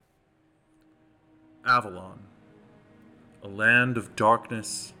Avalon, a land of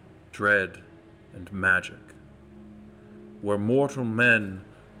darkness, dread, and magic, where mortal men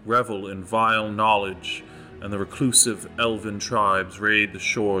revel in vile knowledge and the reclusive elven tribes raid the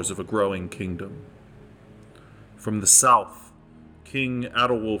shores of a growing kingdom. From the south, King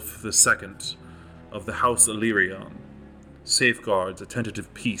Adolwulf II of the House Illyrion safeguards a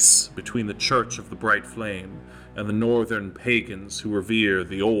tentative peace between the Church of the Bright Flame and the northern pagans who revere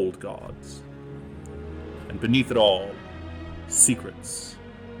the old gods. And beneath it all, secrets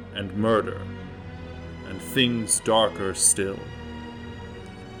and murder and things darker still.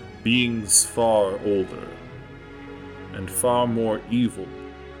 Beings far older and far more evil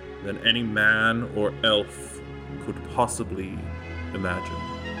than any man or elf could possibly imagine.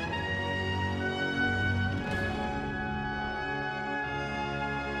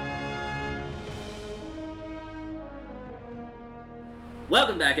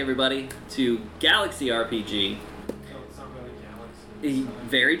 Welcome back, everybody, to Galaxy RPG. It's not really Galaxy.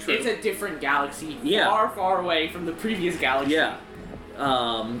 Very true. It's a different galaxy, Yeah. far, far away from the previous galaxy. Yeah.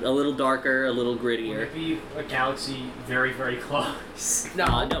 A little darker, a little Would grittier. it be a galaxy very, very close?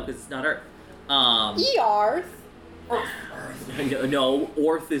 No, because it's not Earth. Earth. No,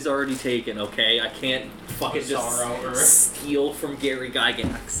 Orth is already taken, okay? I can't fucking Sorrow, Earth. just steal from Gary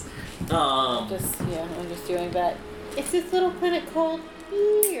Gygax. I'm just doing that. It's this little planet called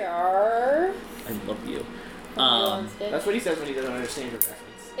Earth. I love you. Lilo and Stitch. That's what he says when he doesn't understand your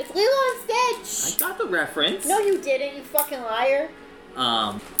reference. It's Lilo and I Stitch. got the reference. No, you didn't. You fucking liar.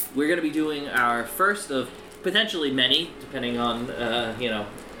 We're gonna be doing our first of potentially many, depending on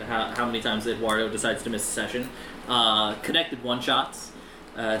how many times Eduardo decides to miss a session. Connected one-shots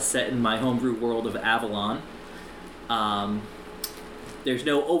set in my homebrew world of Avalon. There's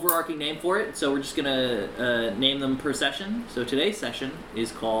no overarching name for it, so we're just gonna name them per session. So today's session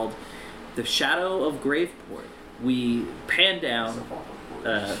is called The Shadow of Graveport. We pan down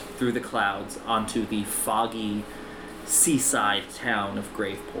through the clouds onto the foggy seaside town of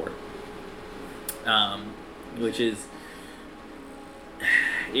Graveport, which is,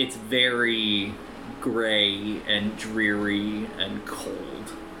 it's very gray and dreary and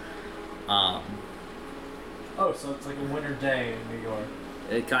cold. Oh, so it's like a winter day in New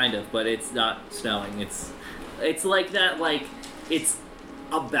York. Kind of, but it's not snowing. It's like that, like, it's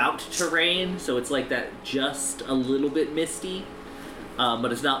about to rain, so it's like that, just a little bit misty,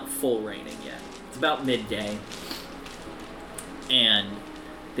 but it's not full raining yet. It's about midday, and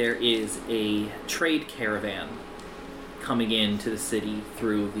there is a trade caravan coming into the city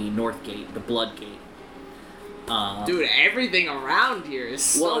through the North Gate, the Blood Gate. Dude, everything around here is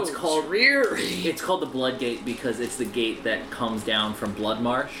so Well, it's called dreary. It's called the Blood Gate because it's the gate that comes down from Blood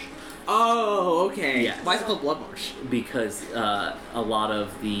Marsh. Oh, okay. Yes. Why is it called Blood Marsh? Because a lot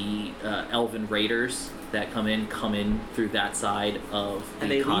of the elven raiders that come in through that side of the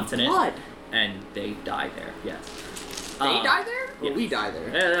And they continent, leave blood. and they die there. Yes, They die there? Or yes. we die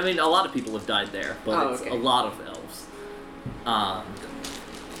there? I mean, a lot of people have died there, but Oh, it's okay. a lot of elves.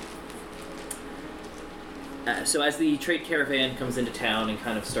 So as the trade caravan comes into town and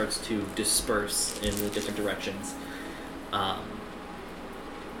kind of starts to disperse in the different directions,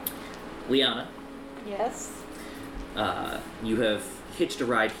 Liana, Yes. you have hitched a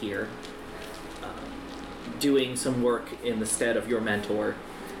ride here, doing some work in the stead of your mentor,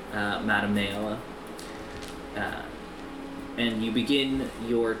 Madame Naela. And you begin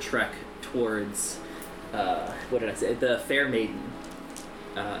your trek towards, the Fair Maiden,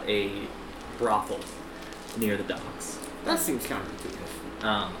 a brothel near the docks. That seems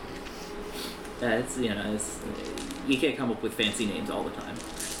counterintuitive. It's, you can't come up with fancy names all the time.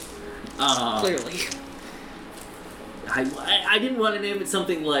 Clearly. I didn't want to name it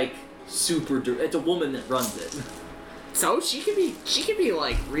something like super. It's a woman that runs it. So she could be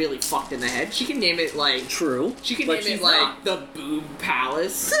like really fucked in the head. She can name it like True. She can but name she's it like not. the Boob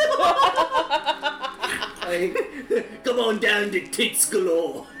Palace. Like, come on down to Tits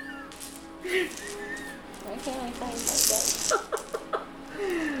Galore. Why can't I find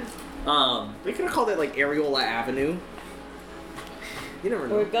my bed? We could have called it like Areola Avenue. You never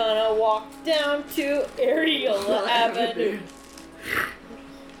know. We're gonna walk down to Areola Avenue.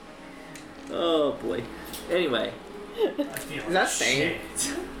 Oh boy. Anyway, I feel Is that sane?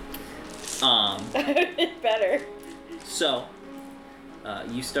 shit. It's better. so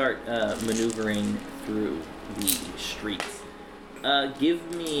you start maneuvering through the streets. Give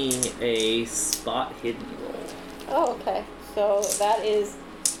me a spot hidden roll. Oh, okay. So that is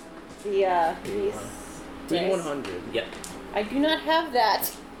the D100. Yep. I do not have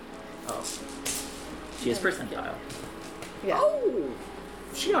that. Oh. She has percentile. Yeah. Oh!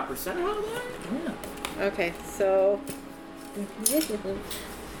 She got percentage out of that? Yeah. Okay, so.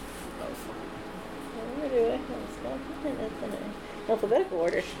 Where do I? Alphabetical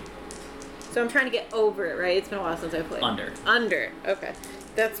order. So I'm trying to get over it, right? It's been a while since I played. Under. Okay.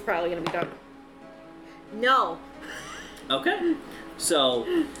 That's probably gonna be done. No. Okay. So,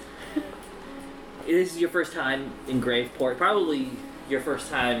 this is your first time in Graveport. Probably your first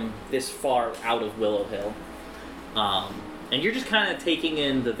time this far out of Willow Hill. And you're just kind of taking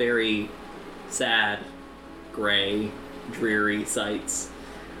in the very sad, gray, dreary sights.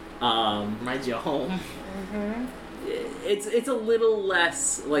 Reminds you of home. Mm-hmm. It's a little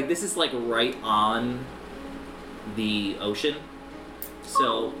less, like, this is, like, right on the ocean.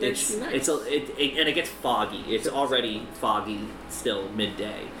 So that's nice. and it gets foggy. It's already foggy still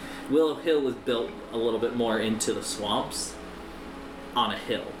midday. Willow Hill is built a little bit more into the swamps on a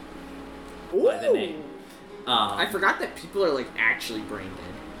hill. Ooh. By the name. I forgot that people are like actually brain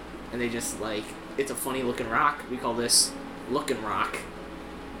dead, and they just like it's a funny looking rock. We call this looking rock.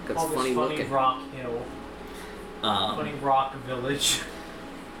 'Cause Call it's this funny looking. Rock Hill. Funny Rock Village.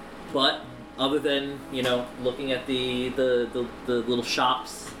 But other than, you know, looking at the little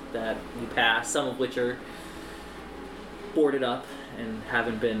shops that you pass, some of which are boarded up and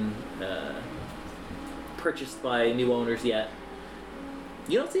haven't been purchased by new owners yet,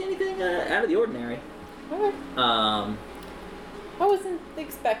 you don't see anything out of the ordinary. Okay. I wasn't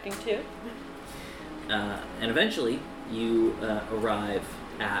expecting to. And eventually, you arrive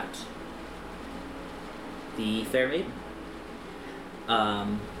at the Fair Maiden.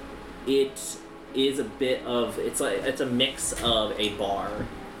 It is a bit of it's a mix of a bar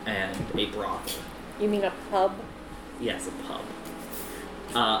and a brothel. You mean a pub? Yes, a pub.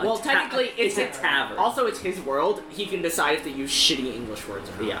 Well, technically, it's a tavern. Also, it's his world. He can decide if they use shitty English words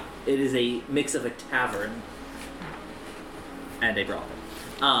or not. Yeah, it is a mix of a tavern and a brothel.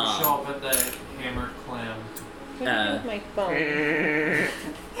 Show up at the Hammered Clam. What do you do with my phone?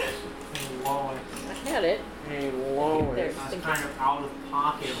 Lois. I had it. Hey, There. Lois. That's kind of out of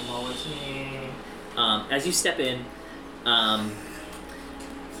pocket, Lois. As you step in,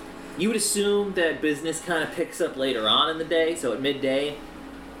 you would assume that business kind of picks up later on in the day. So at midday,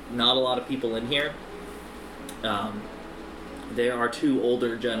 not a lot of people in here. There are two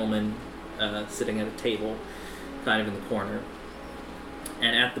older gentlemen sitting at a table, kind of in the corner.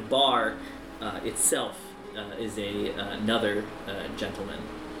 And at the bar itself is another gentleman.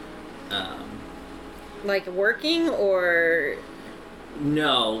 Like working or?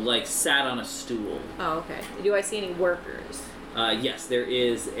 No, like sat on a stool. Oh, okay. Do I see any workers? Yes, there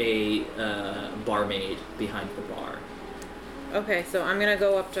is a barmaid behind the bar. Okay, so I'm gonna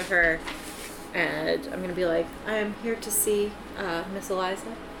go up to her and I'm gonna be like, I'm here to see Miss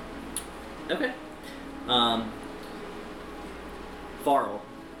Eliza. Okay. Varl.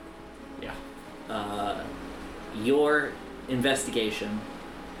 Yeah. Your investigation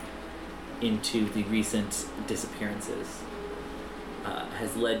into the recent disappearances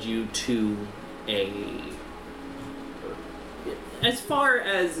has led you to as far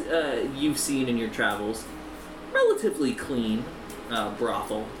as you've seen in your travels, relatively clean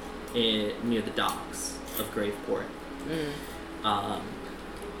brothel near the docks of Graveport.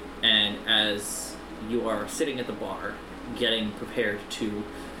 And as you are sitting at the bar, getting prepared to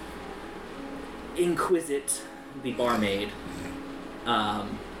inquisit the barmaid,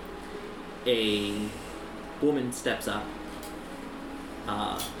 a woman steps up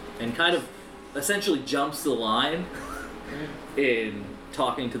and kind of essentially jumps the line in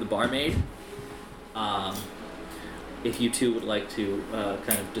talking to the barmaid. If you two would like to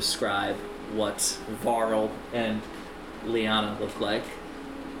kind of describe what Varl and Liana look like.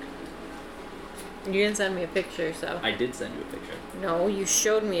 You didn't send me a picture, so. I did send you a picture. No, you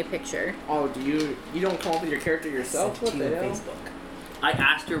showed me a picture. Oh, you don't come up with your character yourself? What the hell? Facebook. I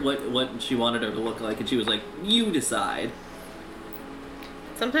asked her what she wanted her to look like, and she was like, "You decide."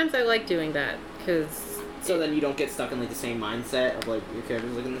 Sometimes I like doing that, because... So then you don't get stuck in like the same mindset of like your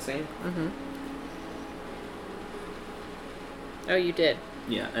characters looking the same? Mm-hmm. Oh, you did?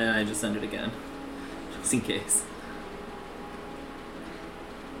 Yeah, and I just sent it again. Just in case.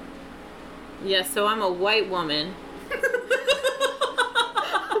 Yes, so I'm a white woman.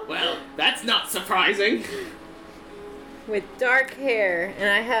 Well, that's not surprising. With dark hair, and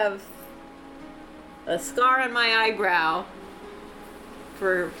I have a scar on my eyebrow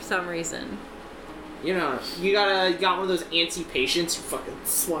for some reason. You know, you got one of those antsy patients who fucking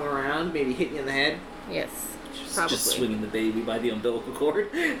swung around, maybe hit you in the head. Yes, probably. Just swinging the baby by the umbilical cord.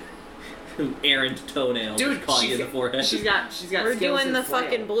 errant toenails Dude, caught you in the forehead. She's got We're scales doing and the flail.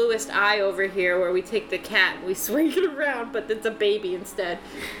 fucking bluest eye over here where we take the cat and we swing it around, but it's a baby instead.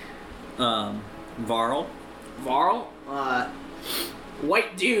 Varl. Varl,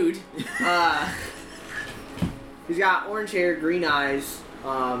 white dude. He's got orange hair, green eyes.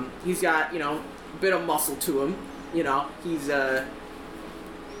 He's got, a bit of muscle to him. He's,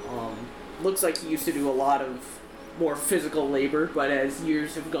 looks like he used to do a lot of more physical labor, but as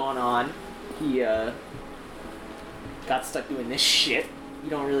years have gone on, he, got stuck doing this shit. You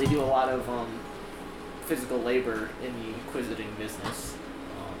don't really do a lot of, physical labor in the inquisiting business.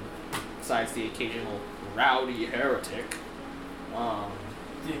 Besides the occasional rowdy heretic. The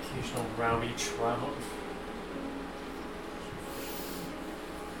occasional rowdy trout.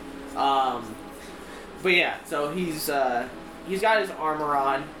 But yeah, so he's got his armor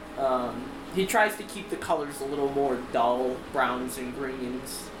on. He tries to keep the colors a little more dull, browns and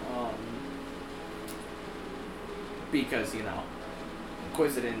greens. Because,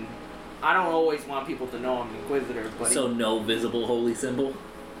 Inquisiting, I don't always want people to know I'm an Inquisitor, but... So no visible holy symbol?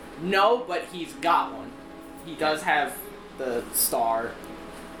 No, but he's got one. He does have the star,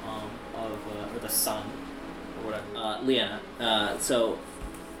 or the sun, or whatever. Leanna, so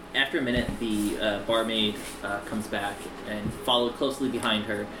after a minute, the barmaid comes back and followed closely behind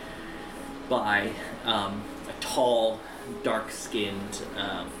her by a tall, dark-skinned,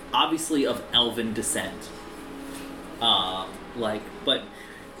 obviously of elven descent, but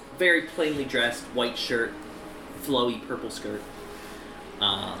very plainly dressed, white shirt, flowy purple skirt.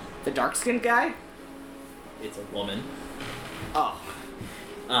 The dark-skinned guy? It's a woman. Oh.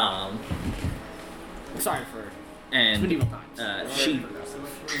 Sorry for and medieval times. she We were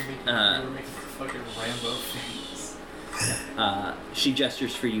making fucking Rambo things. she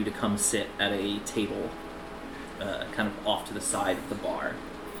gestures for you to come sit at a table, kind of off to the side of the bar.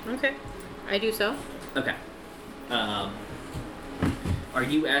 Okay. I do so. Okay. Are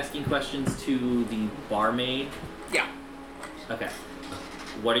you asking questions to the barmaid? Yeah. Okay.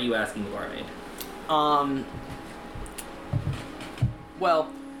 What are you asking the barmaid?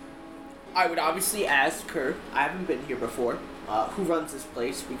 Well, I would obviously ask her, I haven't been here before, who runs this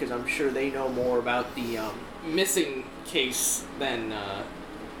place, because I'm sure they know more about the missing case than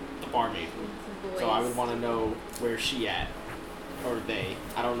the barmaid. So I would want to know where she at, or they.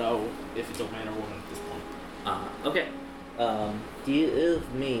 I don't know if it's a man or woman at this point. Okay.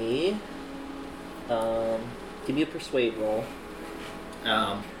 Give me a persuade roll.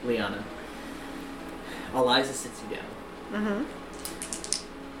 Liana. Eliza sits you down. Mm-hmm.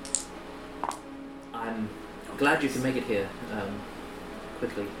 I'm glad you can make it here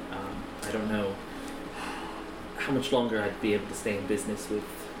quickly. I don't know how much longer I'd be able to stay in business with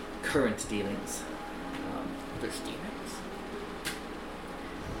current dealings. There's demons?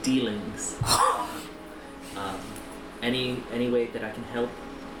 Dealings. Any way that I can help,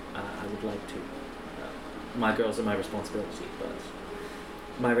 I would like to. My girls are my responsibility, but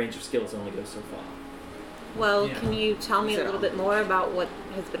my range of skills only goes so far. Well, Yeah. can you tell me a little bit more about what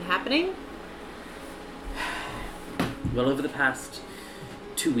has been happening? Well, over the past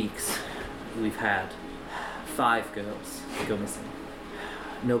 2 weeks, we've had 5 girls go missing.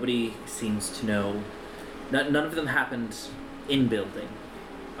 Nobody seems to know. None of them happened in building.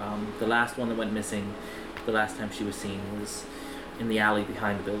 The last one that went missing, the last time she was seen, was in the alley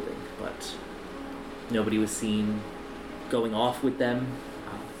behind the building, but nobody was seen going off with them,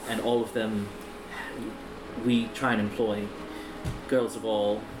 and all of them, we try and employ girls of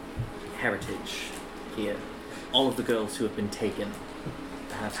all heritage here. All of the girls who have been taken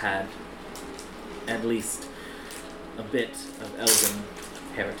have had at least a bit of elven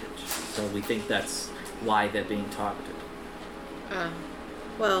heritage, so we think that's why they're being targeted.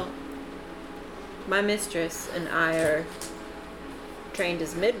 Well, my mistress and I are trained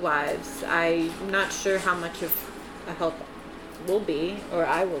as midwives. I'm not sure how much of a help will be, or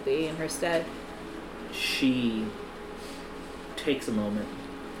I will be, in her stead. She takes a moment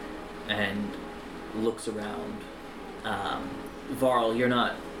and looks around. Varl, you're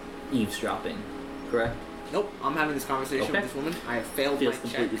not eavesdropping, correct? Nope, I'm having this conversation Okay. with this woman. I have failed Feels my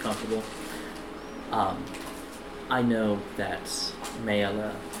completely check. comfortable. I know that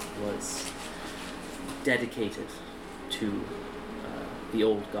Mayella was dedicated to the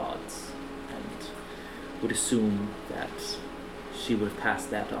old gods, and would assume that she would have passed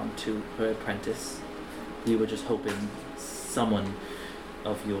that on to her apprentice. We were just hoping someone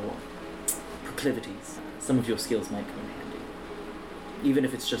of your proclivities, some of your skills might come in handy, even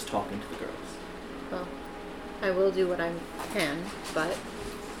if it's just talking to the girls. Well, I will do what I can, but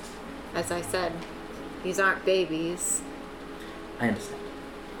as I said, these aren't babies. I understand.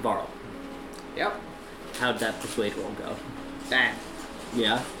 Varl, Yep. How'd that persuade roll go? Bad.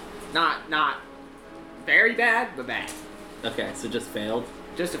 Yeah? Not very bad, but bad. Okay, so just failed.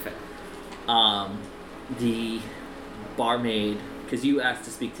 Just a fail. The barmaid, because you asked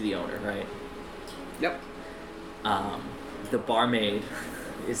to speak to the owner, right? Yep. The barmaid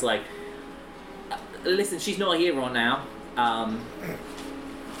is like, listen, she's not here right now.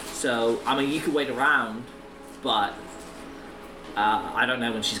 So, I mean, you could wait around, but I don't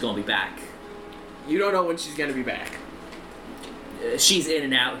know when she's going to be back. You don't know when she's going to be back. She's in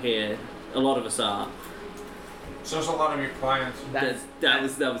and out here. A lot of us are. So there's a lot of your clients. That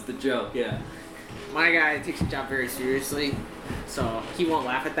was the joke, yeah. My guy takes his job very seriously, so he won't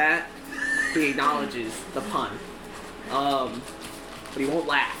laugh at that. He acknowledges the pun. But he won't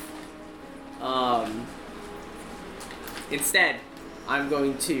laugh. Instead, I'm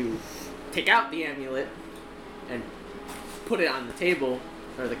going to take out the amulet and put it on the table,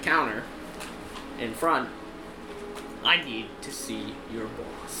 or the counter, in front. I need to see your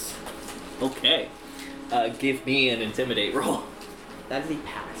boss. Okay. Give me an intimidate roll. That's the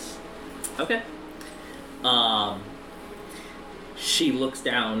pass. Okay. She looks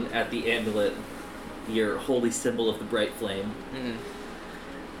down at the amulet, your holy symbol of the bright flame.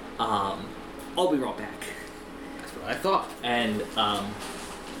 I'll be right back. That's what I thought. And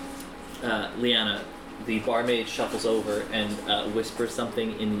Liana, the barmaid, shuffles over and whispers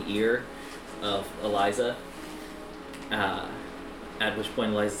something in the ear of Eliza. At which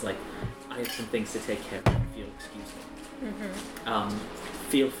point Eliza's like, I have some things to take care of, if you'll excuse me.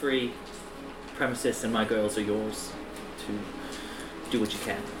 Feel free. Premises and my girls are yours to do what you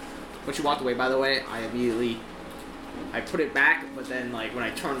can. When she walked away, by the way, I put it back, but then, like, when I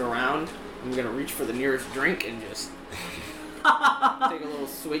turned around, I'm gonna reach for the nearest drink and just take a little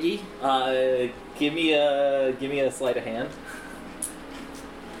swiggy. Give me a sleight of hand.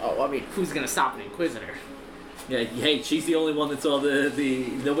 Oh, I mean, who's gonna stop an Inquisitor? Yeah, hey, she's the only one that saw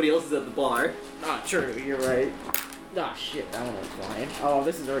the nobody else is at the bar. Ah, true, you're right. Ah, shit, that one was flying. Oh,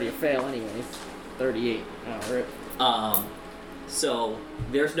 this is already a fail anyways. 38. Oh, rip. So,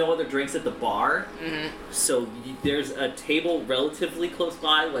 there's no other drinks at the bar. So, there's a table relatively close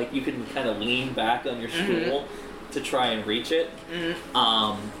by, like, you can kind of lean back on your stool to try and reach it.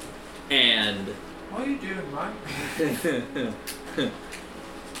 And... What are you doing, Mike?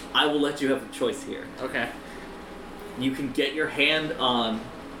 I will let you have a choice here. Okay. You can get your hand on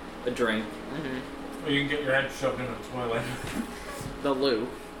a drink. Or you can get your head shoved in a toilet. The loo.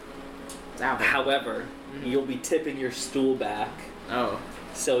 However, you'll be tipping your stool back. Oh.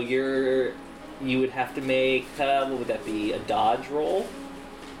 So you would have to make, what would that be, a dodge roll?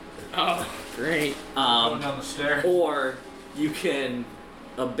 Oh, great. Going down the stairs. Or you can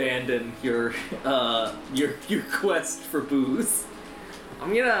abandon your quest for booze.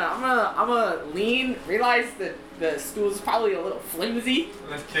 I'm gonna lean, realize that the stool's probably a little flimsy.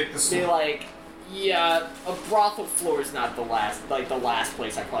 And then kick the Be stool. like, yeah, a brothel floor is not the last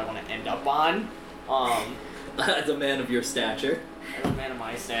place I probably want to end up on. As a man of your stature. As a man of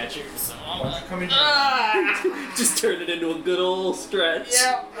my stature, so Why don't you come in here? Just turn it into a good old stretch.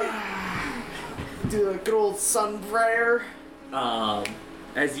 Yeah. Do a good old sun prayer.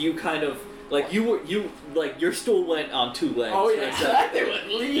 As you kind of like your stool went on two legs. Oh yeah, right? So, that thing went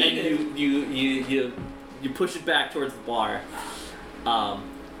leaning. And you push it back towards the bar.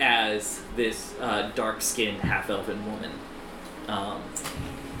 As this dark-skinned half-elven woman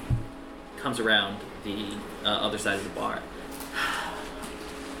comes around the other side of the bar.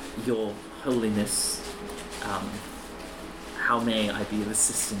 Your Holiness, how may I be of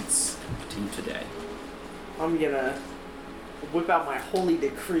assistance to you today? I'm gonna whip out my holy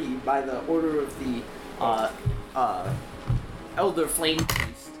decree by the order of the Elder Flame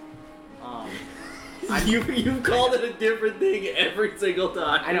Priest. You've called it a different thing every single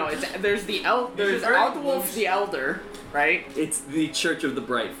time. I know. There's Aldwulf the Elder, right? It's the Church of the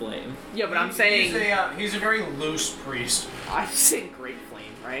Bright Flame. Yeah, but I'm saying He's a very loose priest. I said Great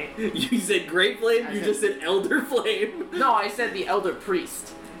Flame, right? You said Great Flame? You just said Elder Flame? No, I said the Elder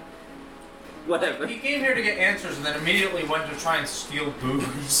Priest. Whatever. He came here to get answers and then immediately went to try and steal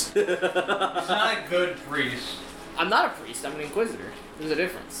booze. He's not a good priest. I'm not a priest. I'm an Inquisitor. There's a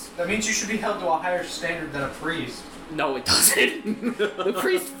difference. That means you should be held to a higher standard than a priest. No, it doesn't. The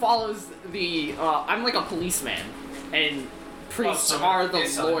priest follows the. I'm like a policeman, and priests are the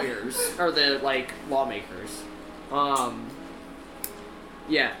lawyers or the lawmakers.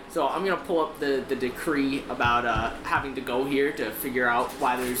 Yeah. So I'm gonna pull up the decree about having to go here to figure out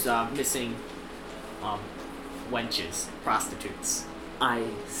why there's missing wenches, prostitutes. I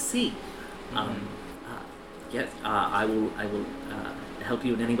see. Yes, I will help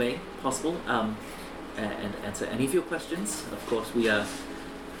you in any way possible, and answer any of your questions. Of course, we are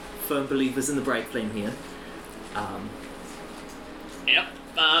firm believers in the bright flame here. Yep.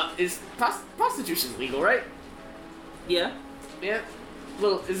 Is prostitution legal, right? Yeah. Yeah.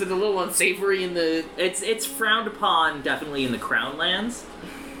 Is it a little unsavory in the... It's frowned upon, definitely, in the Crown Lands.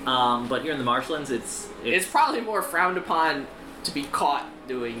 But here in the Marshlands, it's probably more frowned upon to be caught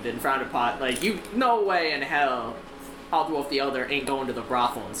doing than frowned upon. Like, no way in hell Aldwolf the Elder ain't going to the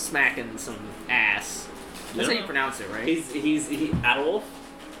brothel and smacking some ass. That's how you pronounce it, right? He's Adolf?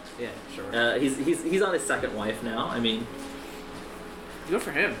 Yeah, sure. He's on his second wife now. I mean... Good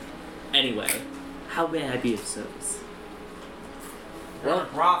for him. Anyway, how may I be of service? Well,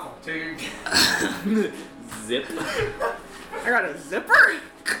 brothel, dude. Zip. I got a zipper?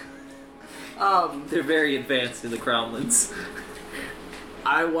 They're very advanced in the Crownlands.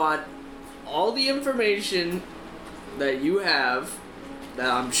 I want all the information that you have, that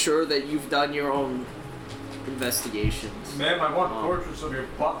I'm sure that you've done your own investigations. Ma'am, I want portraits of your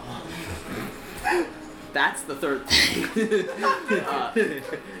butthole. That's the third thing.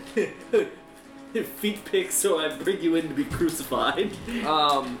 Feet pics, so I bring you in to be crucified.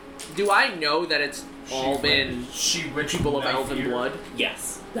 Do I know that it's all been people of elven blood?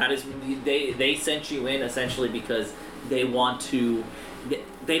 Yes, that is. They sent you in essentially because they want to.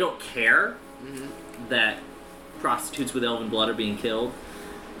 They don't care that prostitutes with elven blood are being killed.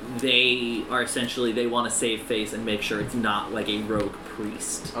 They are essentially, they want to save face and make sure it's not like a rogue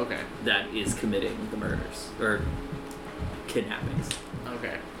priest that is committing the murders or kidnappings.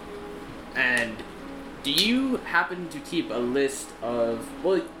 Okay. And do you happen to keep a list of...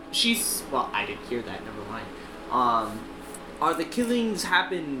 Well, I didn't hear that, never mind. Are the killings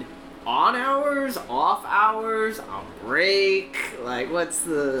happen on hours, off hours, on break? Like, what's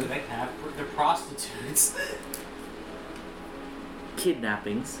the... They're prostitutes.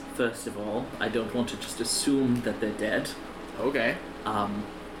 Kidnappings, first of all. I don't want to just assume that they're dead. Okay.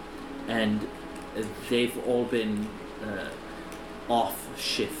 And they've all been off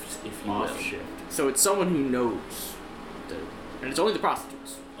shift, if you will. Off shift. So it's someone who knows. And it's only the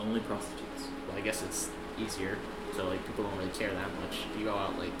prostitutes. Only prostitutes. Well, I guess it's easier. So, like, people don't really care that much. You go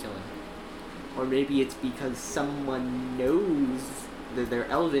out, like, killing. Or maybe it's because someone knows that they're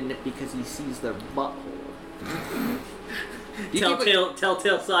elven because he sees their butthole.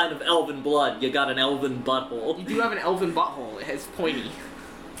 Telltale sign of elven blood. You got an elven butthole. You do have an elven butthole. It has pointy.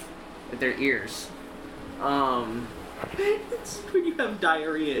 At their ears. It's when you have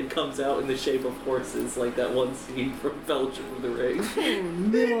diarrhea, it comes out in the shape of horses, like that one scene from Fellowship of the Ring.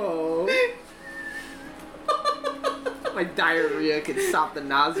 Oh no! My diarrhea can stop the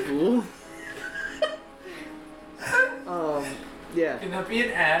Nazgul. Yeah. Can that be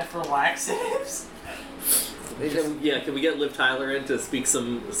an ad for laxatives? Can we get Liv Tyler in to speak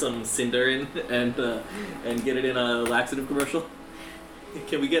some Cinder in and get it in a laxative commercial?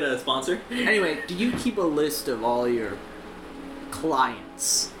 Can we get a sponsor? Anyway, do you keep a list of all your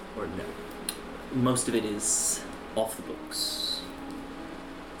clients, or no? Most of it is off the books.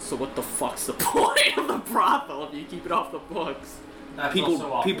 So what the fuck's the point of the brothel if you keep it off the books? That's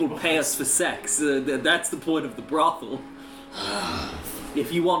People pay us for sex. That's the point of the brothel.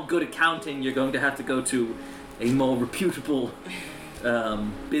 If you want good accounting, you're going to have to go to a more reputable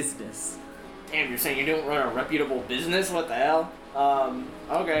business. Damn, you're saying you don't run a reputable business? What the hell?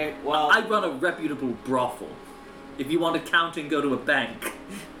 Okay, well... I run a reputable brothel. If you want accounting, go to a bank.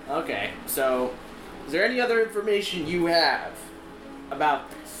 Okay, so... Is there any other information you have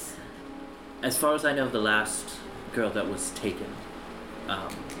about this? As far as I know, the last girl that was taken...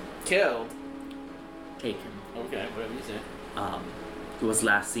 Killed? Taken. Okay, whatever you say. Was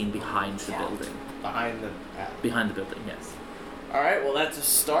last seen behind the building. Behind the... Behind the building, yes. Alright, well that's a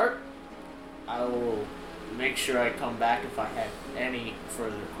start. I will make sure I come back if I have any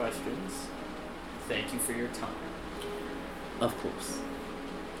further questions. Thank you for your time. Of course.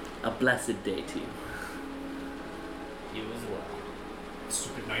 A blessed day to you. You as well.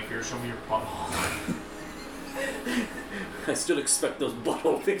 Stupid knife here, show me your butthole. I still expect those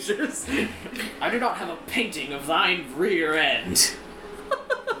butthole pictures. I do not have a painting of thine rear end.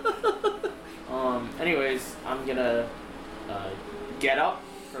 Anyways, I'm gonna get up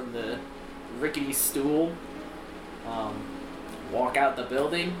from the rickety stool, walk out the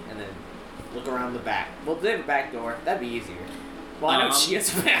building, and then look around the back. Well, they have a back door. That'd be easier. Well, I know she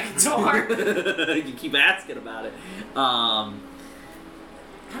has a back door. You keep asking about it. I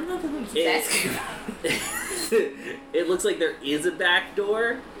don't know if I'm keep asking about it. It looks like there is a back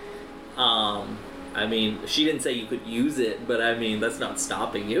door. I mean, she didn't say you could use it, but I mean, that's not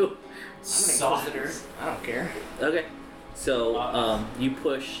stopping you. I'm an inquisitor. I don't care. Okay. So, you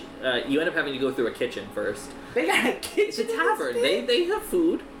push, you end up having to go through a kitchen first. They got a It's kitchen. a tavern. They have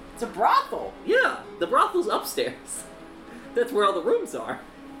food. It's a brothel. Yeah, the brothel's upstairs. That's where all the rooms are.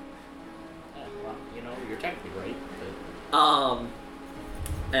 Well, you know, you're technically right.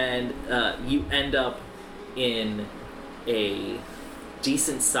 And you end up in a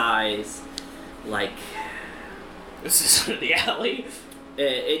decent size, like, This is the alley.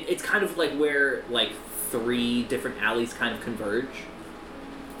 it's kind of like where like 3 different alleys kind of converge.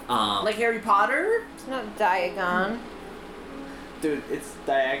 Like Harry Potter? It's not Diagon. Dude, it's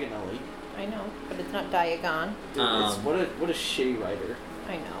diagonally. I know, but it's not Diagon. Dude, it's what a shitty writer.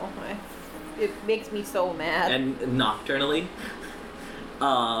 I know. It makes me so mad. and nocturnally.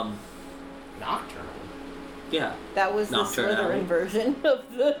 Nocturnal. Yeah. That was the Nocturne Alley. Slytherin version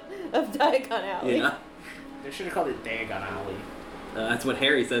of Diagon Alley. Yeah. They should have called it Dagon Alley. That's what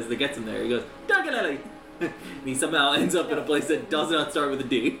Harry says that gets him there. He goes, Diagonally! And he somehow ends up in a place that does not start with a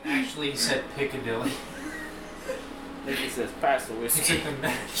D. Actually, he said Piccadilly. Then he says, pass the He whiskey. took the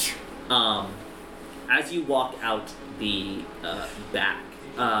match. As you walk out the back,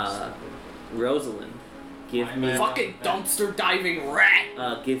 Rosalind, give me Fucking dumpster diving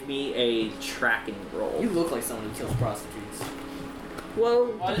rat! give me a tracking roll. You look like someone who kills prostitutes. Whoa,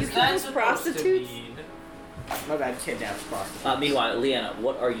 What did you is kill that those supposed to prostitutes? mean? My bad, kidnaps prostitutes. Meanwhile, Leanna,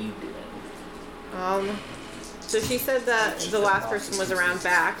 what are you doing? So she said that the last person was around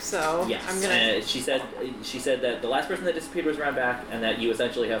back, so Yes. I'm gonna. She said that the last person that disappeared was around back, and that you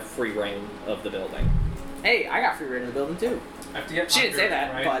essentially have free reign of the building. Hey, I got free reign of the building too. I have to get She didn't say under,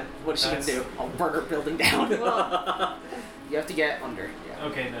 that, right? but what's she gonna That's- do? I'll burn her building down. Well, You have to get under. Yeah.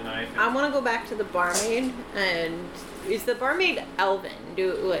 Okay, then I want to go back to the barmaid, and is the barmaid Elven?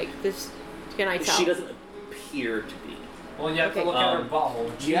 Do like this? Can I tell? She doesn't appear to be. Well, you have Okay. to look at her butthole.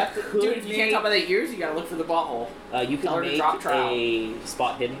 You have to, could dude. If you can't make- tell by the ears, you gotta look for the butthole. You Tell her can to make drop trowel. a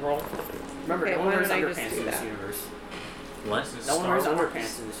spot hidden roll. Remember, Okay, no one why wears don't I just underpants do in this that? universe. What? This is No one wears Star Wars.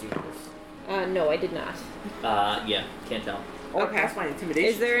 underpants in this universe. No, I did not. Yeah, can't tell. Or Okay. pass my intimidation.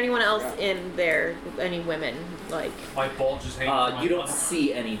 Is there anyone else Yeah. in there? Any women? Like, My bulge is hanging from my You don't butt.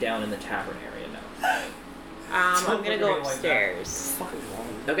 see any down in the tavern area now. I'm Don't gonna look go at me like that. upstairs. What the fuck is wrong?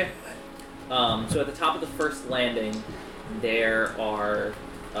 Okay. So at the top of the first landing, there are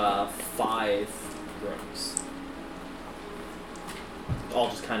 5 rooms, all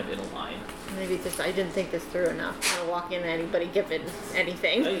just kind of in a line. Maybe just I didn't think this through enough. I don't walk in anybody given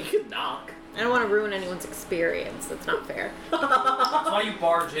anything. You could knock. I don't want to ruin anyone's experience. That's not fair. That's why you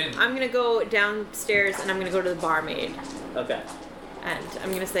barge in. I'm gonna go downstairs and I'm gonna go to the barmaid Okay. and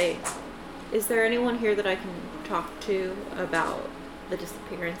I'm gonna say, "Is there anyone here that I can talk to about the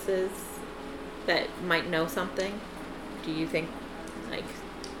disappearances that might know something? Do you think, like,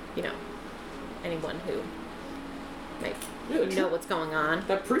 you know, anyone who might Yeah, know what's going on?"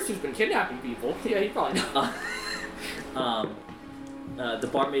 That priest who's been kidnapping people. Yeah, he probably knows. The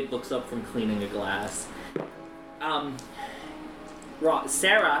barmaid looks up from cleaning a glass.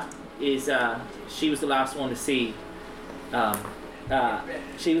 Sarah is, she was the last one to see,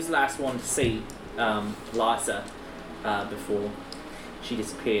 she was the last one to see, Lysa, before she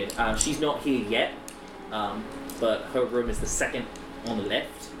disappeared. She's not here yet, but her room is the second on the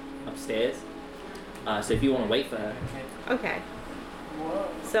left, upstairs. So if you want to wait for her. Okay.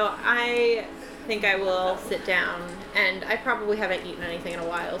 So I think I will sit down, and I probably haven't eaten anything in a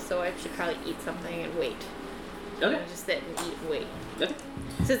while, so I should probably eat something and wait. Okay. And just sit and eat and wait. Okay.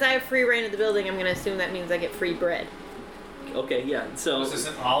 Since I have free reign of the building, I'm gonna assume that means I get free bread. Okay, yeah. So Is this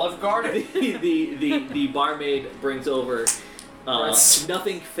an Olive Garden? the barmaid brings over Yes.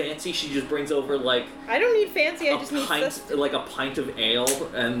 nothing fancy. She just brings over like I don't need fancy. I a just need pint, stuff. like a pint of ale,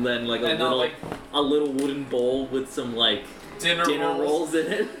 and then like And not, like, a little wooden bowl with some like dinner rolls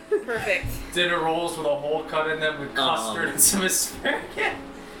in it. Perfect. Dinner rolls with a hole cut in them with custard and some asparagus.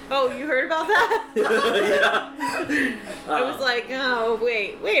 Oh, you heard about that? Yeah. I was like, oh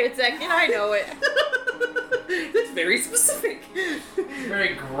wait a second, I know it. That's very specific.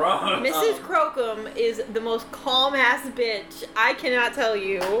 Very gross. Mrs. Crocum is the most calm ass bitch. I cannot tell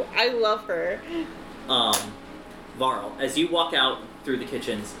you. I love her. Varl, as you walk out through the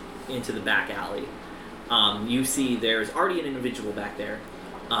kitchens into the back alley, you see there's already an individual back there.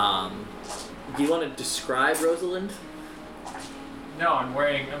 Do you want to describe Rosalind? No, I'm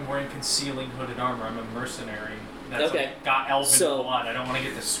wearing concealing hooded armor. I'm a mercenary. That's Okay. like, got elven So- blood. I don't want to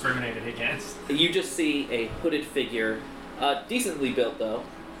get discriminated against. You just see a hooded figure, decently built though,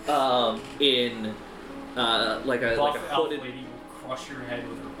 in like a Buff elf hooded. lady with crush your head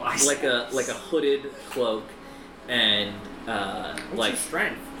with her biceps. like a hooded cloak, and What's like your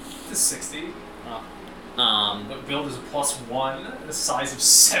strength? It's 60. um The build is +1. The size of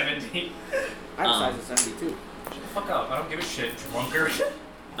 70. I have a size of 72. Shut the fuck up. I don't give a shit, drunkard.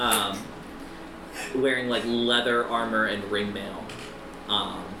 wearing like leather armor and ringmail.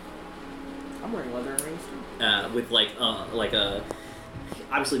 I'm wearing leather and rings too. With like a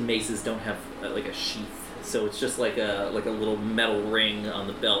obviously maces don't have like a sheath, so it's just like a little metal ring on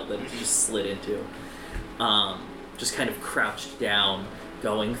the belt that it's just slid into. Just kind of crouched down,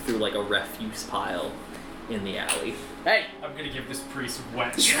 going through like a refuse pile in the alley. Hey! I'm gonna give this priest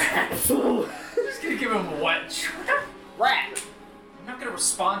wet trash. I'm just gonna give him wet trash. Rat! I'm not gonna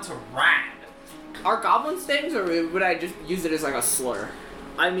respond to rat. Are goblins things, or would I just use it as like a slur?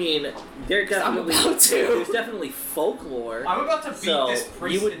 I mean, there's definitely I'm about to. there's definitely folklore. I'm about to beat So this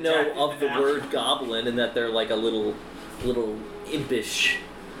priest you would to know death of in the an alley. word goblin and that they're like a little impish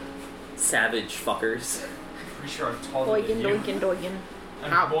savage fuckers. I'm pretty sure I'm taller than you. Doikin.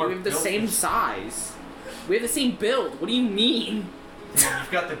 I'm How? more We have the built same than- size. We have the same build. What do you mean? You've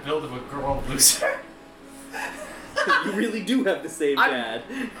got the build of a girl loser. You really do have the same dad.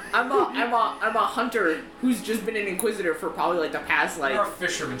 I'm a hunter who's just been an inquisitor for probably like the past like You're a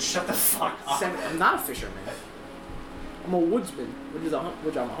fisherman. Shut the fuck up. 7. I'm not a fisherman. I'm a woodsman, which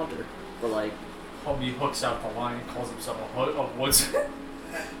I'm a hunter. But like, Homie hooks out the line and calls himself a woodsman.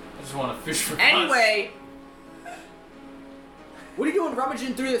 I just want to fish for anyway, what are you doing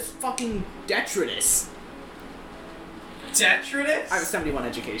rummaging through this fucking detritus? Detritus? I have a 71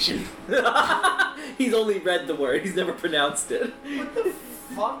 education. He's only read the word. He's never pronounced it. What the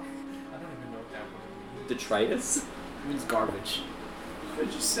fuck? I don't even know what that word means. Detritus? It means garbage. I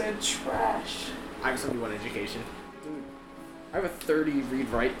just said trash. I have a 71 education. Dude, I have a 30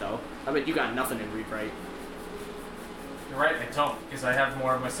 read-write though. I bet you got nothing in read-write. You're right, I don't, because I have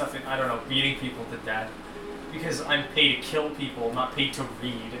more of my stuff in, I don't know, beating people to death. Because I'm paid to kill people, not paid to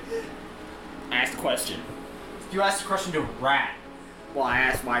read. Ask the question. You asked a question to a rat. Well, I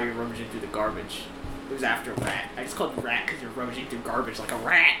asked why you're rummaging through the garbage. It was after rat. I just called you rat because you're rummaging through garbage like a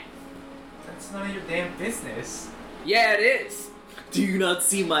rat. That's none of your damn business. Yeah, it is. Do you not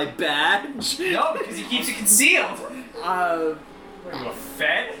see my badge? No, because he keeps it concealed. What are you, a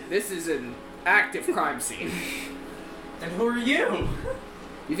fed? This is an active crime scene. And who are you?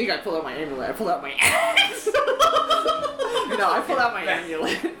 You think I pulled out my amulet? I pulled out my axe. No, I pulled out my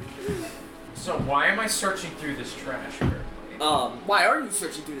amulet. So why am I searching through this trash currently? Why are you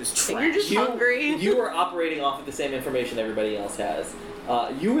searching through this You're trash? just hungry. You are operating off of the same information everybody else has.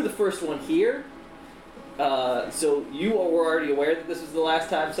 You were the first one here, so you were already aware that this was the last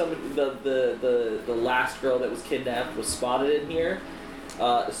time the last girl that was kidnapped was spotted in here.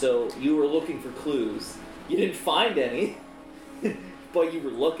 So you were looking for clues. You didn't find any, but you were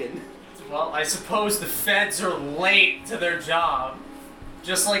looking. Well, I suppose the feds are late to their job.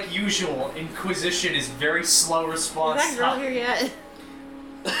 Just like usual, Inquisition is very slow response Is that girl time. here yet?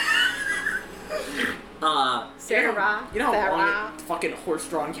 Sarah. You know how Sarah. long a fucking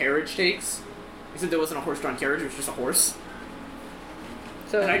horse-drawn carriage takes? Except there wasn't a horse-drawn carriage, it was just a horse.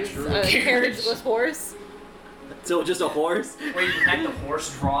 So And I it's drew a a carriage. carriageless horse. So just a horse? Wait, you had the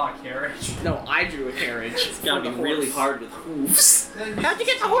horse draw a carriage? No, I drew a carriage. It's gotta be for the really horse. hard with hooves. How'd you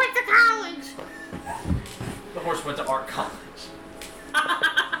get the horse to college? The horse went to art college.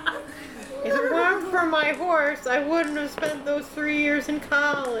 If it weren't for my horse, I wouldn't have spent those 3 years in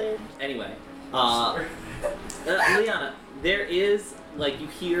college. Anyway, Liana, there is, like, you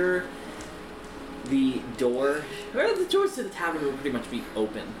hear the door. Well, the doors to the tavern will pretty much be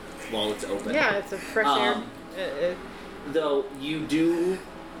open while it's open. Yeah, it's a fresh air. Though you do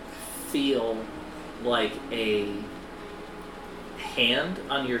feel like a hand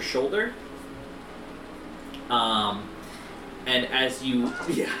on your shoulder. And as you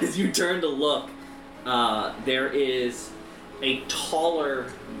turn to look, there is a taller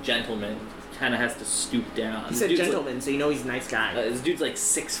gentleman. Kind of has to stoop down. He This said dude's gentleman, so you know he's a nice guy. Like, this dude's like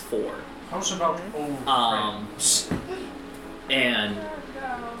 6'4", How's about old friends? and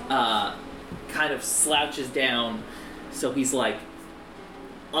kind of slouches down, so he's like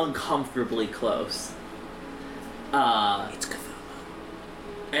uncomfortably close. It's Cthulhu.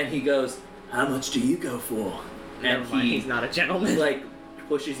 And he goes, "How much do you go for?" And Never mind, he's not a gentleman. like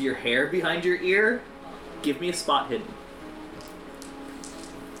pushes your hair behind your ear. Give me a spot hidden.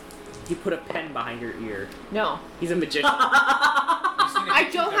 He put a pen behind your ear. No. He's a magician. I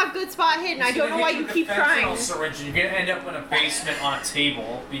don't have good spot hidden. I don't know why you keep trying. Syringe, and you're gonna end up in a basement on a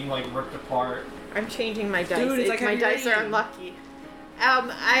table, being like ripped apart. I'm changing my dice. Dude, it's like my having dice are rain. unlucky.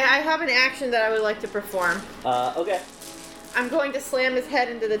 I have an action that I would like to perform. Okay. I'm going to slam his head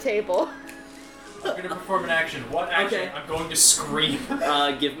into the table. I'm gonna perform an action. What action? Okay. I'm going to scream.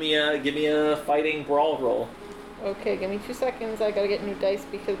 Give me a fighting brawl roll. Okay, give me 2 seconds. I gotta get new dice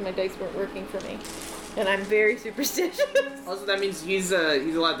because my dice weren't working for me. And I'm very superstitious. Also, that means he's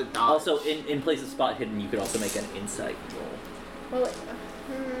allowed to dodge. Also, in place of spot hidden, you could also make an insight roll. Well,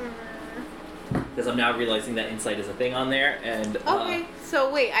 Because I'm now realizing that insight is a thing on there, and okay, so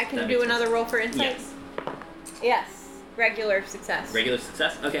wait, I that can makes do sense. another roll for insight? Yes. Yes. Regular success. Regular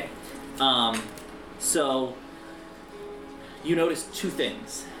success? Okay. So you notice 2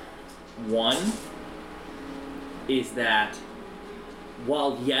 things. One is that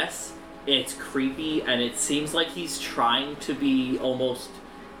while yes, it's creepy and it seems like he's trying to be almost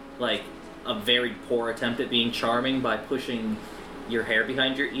like a very poor attempt at being charming by pushing your hair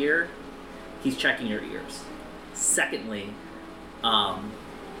behind your ear, he's checking your ears. Secondly,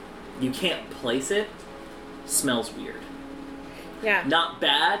 you can't place it. Smells weird. Yeah. Not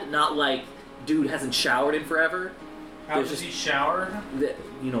bad, not like dude hasn't showered in forever. How There's does just- he shower?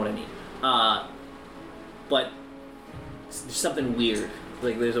 You know what I mean. But there's something weird.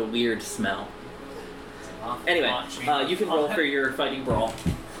 Like there's a weird smell. Anyway, you can roll for your fighting brawl.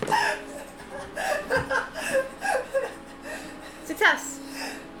 Success.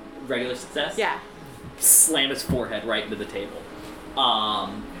 Regular success? Yeah. Slam his forehead right into the table.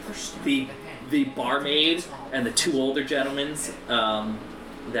 The barmaid and the 2 older gentlemen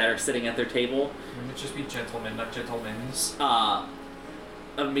that are sitting at their table Wouldn't it just be gentlemen, not gentlemen's?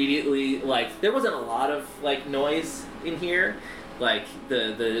 immediately, like, there wasn't a lot of like noise in here. Like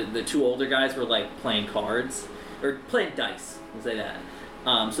the 2 older guys were like playing cards or playing dice, we'll say that.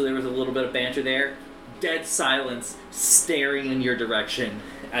 So there was a little bit of banter there. Dead silence, staring in your direction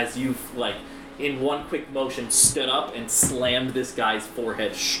as you've like in one quick motion stood up and slammed this guy's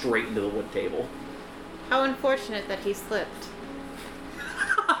forehead straight into the wood table. How unfortunate that he slipped.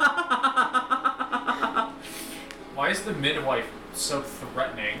 Why is the midwife so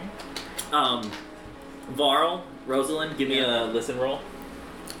threatening? Varl, Rosalind, give me a listen roll.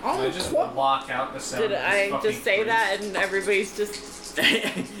 So I just block out the sound. Did of this I fucking just say priest. that and everybody's just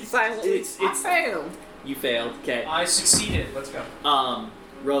silently? It's failed. you failed. Okay. I succeeded. Let's go.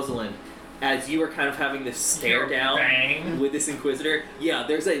 Rosalind, as you are kind of having this stare down Bang. with this Inquisitor, yeah,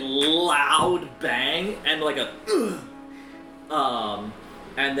 there's a loud bang and like a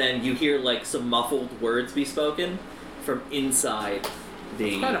and then you hear like some muffled words be spoken from inside the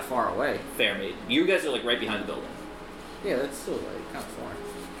It's kind of far away. fair maiden. You guys are like right behind the building. Yeah, that's still like kind of far.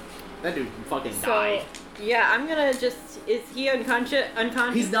 That dude fucking So, died. yeah, I'm gonna just... Is he unconscious?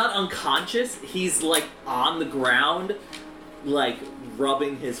 He's not unconscious. He's like on the ground, like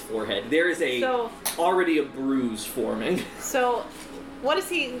rubbing his forehead. There is already a bruise forming. So, what is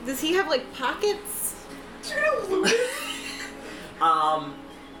he... Does he have, like, pockets?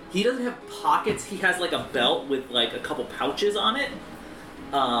 He doesn't have pockets. He has like a belt with like a couple pouches on it.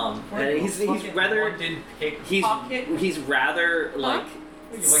 And he's rather London pickpocket. he's rather like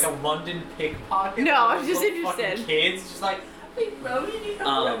Like a London pickpocket. No, All I'm those just little interested. fucking kids just like, hey bro, you need to go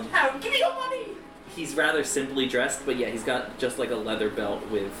Um, downtown. Give me your money. he's rather simply dressed, but yeah, he's got just like a leather belt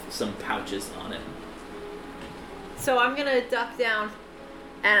with some pouches on it. So I'm gonna duck down,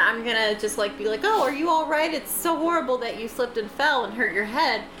 and I'm gonna just like be like, "Oh, are you all right? It's so horrible that you slipped and fell and hurt your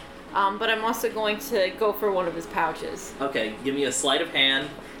head." But I'm also going to go for one of his pouches. Okay, give me a sleight of hand,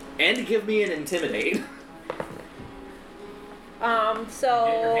 and give me an intimidate. So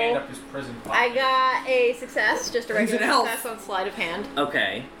Get your hand up his prison pocket. I got a success, just a He's regular an elf. success on sleight of hand.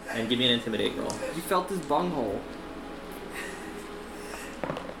 Okay, and give me an intimidate roll. You felt his bunghole.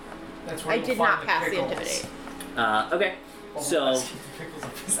 That's where I you'll did find not pass the pickles. intimidate. Okay, Oh, so that's the pickles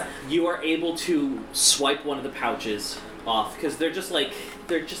up his ass. you are able to swipe one of the pouches off because they're just like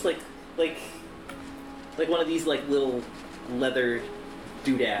one of these like little leather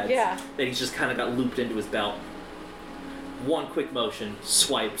doodads Yeah. that he's just kind of got looped into his belt. One quick motion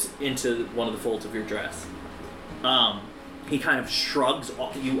swipes into one of the folds of your dress. He kind of shrugs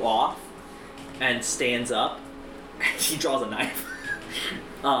you off and stands up. He draws a knife.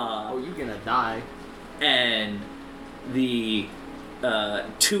 Oh, you're gonna die. And the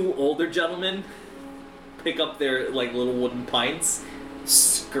 2 older gentlemen pick up their like little wooden pints,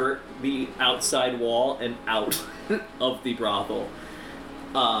 skirt the outside wall and out of the brothel.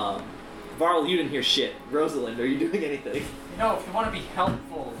 Varl, you didn't hear shit. Rosalind, are you doing anything? You know, if you want to be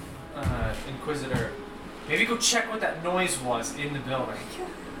helpful, Inquisitor, maybe go check what that noise was in the building.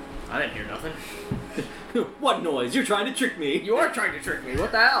 I didn't hear nothing. What noise? You're trying to trick me. You are trying to trick me.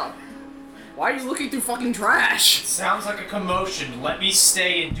 What the hell? Why are you looking through fucking trash? Sounds like a commotion. Let me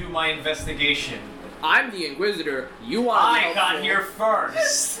stay and do my investigation. I'm the Inquisitor. You want to be I got helpful. here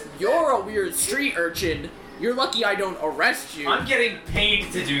first. You're a weird street urchin. You're lucky I don't arrest you. I'm getting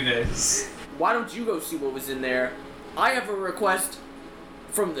paid to do this. Why don't you go see what was in there? I have a request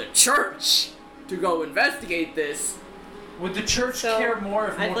from the church to go investigate this. Would the church So, care more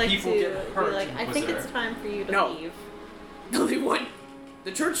if I'd more like people to get hurt? be like, I think Inquisitor? it's time for you to No. leave. No, they wouldn't.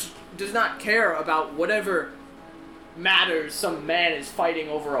 The church does not care about whatever matters some man is fighting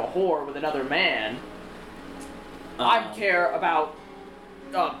over a whore with another man. I care about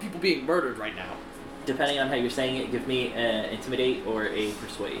people being murdered right now. Depending on how you're saying it, give me an intimidate or a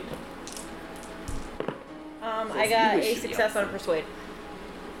persuade. I got a success on persuade.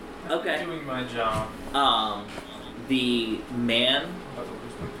 Okay. I'm doing my job. The man I'm about to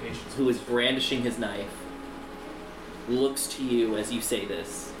lose my patience. who is brandishing his knife looks to you as you say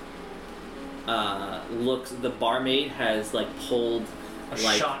this. The barmaid has like pulled A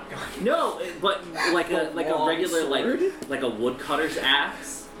like shotgun. no, but like a long regular sword? like a woodcutter's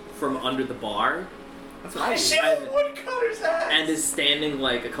axe from under the bar, That's what I She do. has a woodcutter's axe. and is standing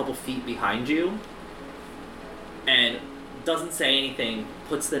like a couple feet behind you, and doesn't say anything.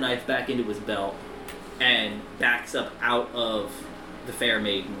 Puts the knife back into his belt, and backs up out of the fair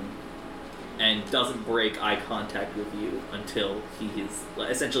maiden, and doesn't break eye contact with you until he is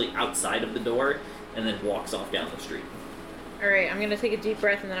essentially outside of the door, and then walks off down the street. Alright, I'm gonna take a deep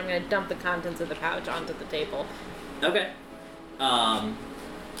breath and then I'm gonna dump the contents of the pouch onto the table. Okay.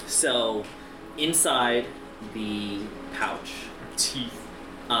 So inside the pouch, Teeth.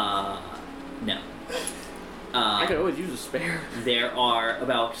 no. I could always use a spare. There are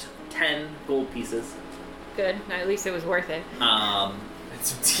about 10 gold pieces. Good. At least it was worth it. Um, And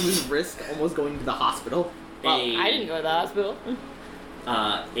some He was teeth. risk almost going to the hospital. Well, a, I didn't go to the hospital.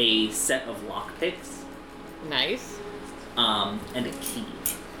 a set of lockpicks, Nice. and a key.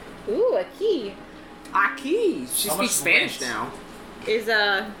 Ooh, a key. Aki. She How speaks much Spanish lint? now. Is,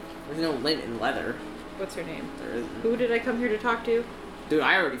 There's no lint in leather. what's her name? There isn't. Who did I come here to talk to? Dude,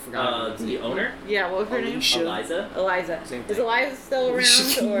 I already forgot. The owner, Yeah, what was her name? Alicia. Eliza. Eliza. Same Is thing. Eliza still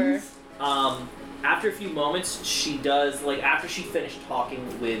around, or? After a few moments, she does, like, after she finished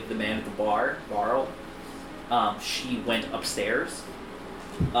talking with the man at the bar, Barl, she went upstairs.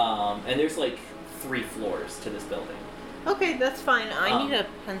 And there's, like, 3 floors to this building. Okay, that's fine. I need a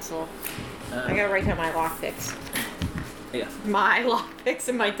pencil. I gotta write down my lockpicks. Yeah. My lockpicks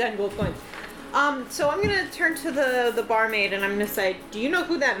and my 10 gold coins. So I'm gonna turn to the barmaid and I'm gonna say, do you know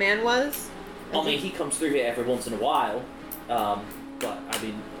who that man was? I mean, he comes through here every once in a while, but, I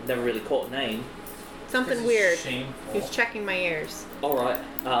mean, never really caught a name. Something This is weird. Shameful. He's checking my ears. Alright,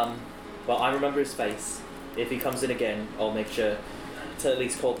 well, I remember his face. If he comes in again, I'll make sure to at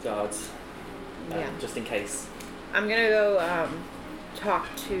least call the guards, Yeah. just in case. I'm gonna go talk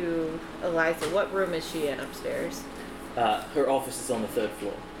to Eliza. What room is she in upstairs? Her office is on the 3rd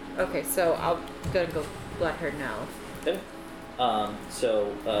floor. Okay, so I'll gonna go let her know. Okay.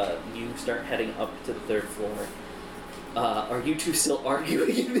 So you start heading up to the 3rd floor. Are you two still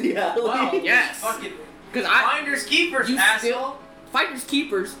arguing in the alley? Well, yes. Fucking Because I. finders keepers, You asshole. still. Fighters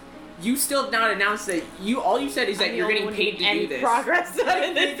Keepers, you still have not announced that all you said is that I'm the you're only getting one paid doing to any do this. progress I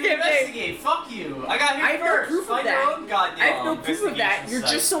in need this to campaign. investigate. Fuck you. I got here I have no first. proof of Find that. your own goddamn I have no proof of that. investigation You're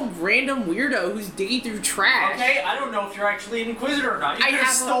site. just some random weirdo who's digging through trash. Okay, I don't know if you're actually an Inquisitor or not. You I could have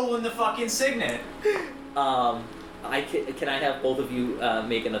have a- stolen the fucking signet. Can I have both of you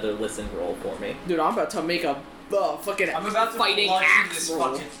make another listen roll for me? Dude, I'm about to make a fucking I'm about to fighting bludgeon axe this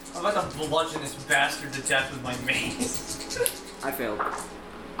roll. fucking. I'm about to bludgeon this bastard to death with my mace. I failed.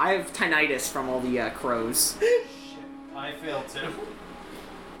 I have tinnitus from all the crows. Shit, I failed too.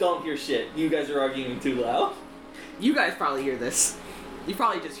 Don't hear shit. You guys are arguing too loud. You guys probably hear this. You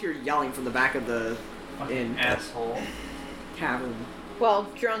probably just hear yelling from the back of the Fucking In. asshole. cavern. Well,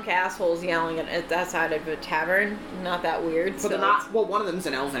 drunk assholes yelling at that side of a tavern, not that weird. But so they're not. Well, one of them's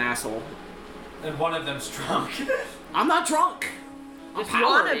an elven asshole. And one of them's drunk. I'm not drunk. I'm Just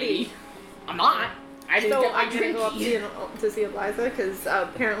wanna be. I'm not. I didn't So get my I'm gonna go up drink. to see Eliza because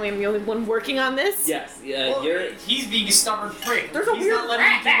apparently I'm the only one working on this. Yes. Well, You're. he's being a stubborn prick. There's a he's weird not letting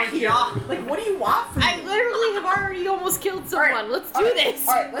rat me back do my here. job. Like, what do you want from me? I literally have already almost killed someone. Alright, Let's do this.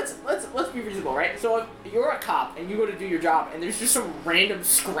 All right, let's be reasonable, right? So if you're a cop and you go to do your job, and there's just some random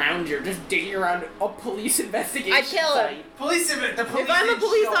scrounger just digging around a police investigation I'd kill him. site. The police If I'm a didn't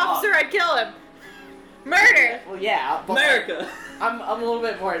police show up. officer, I'd kill him. Murder. Well, yeah, but America. I'm a little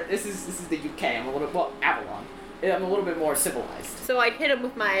bit more. This is the UK. I'm a little bit Avalon. I'm a little bit more civilized. So I'd hit him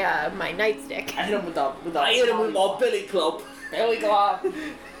with my my nightstick. I hit him with the. I hit him with my billy club, Billy Club.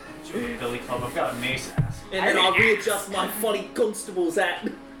 Billy Club, I've got a mace ass. and then I'll readjust my funny constable's hat.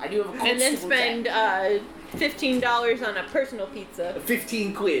 I do have a and then constable spend $15 on a personal pizza.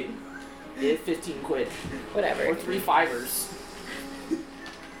 15 quid. It is 15 quid. Whatever. Or 3 fivers.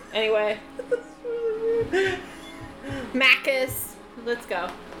 Anyway. Macus. Let's go.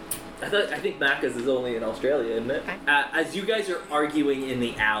 I think Macca's is only in Australia, isn't it? Okay. As you guys are arguing in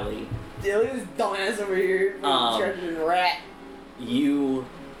the alley, Yeah, look at this dumbass over here. Charging a rat. you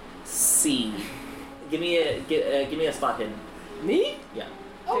see. Give me a spot hidden. Me? Yeah.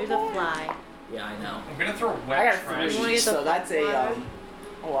 There's a fly. Yeah, I know. I'm gonna throw I wet got trash. You wanna 3, get the so that's a, fly?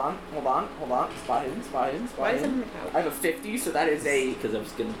 hold on. Spot hidden. Why is it on the couch? I have a 50, so that is a, Because I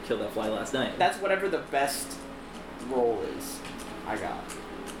was gonna kill that fly last night. that's whatever the best roll is. I got.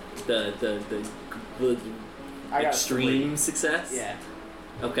 The I got extreme success. A 3. Yeah.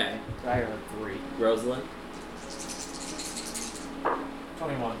 Okay, So I got a 3. Rosalind.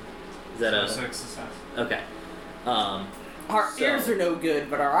 21. Is that a 6 success. okay? Our So- ears are no good,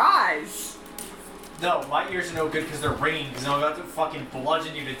 but our eyes. No, my ears are no good because they're ringing. Because I'm about to fucking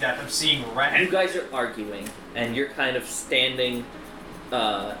bludgeon you to death. I'm seeing red. You guys are arguing, and you're kind of standing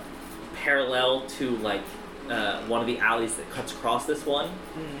parallel to like one of the alleys that cuts across this one.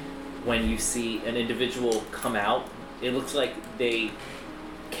 When you see an individual come out, it looks like they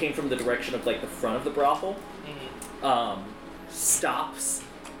came from the direction of like the front of the brothel. Stops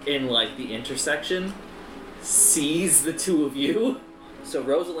in like the intersection, sees the two of you. So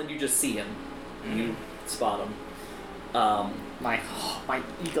Rosalind, you just see him. You spot him. My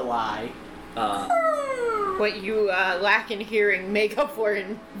eagle eye. What you lack in hearing, make up for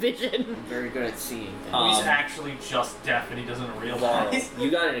in vision. I'm very good at seeing things. He's actually just deaf and he doesn't Laurel, realize.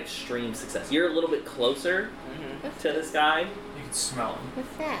 you got an extreme success. You're a little bit closer to this guy. You can smell him.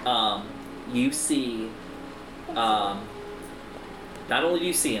 What's that? You see, not only do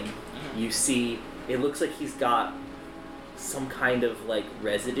you see him, you see, it looks like he's got some kind of like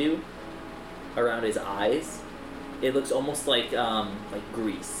residue around his eyes. It looks almost like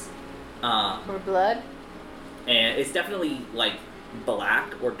grease. Or blood? And it's definitely like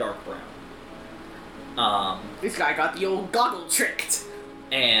black or dark brown. This guy got the old goggle tricked.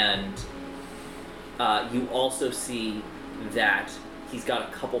 And you also see that he's got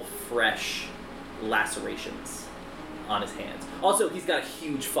a couple fresh lacerations on his hands. Also, he's got a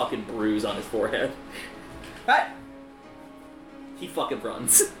huge fucking bruise on his forehead. Hey, He fucking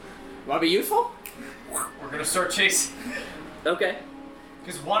runs. wanna be useful? We're gonna start chasing. Okay.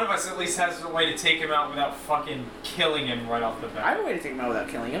 Because one of us at least has a way to take him out without fucking killing him right off the bat. I have a way to take him out without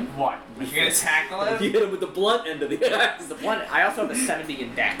killing him. What? You're gonna tackle You him? hit him with the blunt end of the axe. The one, I also have a 70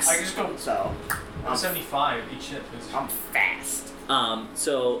 in dex. I can just go- So, I'm 75. Eat shit, please. I'm fast.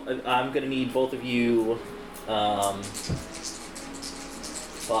 So I'm gonna need both of you.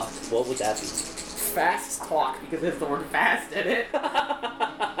 Fuck. What would that be? Fast clock because there's the word fast in it.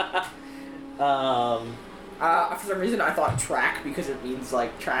 For some reason I thought track because it means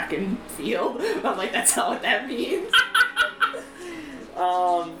like track and field. I'm like, that's not what that means.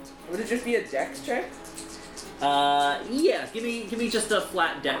 Would it just be a dex check? Yeah. Give me just a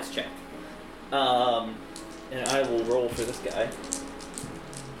flat dex check. And I will roll for this guy.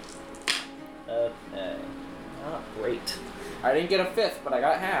 Okay. Not great. I didn't get a 5th, but I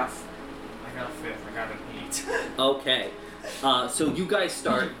got half. I got a 5th. I got an 8. Okay. So you guys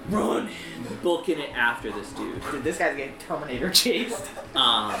start Run! booking it after this dude. Dude, this guy's getting Terminator chased.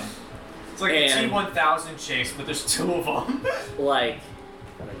 It's like And- a T-1000 chase, but there's 2 of them. Like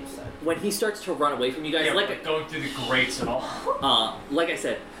What I just said. when he starts to run away from you guys, Yeah, like like going through the grates and all. like I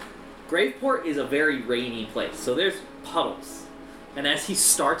said, Graveport is a very rainy place, so there's puddles. And as he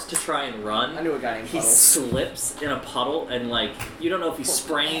starts to try and run, I knew a guy named he Puddles. slips in a puddle, and like you don't know if he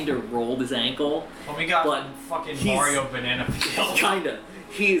sprained or rolled his ankle. Well, we got But fucking he's- Mario Banana Peel. Kinda.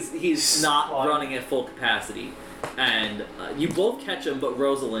 He's not Slide. running at full capacity, and you both catch him. But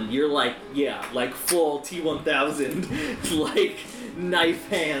Rosalind, you're like like full T-1000, like knife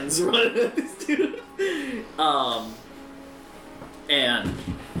hands running at this dude. And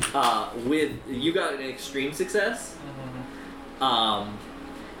with you got an extreme success.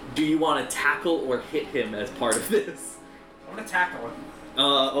 Do you want to tackle or hit him as part of this? I'm gonna tackle him.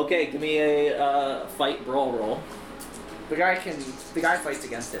 Okay, give me a fight brawl roll. The guy fights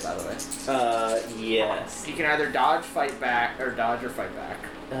against it, by the way. Yes. He can either dodge, fight back, or dodge or fight back.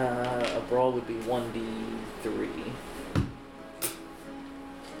 A brawl would be 1d3.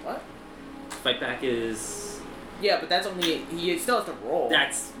 What? Fight back is... Yeah, but that's only, he still has to roll.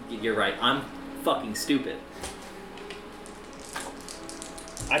 You're right, I'm fucking stupid.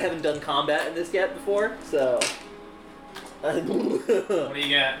 I haven't done combat in this yet before, so... What do you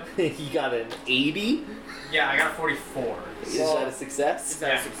get? He got an 80. Yeah, I got 44. Is that a success? Is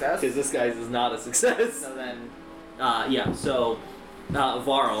that a success? Because this guy's is not a success. So then, Yeah, so,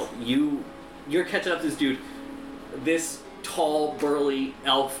 Varl, you're catching up to this dude. This tall, burly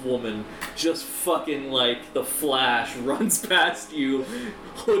elf woman just fucking like the Flash runs past you,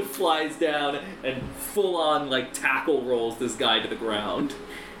 hood flies down, and full on like tackle rolls this guy to the ground.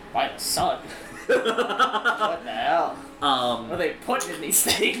 my son. What the hell? What are they putting in these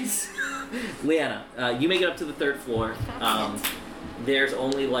things? Leanna, you make it up to the 3rd floor. There's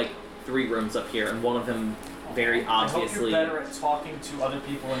only like 3 rooms up here, and one of them very I hope obviously. you're better at talking to other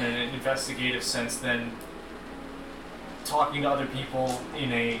people in an investigative sense than talking to other people in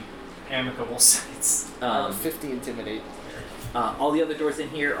a amicable sense. 50 intimidate. All the other doors in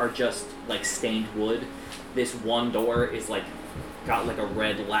here are just like stained wood. This one door is like got like a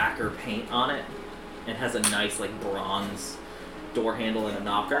red lacquer paint on it and has a nice like bronze door handle and a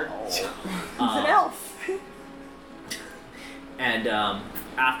knocker. He's an elf. And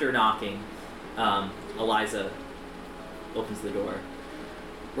after knocking, Eliza opens the door.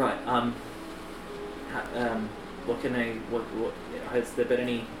 Right. What has there been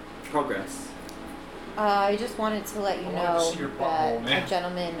any progress? I just wanted to let you I wanted to know see your that butthole, man. a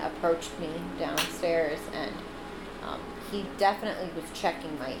gentleman approached me downstairs, and he definitely was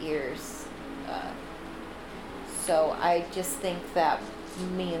checking my ears. So I just think that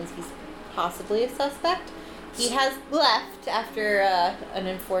means he's possibly a suspect. He has left after an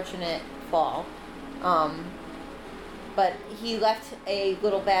unfortunate fall. But he left a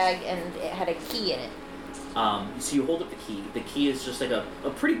little bag and it had a key in it. So you hold up the key. The key is just like a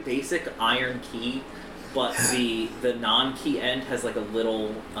pretty basic iron key, but the non-key end has like a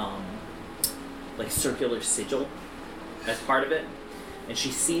little like circular sigil as part of it. And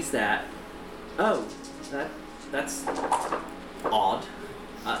she sees that. Oh, that's odd.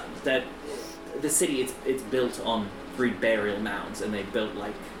 That the city it's built on 3 burial mounds, and they built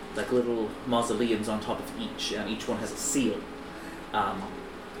like little mausoleums on top of each, and each one has a seal.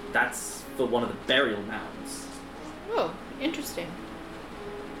 That's for one of the burial mounds. Oh, interesting.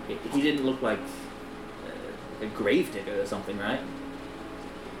 He didn't look like a gravedigger or something, right?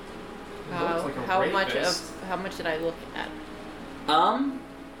 Looks like a How rapist. much did I look at?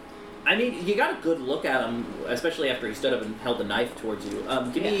 I mean, you got a good look at him, especially after he stood up and held the knife towards you.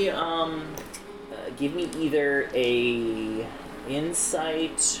 Give me either a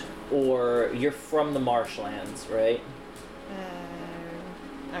insight or you're from the marshlands, right?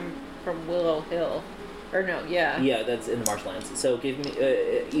 I'm from Willow Hill. Or no, yeah. Yeah, that's in the marshlands. So give me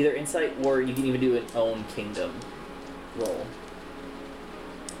either insight or you can even do an own kingdom roll.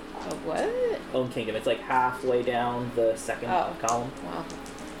 A what? Own kingdom. It's like halfway down the second column. Well,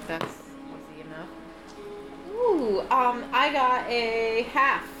 that's easy enough. Ooh, I got a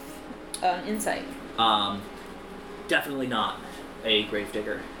half insight. Definitely not a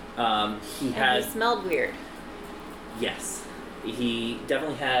gravedigger. He And had. he smelled weird. Yes, he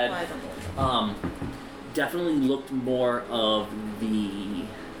definitely had. Well, I don't know. Definitely looked more of the,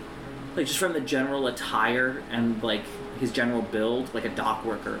 like just from the general attire and like his general build, like a dock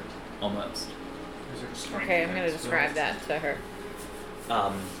worker almost. Okay, I'm gonna describe that to her.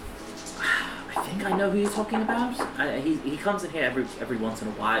 I think I know who you're talking about. He comes in here every once in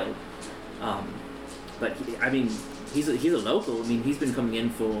a while, but he's a local. I mean, he's been coming in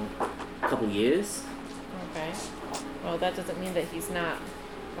for a couple years. Okay. Well, that doesn't mean that he's not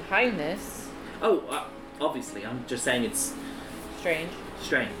behind this. Oh, obviously, I'm just saying it's Strange.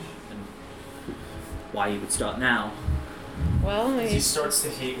 strange and why you would start now. Well, He starts to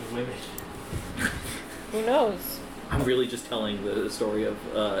hate women. who knows? I'm really just telling the story of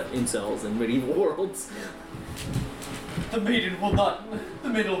incels in medieval worlds. The maiden will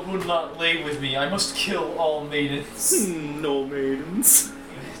not lay with me. I must kill all maidens. No maidens.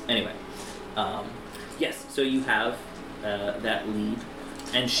 Anyway, yes. So you have that lead,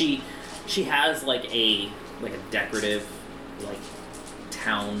 and she has like a decorative like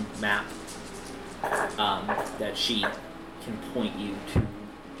town map that she can point you to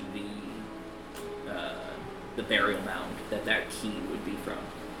the burial mound that key would be from.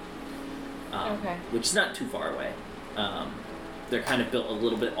 Okay. Which is not too far away. They're kind of built a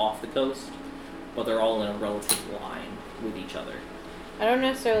little bit off the coast, but they're all in a relative line with each other. I don't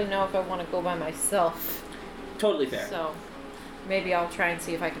necessarily know if I want to go by myself. Totally fair. So maybe I'll try and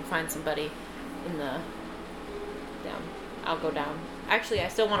see if I can find somebody in the down. I'll go down. Actually, I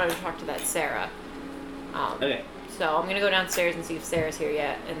still wanted to talk to that Sarah. Okay. So I'm gonna go downstairs and see if Sarah's here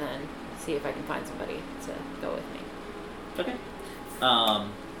yet, and then see if I can find somebody to go with me. Okay.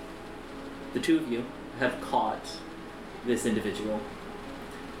 The two of you have caught this individual.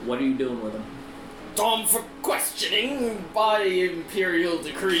 What are you doing with him? Tom for questioning by imperial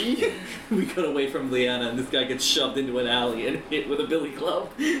decree. We cut away from Leanna, and this guy gets shoved into an alley and hit with a billy club.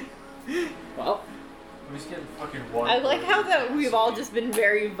 Well, I'm just getting fucking water. I like how that we've all just been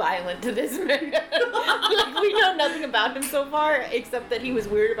very violent to this man. Like, we know nothing about him so far, except that he was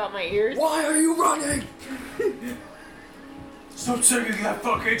weird about my ears. why are you running? Stop taking that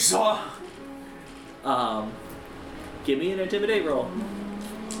fucking saw. Give me an intimidate roll.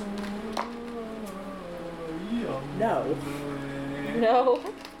 No. No.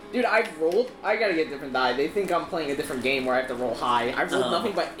 Dude, I've rolled. I gotta get a different die. They think I'm playing a different game where I have to roll high. I've rolled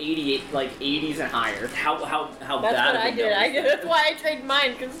nothing but 88, like 80s and higher. How That's bad what of I a did. note is That's that? why I traded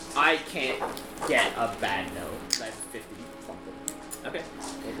mine, because I can't get a bad note. I have 50 something. Okay.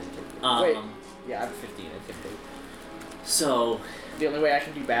 Wait. Yeah, I have 15 and 50. So, The only way I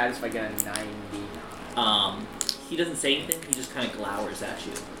can do bad is if I get a 99. he doesn't say anything. He just kind of glowers at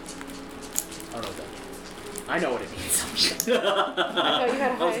you. I don't know what that means. I know what it means. thought you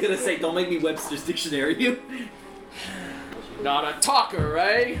had a I was high gonna school. say, don't make me Webster's dictionary you. Not a talker,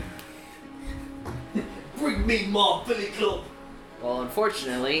 eh? Bring me more billy club. Well,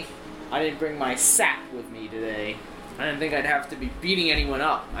 unfortunately, I didn't bring my sap with me today. I didn't think I'd have to be beating anyone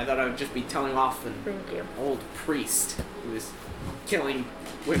up. I thought I would just be telling off an Thank you. old priest who was killing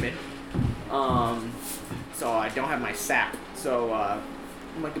women. So I don't have my sap. So I'm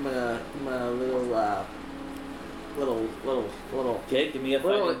gonna give him a little Okay, give me a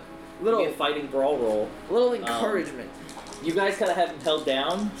Little- fighting, give me a fighting brawl roll. encouragement. You guys kind of have him held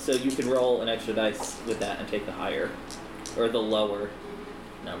down, so you can roll an extra dice with that and take the higher, or the lower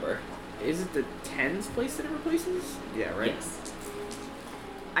number. Is it the tens place that it replaces? Yeah, right. Yes.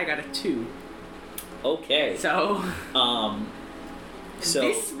 I got a 2. Okay. So So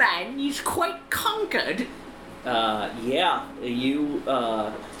this man is quite conquered. yeah, you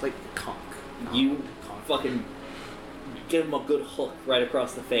Like conk. you fucking give him a good hook right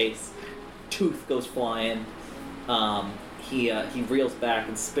across the face. Tooth goes flying. He reels back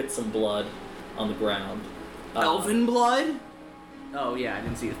and spits some blood on the ground. Elven blood? Oh yeah, I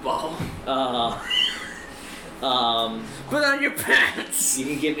didn't see his ball. Put on your pants! You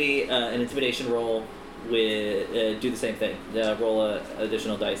can give me an intimidation roll with do the same thing. Roll a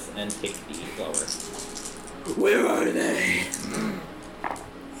additional dice and take the lower. Where are they?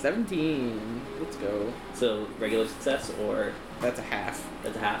 17. Let's go. So regular success or That's a half.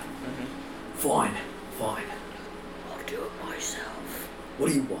 that's a half. Fine. I'll do it myself. What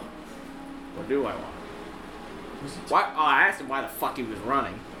do you want? What do I want? Why? Oh, I asked him why the fuck he was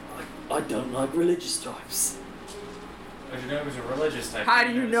running. I don't like religious types. I didn't know it was a religious type. How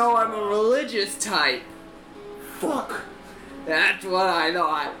do you know I'm a religious type? Fuck. That's what I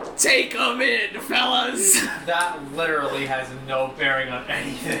thought. Take 'em in, fellas! That literally has no bearing on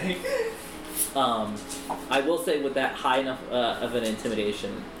anything. I will say with that high enough of an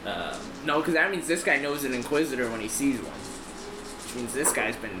intimidation, No, because that means this guy knows an Inquisitor when he sees one. Which means this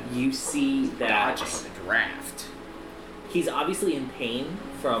guy's been you see that dodging the draft. he's obviously in pain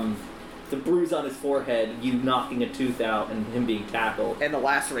from the bruise on his forehead, you knocking a tooth out, and him being tackled. And the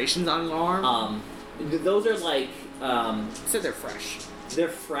lacerations on his arm? Those are like, So they're fresh. they're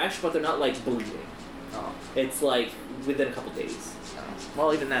fresh, but they're not like bleeding. Oh. It's like within a couple days.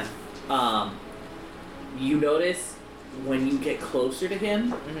 Well, even then. You notice when you get closer to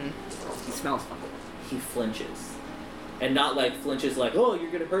him, He smells funny. he flinches. And not like flinches like, oh,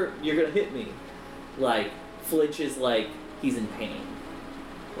 you're gonna hit me. Like, flinches like he's in pain.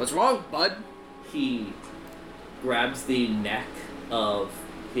 What's wrong, bud? He grabs the neck of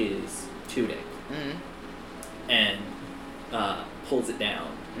his tunic and pulls it down.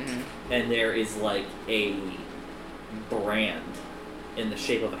 And there is like a brand in the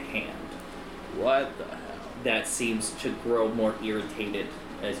shape of a hand What the hell? that seems to grow more irritated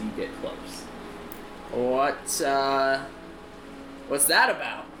as you get close. What's that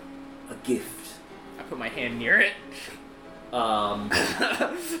about? A gift. I put my hand near it. Um,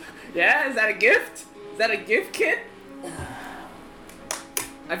 Yeah, is that a gift? Is that a gift kit?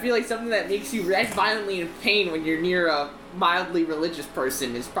 I feel like something that makes you react violently in pain when you're near a mildly religious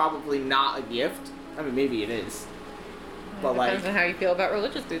person is probably not a gift. I mean, maybe it is. But Depends like, on how you feel about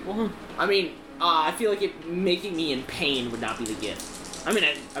religious people. I mean, I feel like it making me in pain would not be the gift. I mean,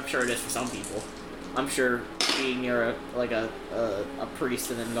 I'm sure it is for some people. I'm sure being near a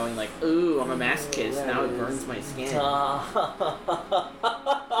priest and then going like, ooh, I'm a masochist, now it burns my skin.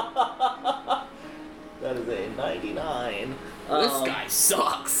 That is a 99. This guy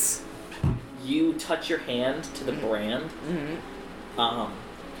sucks. You touch your hand to the brand,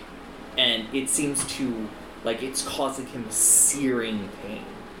 and it seems to, like, it's causing him searing pain.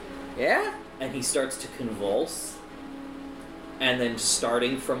 Yeah? and he starts to convulse. And then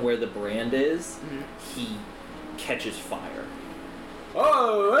starting from where the brand is, he catches fire.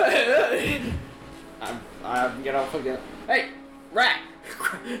 Oh! I'm gonna fucking... Hey! Rat!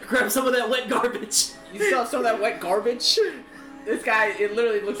 Grab some of that wet garbage. You saw some of that wet garbage? This guy, it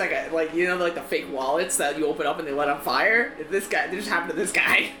literally looks like the fake wallets that you open up and they let on fire? This guy, this just happened to this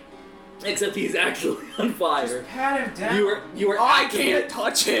guy. Except he's actually on fire. Just pat him down. You were I actively, can't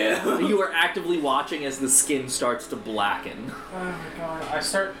touch him! You are actively watching as the skin starts to blacken. Oh my god. I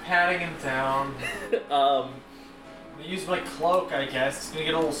start patting him down. I use my cloak, I guess. It's gonna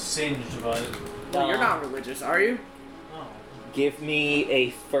get a little singed, but... Well, you're not religious, are you? No. Give me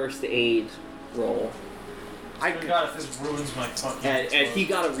a first aid roll. I God, if this ruins my fucking... And he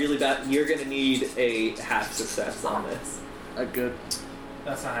got a really bad... You're gonna need a half success on this. A good...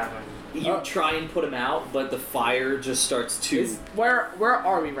 That's not happening. You try and put him out, but the fire just starts to... Where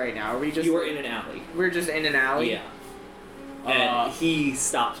are we right now? Are we just... You are in an alley. We're just in an alley? Yeah. And he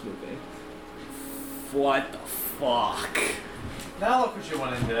stops moving. What the fuck? Now look what you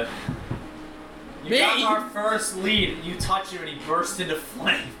went and did. You Me? got our first lead, you touch him and he burst into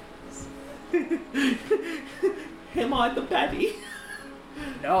flames. Am I the baddie?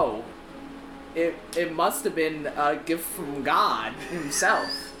 No. It must have been a gift from God himself.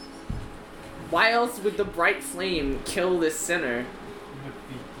 Why else would the bright flame kill this sinner? I'm gonna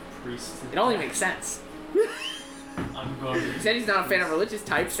beat the priest. It only makes sense. I'm going to... He said he's not a fan of religious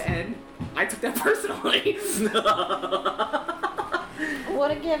types, and I took that personally.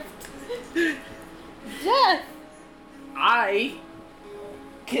 What a gift. Death! I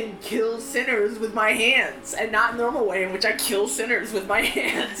can kill sinners with my hands, and not in the normal way in which I kill sinners with my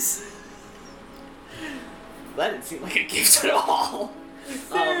hands. That didn't seem like a gift at all.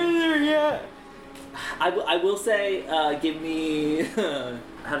 I will say, give me...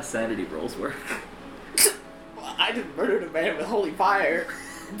 how do sanity rolls work? Well, I just murdered a man with holy fire,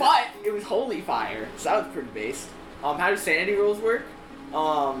 but it was holy fire, so that was pretty based. How do sanity rolls work?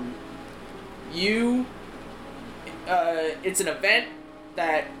 It's an event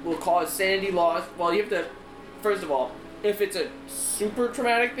that will cause sanity loss. Well, you have to, first of all, if it's a super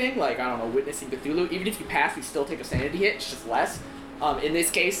traumatic thing, like, I don't know, witnessing Cthulhu, even if you pass, you still take a sanity hit, it's just less. In this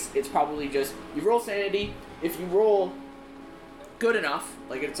case, it's probably just, you roll sanity. If you roll good enough,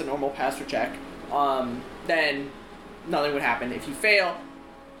 like it's a normal pass or check, then nothing would happen. If you fail,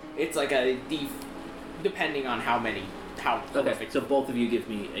 it's like a depending on how Okay, so both of you give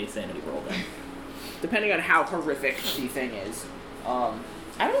me a sanity roll then. Depending on how horrific the thing is.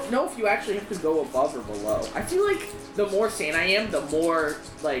 I don't know if you actually have to go above or below. I feel like the more sane I am, the more,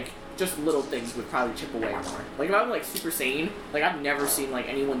 like, just little things would probably chip away more. Like, if I'm, like, super sane, like, I've never seen, like,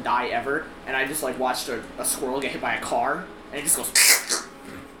 anyone die ever, and I just, like, watched a squirrel get hit by a car, and it just goes...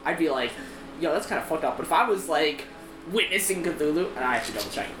 I'd be like, yo, that's kind of fucked up. But if I was, like, witnessing Cthulhu... And I have to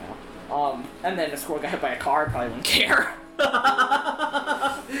double check it now. And then a squirrel got hit by a car, I probably wouldn't care.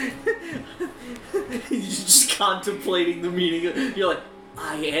 You're just contemplating the meaning. You're like,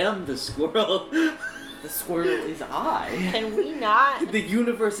 I am the squirrel. The squirrel is I. Can we not? The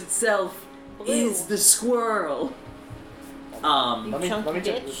universe itself is the squirrel. Let me chunky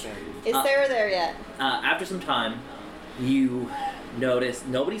check bitch. this sanity. Is Sarah there yet? After some time, you notice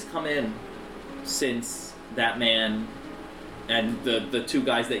nobody's come in since that man and the two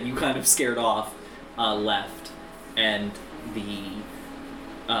guys that you kind of scared off left, and the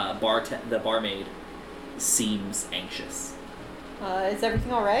barmaid seems anxious. Is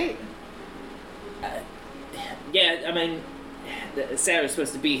everything all right? Yeah, I mean, Sarah's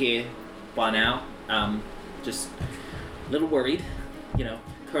supposed to be here by now. Just a little worried, you know,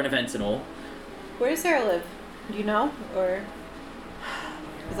 current events and all. Where does Sarah live? Do you know? Or...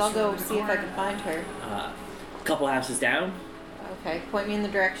 Because I'll go see if I can find her. A couple houses down. Okay, point me in the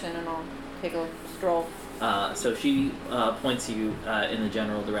direction and I'll take a stroll. So she points you in the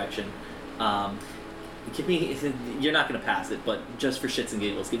general direction. Give me... You're not going to pass it, but just for shits and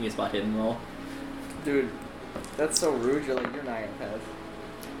giggles, give me a spot hidden roll. Dude, that's so rude. You're like, you're not gonna pass.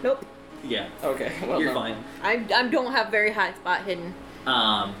 Nope. Yeah. Okay, well, You're no. fine. I don't have very high spot hidden.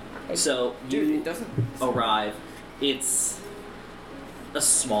 So Dude, you it doesn't... arrive. It's a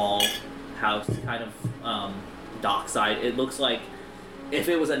small house, kind of dockside. It looks like if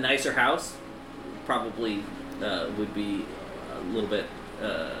it was a nicer house, probably would be a little bit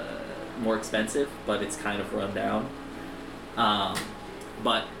more expensive, but it's kind of run down.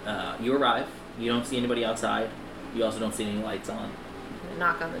 But you arrive. You don't see anybody outside. You also don't see any lights on.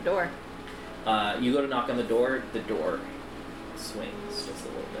 Knock on the door. You go to knock on the door swings just a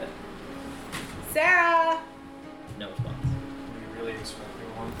little bit. Sarah! No response. We really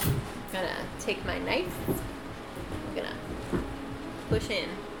expecting one. Gonna take my knife. Gonna push in.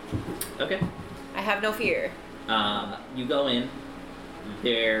 Okay. I have no fear. You go in.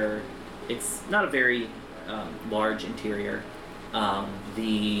 It's not a very large interior. All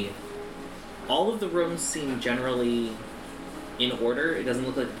of the rooms seem generally in order. It doesn't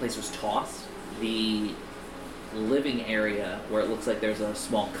look like the place was tossed. The living area, where it looks like there's a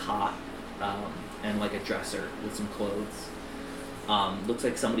small cot and like a dresser with some clothes. Looks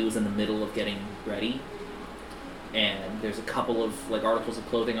like somebody was in the middle of getting ready. And there's a couple of like articles of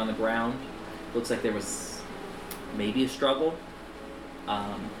clothing on the ground. Looks like there was maybe a struggle.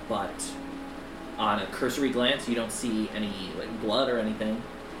 But on a cursory glance, you don't see any like blood or anything.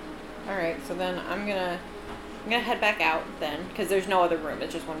 All right, so then I'm gonna head back out then, because there's no other room.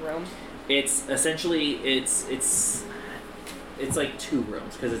 It's just one room. It's essentially it's like two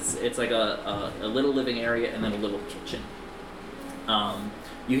rooms because it's like a little living area and then a little kitchen.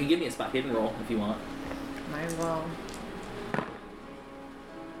 You can give me a spot hidden roll if you want. Might as well.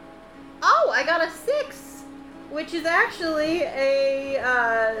 Oh, I got a 6, which is actually a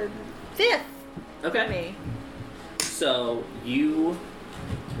 5th. Okay. For me. So you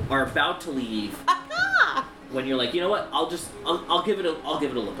are about to leave when you're like, you know what? I'll give it a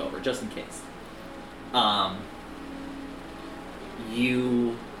look over just in case.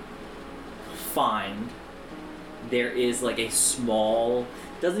 You find there is like a small.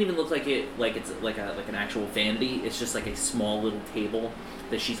 Doesn't even look like it's like an actual vanity. It's just like a small little table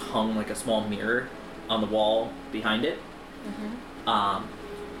that she's hung like a small mirror on the wall behind it. Mm-hmm.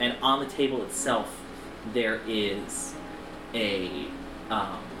 And on the table itself, there is a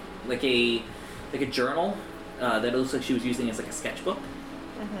journal that it looks like she was using as like a sketchbook.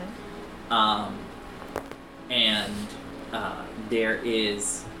 Mm-hmm. And there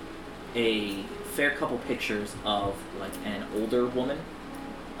is a fair couple pictures of like an older woman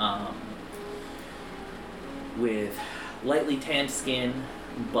with lightly tanned skin,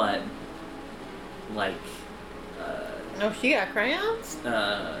 but like oh, she got crayons?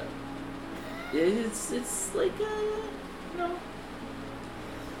 It's like you know,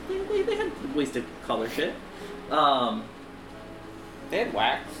 they had ways to color shit. They had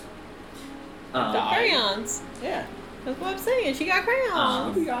wax. Crayons. Yeah. That's what I'm saying. She got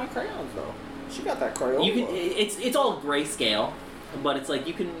crayons. She got crayons though. She got that crayon. You can. It's all grayscale, but it's like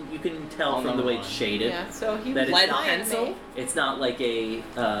you can tell from the way it's shaded. Yeah. So he that was it's not pencil. It's not like a.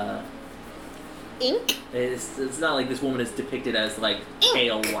 Ink. It's not like this woman is depicted as like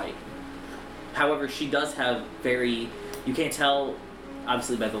pale white. However, she does have very. You can't tell,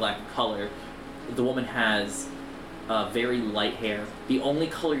 obviously by the lack of color. The woman has very light hair. The only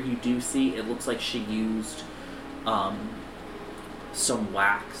color you do see, it looks like she used some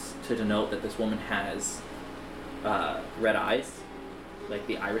wax to denote that this woman has red eyes, like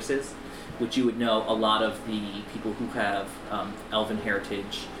the irises, which you would know a lot of the people who have elven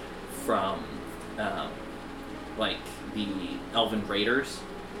heritage from like the elven raiders.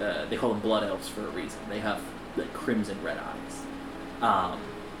 They call them blood elves for a reason. They have like crimson red eyes.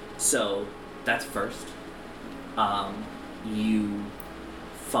 So that's first. You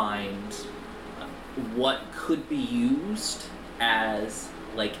find what could be used as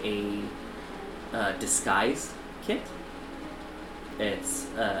like a disguise kit. It's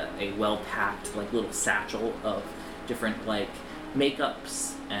a well-packed like little satchel of different like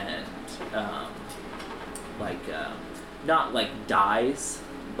makeups and not like dyes,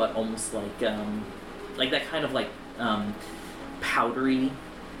 but almost like that kind of like powdery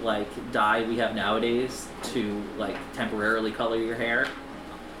like dye we have nowadays to like temporarily color your hair.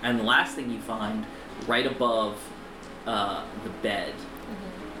 And the last thing you find right above the bed,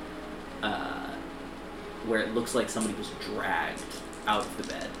 where it looks like somebody was dragged out of the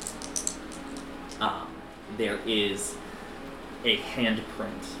bed, there is a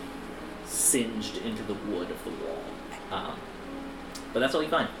handprint singed into the wood of the wall. But that's all you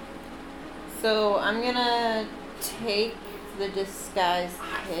find. So I'm gonna take the disguise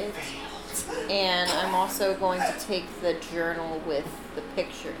kit, and I'm also going to take the journal with the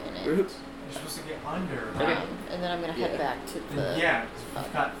picture in it. You're supposed to get under. Okay. And then I'm gonna head back to the. Yeah, because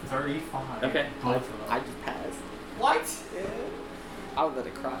we've got 35. Okay. Both of them. I just passed. What? Yeah. I would let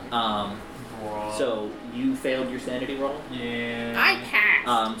it cry. Whoa. So you failed your sanity roll. Yeah. I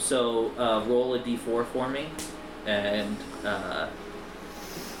passed. So roll a d4 for me, and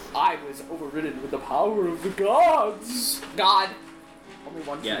I was overridden with the power of the gods. God. Only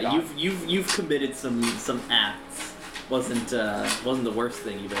one. yeah, God. you've committed some acts. Wasn't the worst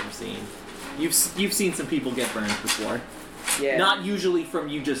thing you've ever seen. You've seen some people get burned before. Yeah. Not usually from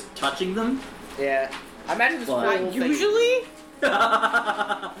you just touching them. Yeah. I imagine this But- whole Not thing. usually.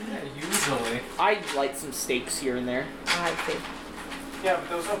 I light some steaks here and there. I see. Yeah, but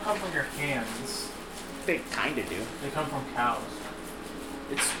those don't come from your hands. They kinda do. They come from cows.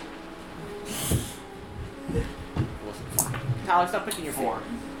 It's. Tyler, stop picking your Four.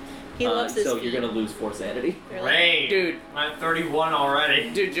 finger. He loves his So feet. you're gonna lose 4 sanity. Really? Great. Dude. I'm at 31 already.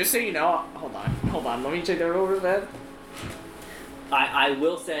 Dude, just so you know, hold on, let me check that over, man. I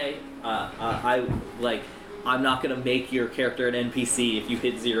will say, I'm not gonna make your character an NPC if you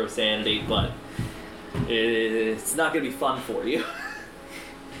hit 0 sanity, but it's not gonna be fun for you.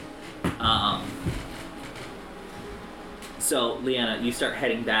 So, Leanna, you start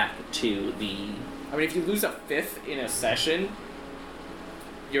heading back to the... I mean, if you lose a 5th in a session,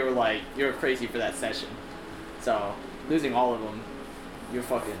 you're crazy for that session. So, losing all of them,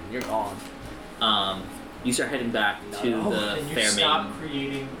 you're gone. You start heading back to the And you fair stop maiden.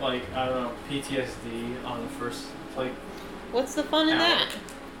 creating, like, I don't know, PTSD on the first, like... What's the fun in that?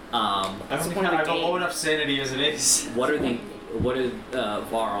 That's the I point of the have a game. low enough sanity as it is. What are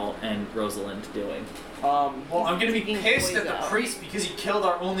Varl and Rosalind doing? Well, I'm gonna be Taking pissed at boys the out. priest because he killed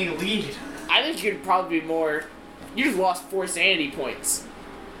our only lead. I think you'd probably be more. You just lost 4 sanity points.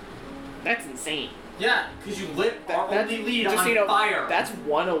 That's insane. Yeah, because you lit our only lead just on so you know, fire. That's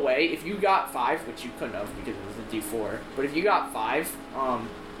 1 away. If you got 5, which you couldn't have because it was a D4, but if you got 5,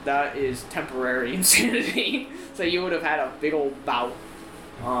 that is temporary insanity. So you would have had a big old bout.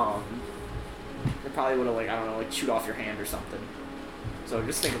 It probably would have, like, I don't know, like, chewed off your hand or something. So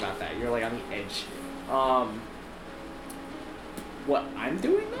just think about that. You're, like, on the edge. What I'm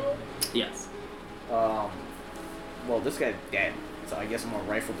doing, though? Yes. Well, this guy's dead, so I guess I'm gonna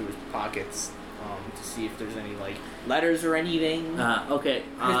rifle through his pockets, to see if there's any, like, letters or anything. Okay.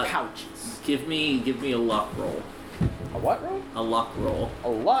 His pouches. Give me a luck roll. A what roll? A luck roll. A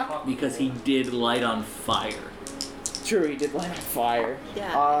luck? Because he did light on fire. True, he did light on fire.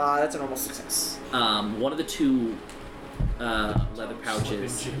 Yeah. That's an almost success. One of the 2 leather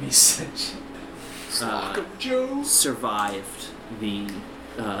pouches survived the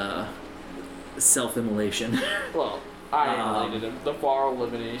self-immolation. Well, I eliminated him. The bar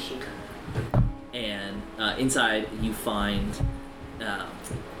elimination. And inside you find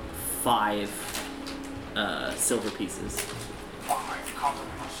 5 silver pieces. 5 copper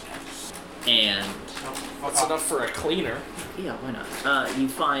muskets. And That's enough for a cleaner. yeah, why not? You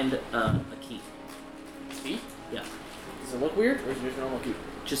find a key. Key? Yeah. Does it look weird, or is it just a normal key?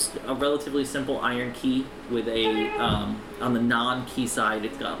 Just a relatively simple iron key with a on the non-key side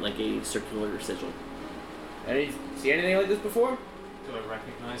it's got like a circular sigil. See anything like this before? Do I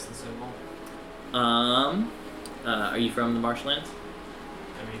recognize the symbol? Are you from the marshlands?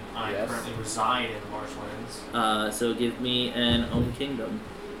 I mean, I Yes. currently reside in the marshlands. So give me an own kingdom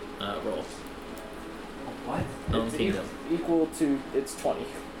roll. What? Own It's kingdom. equal to, it's 20.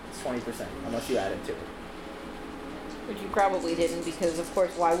 It's 20%, unless you add it to it. Which you probably didn't because, of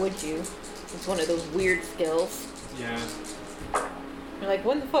course, why would you? It's one of those weird skills. Yeah. You're like,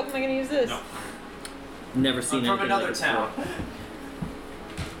 when the fuck am I gonna use this? No. Never seen I'm from anything another like it town. before.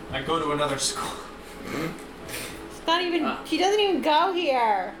 I go to another school. It's not even. She doesn't even go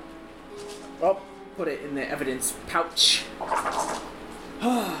here. Oh, put it in the evidence pouch.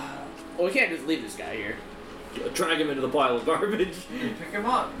 Well, we can't just leave this guy here. Drag him into the pile of garbage. Pick him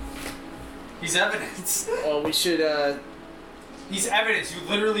up. He's evidence. Well, we should, He's evidence. You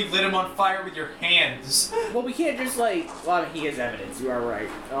literally lit him on fire with your hands. well, we can't just, like, well, I mean, he is evidence, you are right.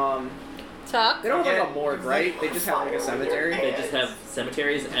 Tuck. They don't have Yeah. like a morgue, right? They just have, like, a cemetery? They just have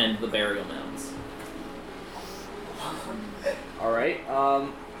cemeteries and the burial mounds. Alright,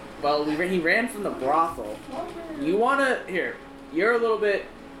 well, he ran from the brothel. You wanna, here, you're a little bit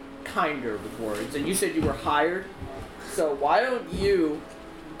kinder with words, and you said you were hired, so why don't you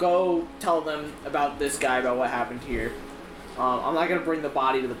go tell them about this guy, about what happened here. I'm not gonna bring the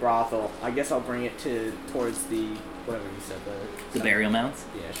body to the brothel. I guess I'll bring it towards the, whatever you said, The burial mounds?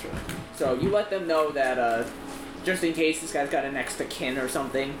 Yeah, sure. So you let them know that, just in case this guy's got a next of kin or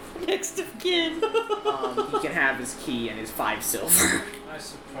something, Next of kin. he can have his key and his 5 silver. I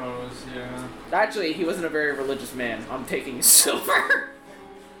suppose, yeah. Actually, he wasn't a very religious man. I'm taking his silver.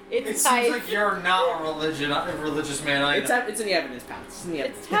 It It's seems tight. like you're not a religious man either. It's in the evidence pouch. It's in the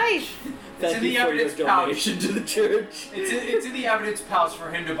It's tight. It's in the evidence pouch. donation to the church. It's in the evidence pouch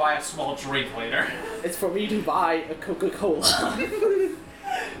for him to buy a small drink later. It's for me to buy a Coca-Cola.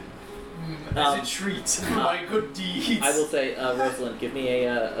 As a treat for my good deeds. I will say, Rosalind, give me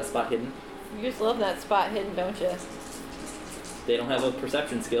a spot hidden. You just love that spot hidden, don't you? They don't have a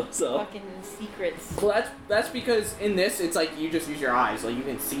perception skill, so. Fucking secrets. Well, that's because in this, it's like you just use your eyes. Like, you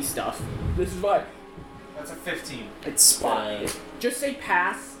can see stuff. This is why. That's a 15. It's spot. Just say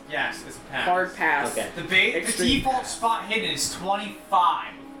pass. Yes, it's a pass. Hard pass. Okay. The Extreme default pass. spot hidden is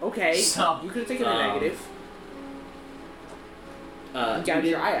 25. Okay. So- you could have taken a negative. You Gouge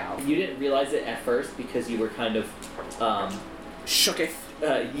your eye out. You didn't realize it at first because you were kind of, Shooketh.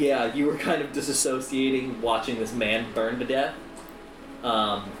 yeah, you were kind of disassociating watching this man burn to death.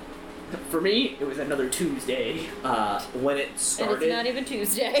 For me, it was another Tuesday. When it And started, it's not even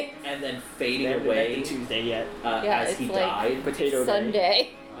Tuesday. and then fading They haven't away invented Tuesday yet. Yeah, as it's he like died. Potato day. Sunday.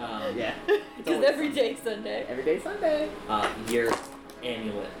 Yeah. Because every day's Sunday. Every day Sunday. Your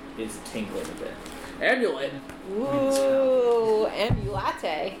amulet is tingling a bit. Amulet. Ooh,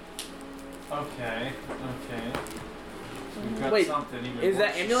 ambulate. Okay. We've got Wait, something even Is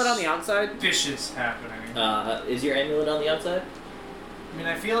that more amulet on the outside? suspicious happening. Is your amulet on the outside? I mean,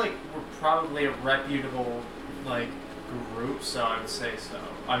 I feel like we're probably a reputable, like, group, so I would say so.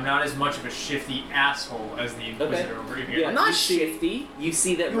 I'm not as much of a shifty asshole as the Inquisitor over here. Yeah. I'm not you see- shifty. You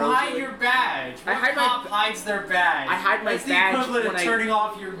see that You Rosalind... hide your badge. I What hide my cop hides their badge? I hide my That's badge the equivalent when of I- turning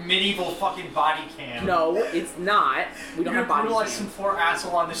off your medieval fucking body cam. No, it's not. We don't You're have gonna body brutalize some cams. poor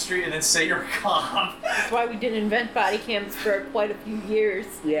asshole on the street and then say you're a cop. That's why we didn't invent body cams for quite a few years.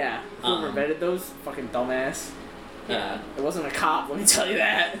 Yeah. Whoever Um, invented those, fucking dumbass. It wasn't a cop, let me tell you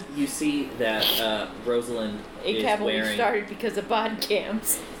that. You see that Rosalind is ACAB only wearing started because of body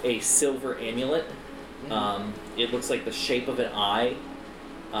cams. a silver amulet. It looks like the shape of an eye,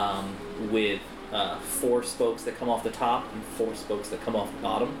 with 4 spokes that come off the top and 4 spokes that come off the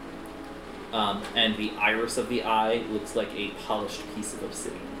bottom. And the iris of the eye looks like a polished piece of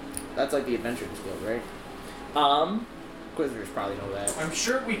obsidian. That's like the Adventurers Guild, right? Inquisitors probably know that.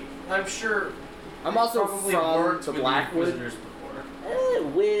 I'm sure. I'm also probably from worked the with Blackwood. Inquisitors before.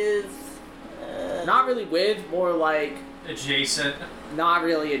 Not really with, more like Adjacent. not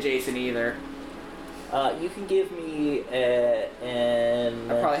really adjacent either. You can give me an.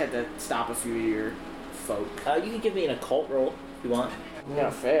 I probably had to stop a few of your folk. You can give me an occult roll if you want. I'm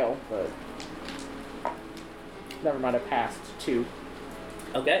gonna fail, but never mind. I passed 2.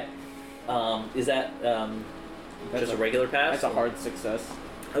 Okay. Is that That's just a regular pass? That's a hard success.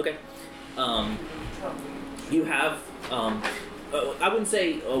 Okay. You have, I wouldn't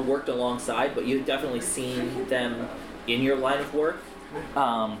say worked alongside, but you've definitely seen them in your line of work.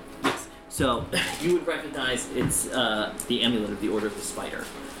 Yes. So you would recognize it's the amulet of the Order of the Spider.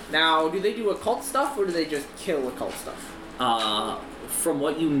 Now, do they do occult stuff or do they just kill occult stuff? From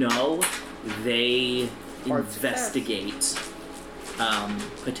what you know, they Hard investigate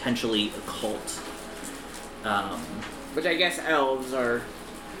potentially occult. Which I guess elves are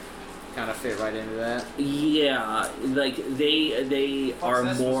kind of fit right into that. Yeah, like they are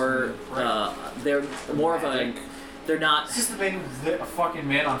that's more. supposed to They're more of a. Magic. They're not. Is this the man who lit a fucking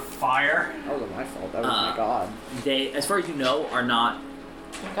man on fire? That wasn't my fault. That was my god. They, as far as you know, are not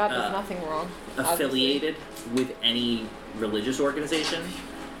God does nothing wrong. affiliated with any religious organization,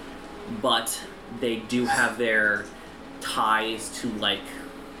 but they do have their ties to like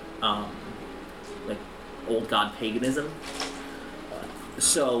old god paganism.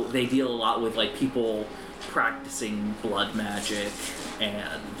 So they deal a lot with like people practicing blood magic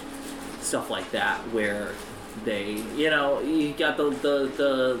and stuff like that, where they, you got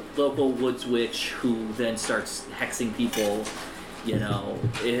the local woods witch who then starts hexing people.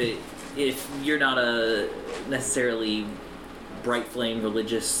 If you're not a necessarily bright flame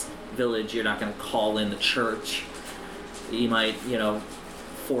religious village, you're not going to call in the church. You might,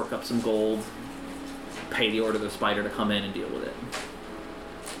 fork up some gold, pay the Order of the Spider to come in and deal with it.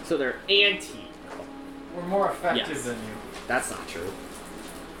 So they're anti. We're more effective Yes. than you. That's not true.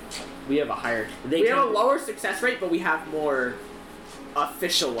 We have a higher. They we have a can- lower success rate, but we have more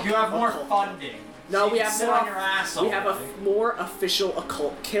official. You have more occult. funding. No, So we you have can sit more. on your ass all We have day. more official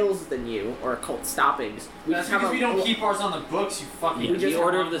occult kills than you, or occult stoppings. We That's just have because a we don't lo- keep ours on the books, you fucking. Yeah, just the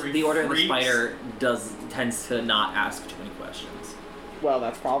Order of hungry the Order of the freaks. Spider tends to not ask too many questions. Well,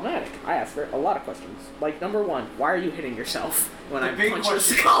 that's problematic. I asked for a lot of questions. Like, number 1, why are you hitting yourself when The I big punch your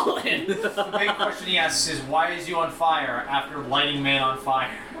question- skull in? The big question he asks is, why is you on fire after lighting man on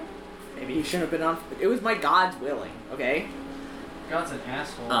fire? Maybe he shouldn't have been on. It was my God's willing, okay? God's an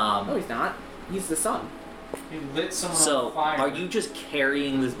asshole. No, he's not. He's the sun. He lit someone So, on fire. are you just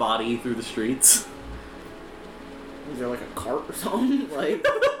carrying this body through the streets? Is there like a cart or something? Like,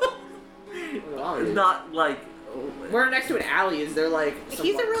 Not like. we're next to an alley. Is there like? Some,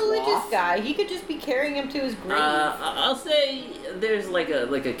 He's a like, religious cloth? guy. He could just be carrying him to his grave. I'll say there's like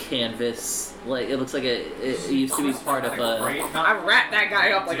a canvas. Like it looks like it used to be part of a. I wrapped that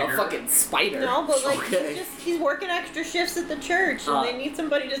guy up like a Digger. fucking spider. no, but like Okay. he's working extra shifts at the church, and they need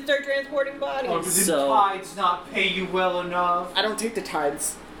somebody to start transporting bodies. Oh, did So- the tides not pay you well enough? I don't take the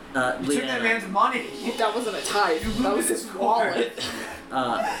tithes. You took that Leanna, man's money. That wasn't a tithe. That was his wallet.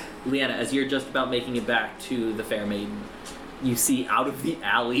 Leanna, as you're just about making it back to the Fair Maiden, you see out of the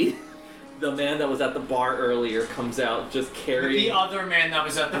alley, the man that was at the bar earlier comes out just carrying The other man that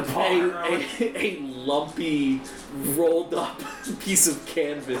was at the bar. a lumpy, rolled up piece of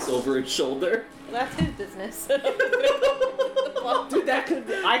canvas over his shoulder. That's his business. Dude,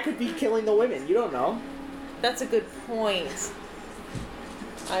 I could be killing the women. You don't know. That's a good point.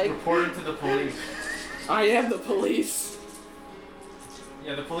 Report him to the police. I am the police.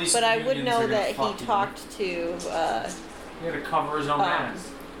 Yeah, the police. But I would unions know are gonna that he fuck you. talked to. He had to cover his own ass.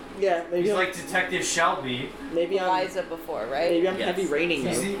 Yeah, maybe He's I'm, like Detective Shelby. maybe I'm Eliza before, right? maybe I'm Yes. heavy raining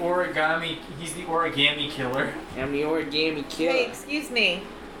He's you. the origami killer. I'm the origami killer. Hey, excuse me.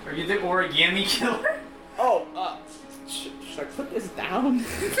 Are you the origami killer? Oh, should I put this down?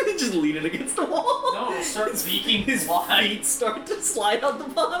 Just lean it against the wall. No, start leaking His blood. feet start to slide on the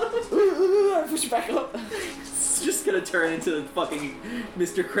bottom. I push back up. It's just gonna turn into the fucking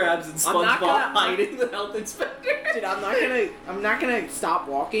Mr. Krabs and I'm not SpongeBob gonna- hiding the health inspector. Dude, I'm not gonna stop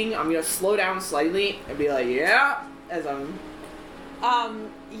walking. I'm gonna slow down slightly and be like, yeah, as I'm.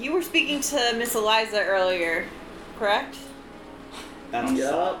 You were speaking to Miss Eliza earlier, correct? That'll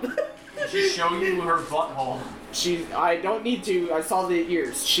Yup. Did she show you her butthole? I don't need to. I saw the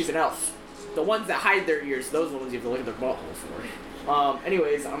ears. She's an elf. The ones that hide their ears, those are the ones you have to look at their butthole for.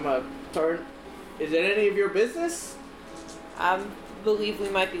 Anyways, I'm gonna turn. Is it any of your business? I believe we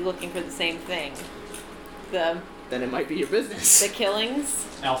might be looking for the same thing. The Then it might be your business. killings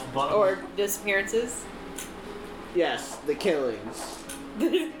Elf butthole. or disappearances. Yes, the killings.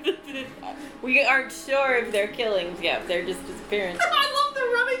 We aren't sure if they're killings yet. They're just disappearances. I love the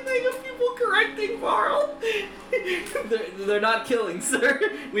running thing of people correcting Varl. they're not killing, sir.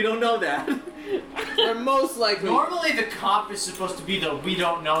 We don't know that. They're most likely. Normally the cop is supposed to be the we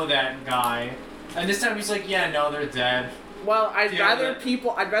don't know that guy. And this time he's like, yeah, no, they're dead. Well, I'd Yeah, rather but-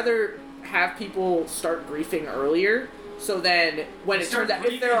 people. I'd rather have people start griefing earlier, so then when it turns out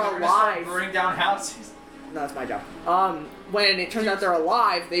if they're alive, Burning down houses. no, that's my job. When it turns out they're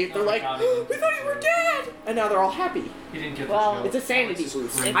alive, they're Oh my like, God, oh, we thought you were dead, and now they're all happy. He didn't get Well, the joke. It's a sanity Alex is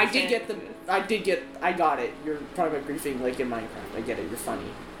boost. cringe. I did get the. I got it. You're talking about griefing like in Minecraft. I get it. You're funny.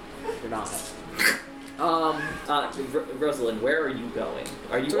 You're not. Rosalind, where are you going?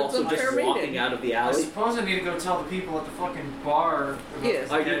 Are you Towards also the just pyramid. walking out of the I alley? suppose I need to go tell the people at the fucking bar. about Yes.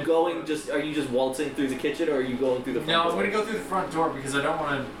 this Are you dead going corpse. just? Are you just waltzing through the kitchen, or are you going through the front No, I'm door? gonna go through the front door because I don't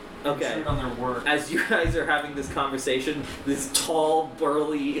want to Okay. intrude on their work. As you guys are having this conversation, this tall,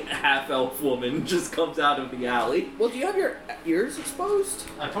 burly, half-elf woman just comes out of the alley. Well, do you have your ears exposed?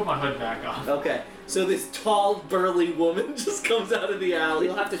 I put my hood back on. Okay, so this tall, burly woman just comes out of the alley.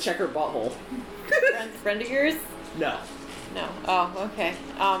 You'll have to check her butthole. Friend of yours? No. No. Oh, okay.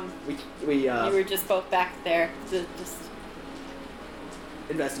 We You were just both back there. Just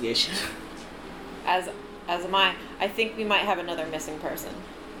investigation. as am I. I think we might have another missing person.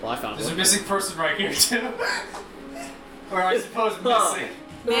 Well, I found There's a one. missing person right here too. Or I suppose Huh. missing.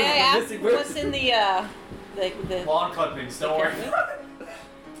 May I ask Missing what's person. in the Lawn clippings, don't worry.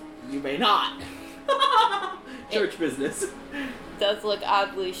 You may not. Church business. does look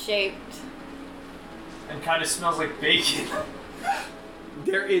oddly shaped. And kind of smells like bacon.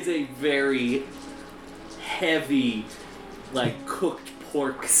 There is a very heavy, like, cooked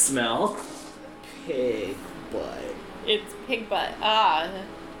pork smell. Pig butt. It's pig butt.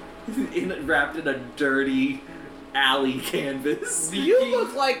 Wrapped in a dirty alley canvas. You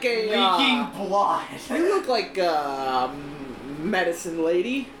look like a Leaking blood. you look like a medicine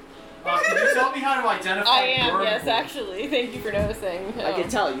lady. Can you tell me how to identify I am, bird yes, poop? actually. Thank you for noticing. I can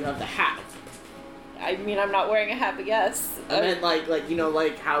tell you have the hat. I mean, I'm not wearing a hat, but yes. I meant like you know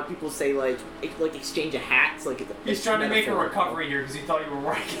like how people say like exchange of hats like it's He's trying to make a metaphorical. recovery here because he thought you were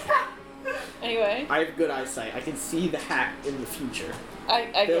wearing it. Anyway, I have good eyesight. I can see the hat in the future. I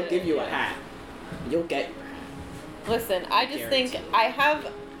They'll get give it, you a yeah. hat. You'll get. Listen, I just think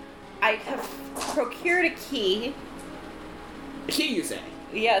Guaranteed. I have procured a key. A key, you say?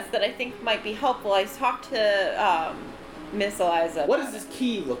 Yes, that I think might be helpful. I talked to Miss Eliza. What about does this it.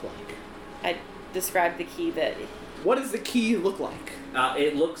 key look like? I described the key that. What does the key look like?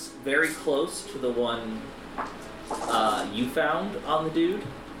 It looks very close to the one you found on the dude.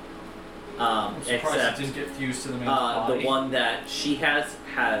 I'm surprised Except it didn't get fused to the man's the body. one that she has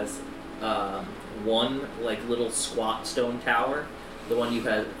one like little squat stone tower. The one you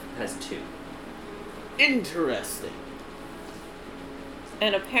have has two. Interesting.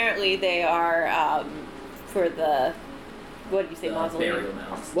 And apparently they are for the What did you say, mausoleum? burial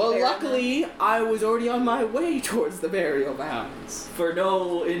mounds. Well, Burial luckily, I was already on my way towards the burial mounds. For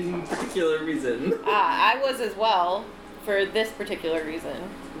no in particular reason. I was as well, for this particular reason.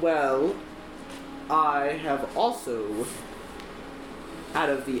 Well, I have also, out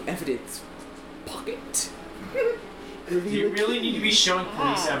of the evidence pocket, Do you really need to be showing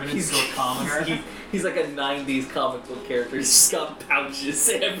police Ah. evidence to a commoner? He's like a 90s comic book character. He's just got pouches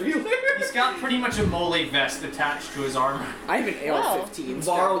everywhere. He's got pretty much a mole vest attached to his armor. I have an Wow. AR-15.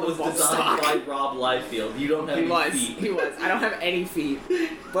 Varl was strapped with designed stock. by Rob Liefeld. You don't have He any was. feet. He was. I don't have any feet,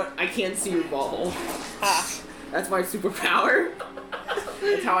 but I can see your ball. Ah. That's my superpower.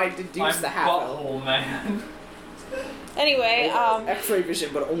 That's how I deduce I'm the half elf. butthole man. Anyway, X-ray vision,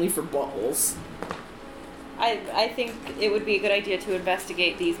 but only for buttholes. I think it would be a good idea to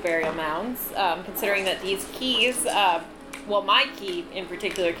investigate these burial mounds, considering that these keys, well, my key in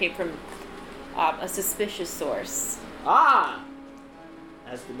particular came from a suspicious source. Ah,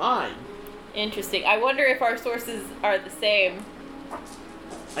 as do mine. Interesting. I wonder if our sources are the same.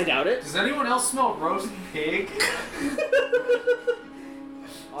 I doubt it. Does anyone else smell roast pig?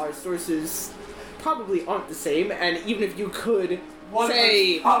 Our sources probably aren't the same, and even if you could One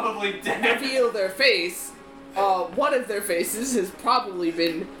say was probably dead. reveal their face, one of their faces has probably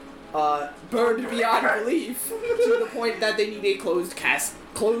been burned beyond belief to the point that they need a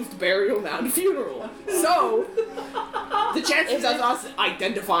closed burial mound funeral. So, the chances of us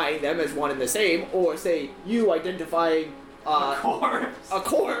identifying them as one and the same, or say you identifying Of course. a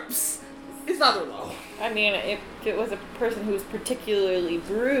corpse, is rather low. I mean, if it was a person who was particularly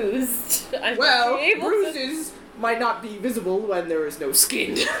bruised, I Well, might be able to... bruises might not be visible when there is no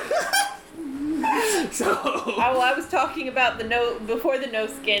skin. So. Well, I was talking about before the no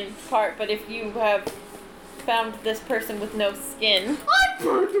skin part, but if you have found this person with no skin... I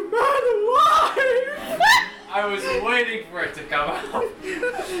burned a man alive! I was waiting for it to come out.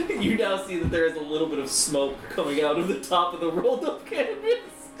 You now see that there is a little bit of smoke coming out of the top of the rolled up canvas.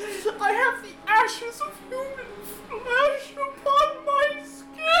 I have the ashes of human flesh upon my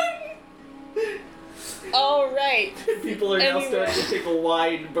skin! Alright. People are now Anyway. starting to take a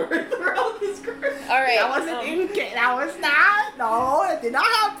wide berth around this group. Alright. That wasn't that was not. No, it did not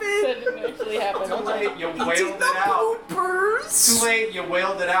happen. That didn't actually happen. Too late, you Eating wailed the it out. bloopers. Too late, you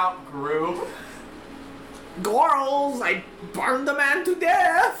wailed it out, Gru. Gorals, I burned the man to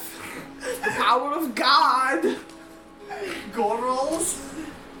death. The power of God. Gorals?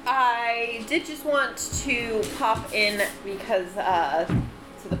 I did just want to pop in because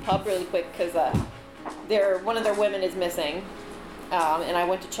to the pub really quick because one of their women is missing, and I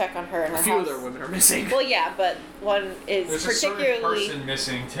went to check on her in her A few house. of their women are missing. Well, yeah, but one is There's a certain particularly. person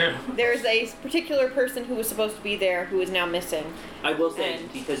missing, too. There's a particular person who was supposed to be there who is now missing. I will say,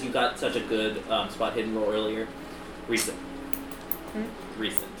 And- because you got such a good spot hidden roll earlier, recent.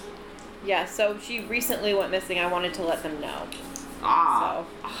 Recent. Yeah, so she recently went missing. I wanted to let them know. Ah,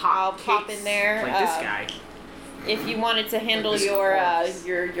 So, I'll pop in there. Like this guy. If you wanted to handle this your corpse.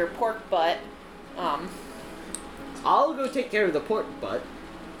 your pork butt, I'll go take care of the pork butt.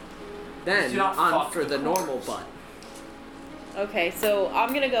 Then Do not on fuck for the the normal corpse. butt. okay. So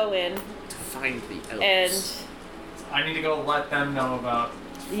I'm gonna go in To find the elves. and I need to go let them know about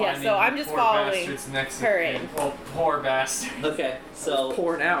Yeah, finding so I'm the just poor following bastards next her to in. Well, poor bastard. Okay, so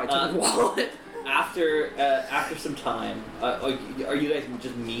Poor now, I took uh, his wallet. after some time, are you guys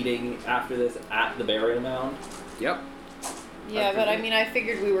just meeting after this at the burial mound? Yep. yeah, but I mean, I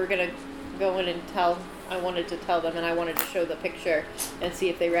figured we were gonna go in and tell. I wanted to tell them, and I wanted to show the picture and see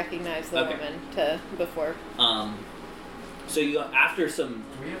if they recognize the Okay. woman before. So you after some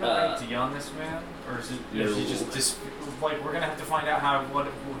Do we have an ID on this man, or is he just like we're gonna have to find out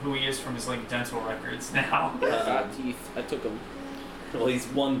who he is from his like dental records now? Teeth. I took them. well, he's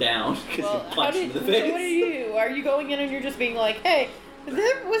one down because Well, you punched him in the so face. what are you? Are you going in and you're just being like, hey, was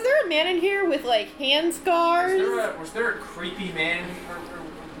there a man in here with like hand scars? Was there a creepy man, or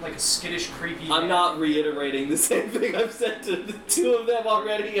like a skittish creepy man? I'm not reiterating the same thing I've said to the two of them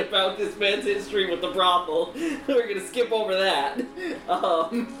already about this man's history with the brothel. We're gonna skip over that.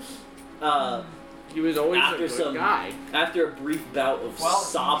 He was always After a good some- guy. After a brief bout of Well,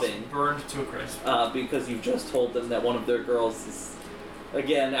 sobbing, he's burned to a crisp. because you've just told them that one of their girls is,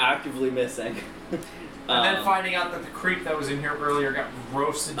 again, actively missing. And then finding out that the creep that was in here earlier got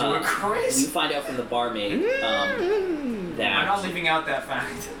roasted to a you crisp. find out from the barmaid I'm not that leaving out that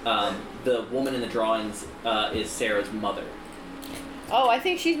fact. the woman in the drawings is Sarah's mother. Oh, I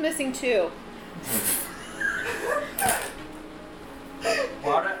think she's missing too.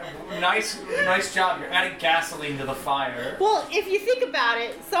 nice job. You're adding gasoline to the fire. Well, if you think about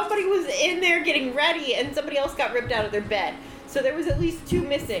it, somebody was in there getting ready and somebody else got ripped out of their bed. So there was at least 2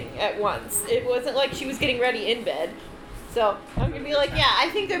 missing at once. It wasn't like she was getting ready in bed. So I'm gonna be like, yeah, I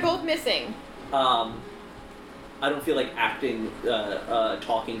think they're both missing. I don't feel like acting,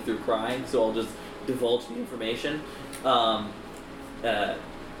 talking through crying, so I'll just divulge the information.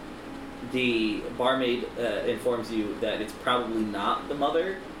 The barmaid informs you that it's probably not the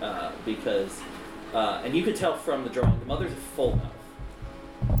mother, because, and you could tell from the drawing, the mother's a full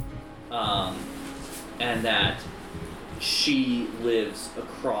elf. And that she lives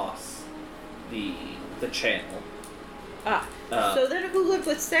across the channel. So then who lived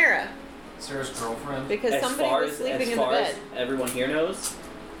with Sarah? Sarah's girlfriend. Because somebody was sleeping in the bed. As everyone here knows,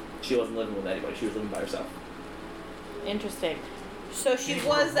 she wasn't living with anybody. She was living by herself. Interesting. So she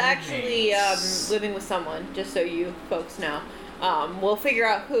was actually living with someone, just so you folks know. We'll figure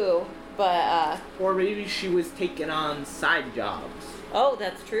out who, but... Or maybe she was taking on side jobs. Oh,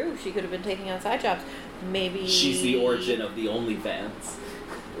 that's true. She could have been taking on side jobs. Maybe... She's the origin of the OnlyFans.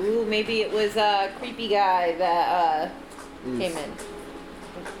 Ooh, maybe it was a creepy guy that came in.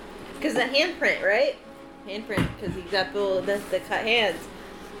 Because the handprint, right? Handprint, because he got the cut hands.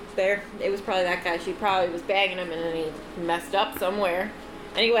 There, it was probably that guy. She probably was bagging him and then he messed up somewhere.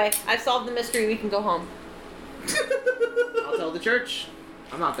 Anyway, I've solved the mystery. We can go home. I'll tell the church.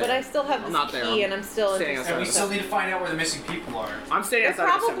 I'm not there. But I still have this key and I'm still staying interested. And we still need to find out where the missing people are. I'm staying They're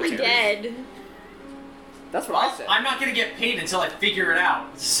outside probably the cemetery. dead. That's what I said. I'm not gonna get paid until I figure it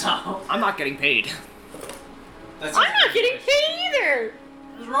out, so... I'm not getting paid. That's I'm not getting paid either!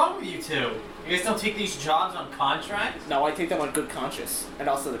 What's wrong with you two? You guys don't take these jobs on contract? No, I take them on good conscience. And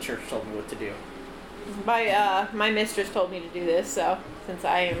also the church told me what to do. My mistress told me to do this, so since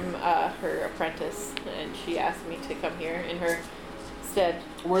I am her apprentice, and she asked me to come here in her stead.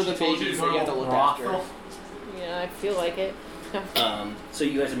 We're the babies that you have to look after. Yeah, I feel like it. So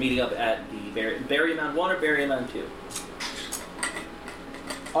you guys are meeting up at the Barrier Mound 1 or Barrier Mound 2?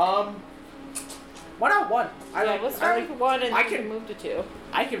 Why not 1? Let's start with 1 and I then we can move to 2.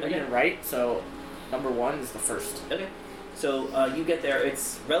 I can read and write, so number 1 is the first. Okay. So you get there.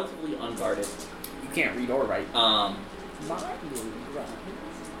 It's relatively unguarded. You can't read or write.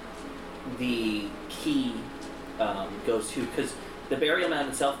 The key goes to, because the burial mound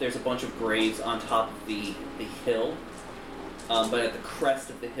itself, there's a bunch of graves on top of the hill. But at the crest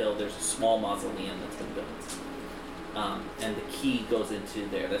of the hill, there's a small mausoleum that's been built. And the key goes into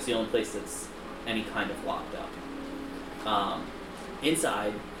there. That's the only place that's any kind of locked up.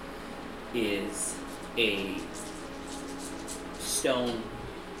 Inside is a stone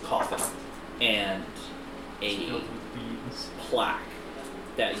coffin and a plaque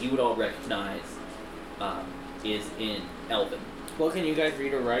that you would all recognize is in Elven. Well, can you guys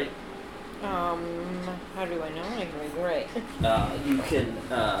read or write? How do I know I can read and write? You can,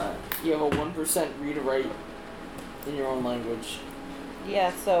 You have a 1% read or write in your own language.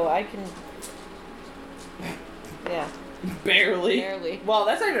 Yeah, so I can... Yeah. Barely. Well,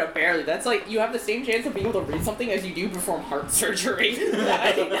 that's not even a barely. That's like, you have the same chance of being able to read something as you do perform heart surgery. I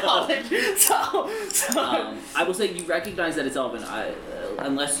acknowledge. So I will say you recognize that it's Elven,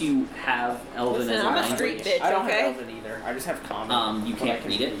 unless you have Elven Listen, as a I'm a language. street bitch, I don't okay? have Elven either. I just have common. You but I can't can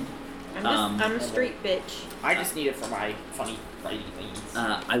read it. I'm a street bitch. I just need it for my funny writing things.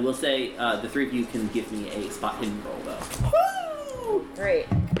 I will say the three of you can give me a spot hidden roll though. Woo! Great.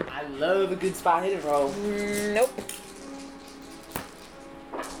 I love a good spot hidden roll. Nope.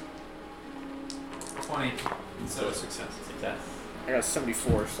 20. So success. I got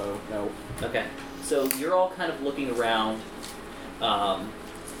 74, so no. Okay, so you're all kind of looking around.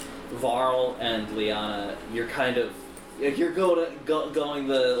 Varl and Liana, you're kind of you're going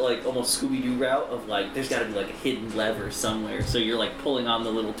the like almost Scooby-Doo route of like there's got to be like a hidden lever somewhere. So you're like pulling on the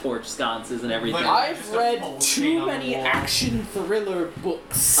little torch sconces and everything. I've read too many action thriller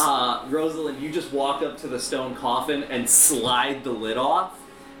books. Rosalind, you just walk up to the stone coffin and slide the lid off,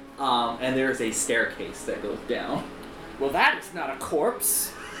 and there's a staircase that goes down. Well, that is not a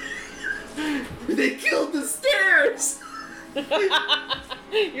corpse. They killed the stairs!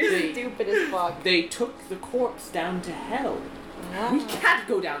 You're stupid as fuck. They took the corpse down to hell. Yeah. We can't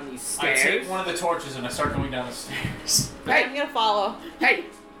go down these I stairs. take one of the torches and I start going down the stairs. Right, I'm gonna follow. Hey!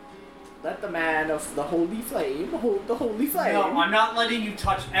 Let the man of the holy flame hold the holy flame. No, I'm not letting you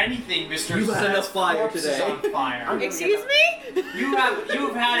touch anything, Mr. You had enough fire corpse is today. on fire. Excuse me? You have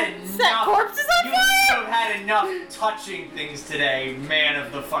had enough. Set corpses on you fire? have had enough touching things today, man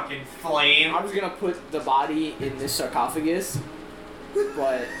of the fucking flame. I was gonna put the body in this sarcophagus,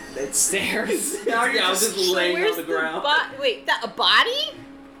 but it's stairs. Now you're just laying Where's on the ground. Wait, a body?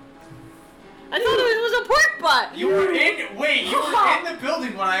 I thought it was a pork butt. You were in the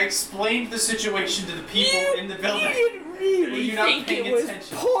building when I explained the situation to the people in the building. You didn't really Were you not think paying it was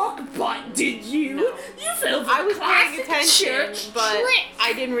attention? pork butt, did you? No. You fell for I the was paying classic attention, church but trick.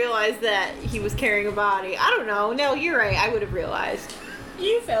 I didn't realize that he was carrying a body. I don't know. No, you're right. I would have realized.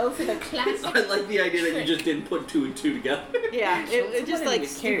 You fell for the classic. I like the idea that you just didn't put two and two together. Yeah, it just like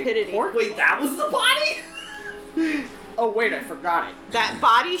was carrying stupidity. pork. Wait, that was the body? Oh wait, I forgot it. That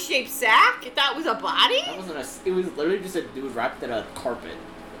body-shaped sack? That was a body? That wasn't a. It was literally just a dude wrapped in a carpet.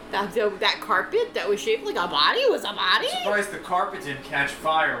 That carpet that was shaped like a body was a body? I'm surprised the carpet didn't catch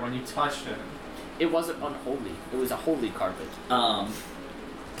fire when you touched it. It wasn't unholy. It was a holy carpet. Oh,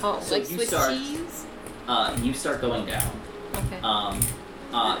 So like you Swiss start- cheese? You start going down. Okay.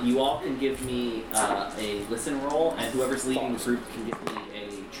 You all can give me a listen roll, and whoever's leading the group can give me a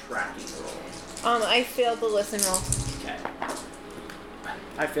tracking roll. I failed the listen roll. Okay.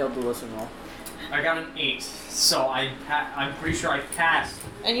 I failed the listen roll. I got an 8, so I'm pretty sure I passed.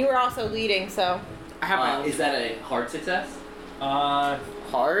 And you were also leading, so. I have my own. Is that a hard success?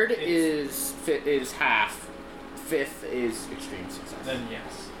 Hard it's- is half. Fifth is extreme success. Then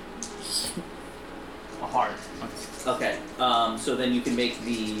yes. A hard. Okay. So then you can make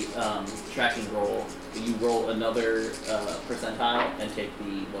the tracking roll. You roll another percentile and take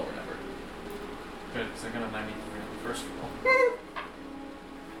the lower number. Good, because I got a 93 on the first roll.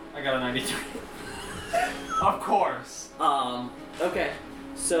 I got a 93. Of course. Okay.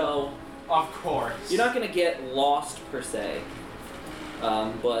 So Of course. you're not gonna get lost per se,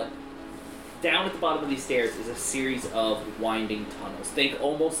 but down at the bottom of these stairs is a series of winding tunnels. Think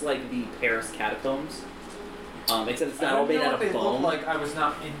almost like the Paris catacombs, except it's not all made out they of look bone. like I was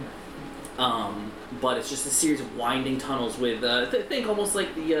not in them. But it's just a series of winding tunnels with think almost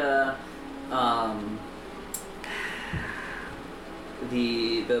like the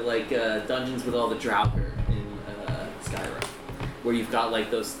dungeons with all the Draugr in Skyrim, where you've got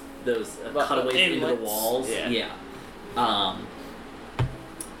like those cutaways into the inlets. walls. Yeah.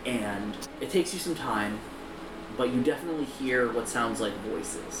 And it takes you some time, but you definitely hear what sounds like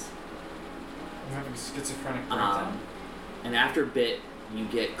voices. I'm having a schizophrenic breakdown. And after a bit, you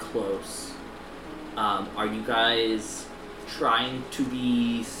get close. Are you guys trying to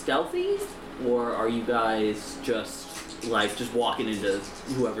be stealthy, or are you guys just walking into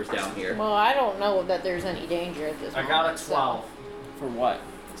whoever's down here? Well, I don't know that there's any danger at this I moment. got a 12 For what?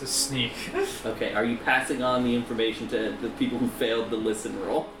 to sneak. Okay, are you passing on the information to the people who failed the listen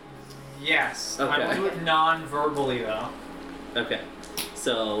roll? Yes. Okay. I will do it non-verbally though. Okay,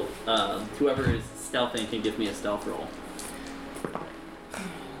 so whoever is stealthing can give me a stealth roll.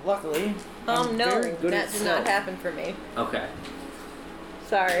 Luckily, I'm No, very good that at did not stealth. happen for me. Okay.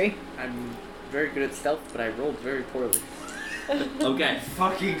 Sorry. I'm very good at stealth, but I rolled very poorly. Okay.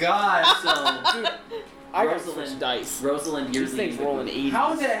 Fucking god. So, I got Rosalind- switch dice. Rosalind, you're These leading things the roll an group. 80.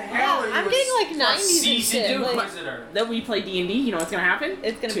 How the hell are you I'm getting like 90s and seasoned shit. Like, inquisitor? Then we play D&D, you know what's gonna happen?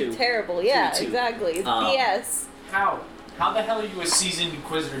 it's gonna Two. be terrible. Yeah, 2-2. exactly. It's Um, BS. How? How the hell are you a seasoned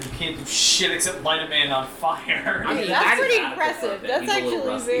inquisitor? You can't do shit except light a man on fire. I mean, That's that is pretty adequate impressive. for that. That's He's a little actually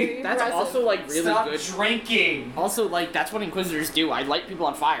rusty. very That's impressive. also like really Stop good. drinking. Also, like that's what inquisitors do. I light people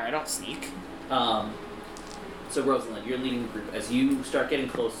on fire. I don't sneak. So Rosalind, you're leading the group. As you start getting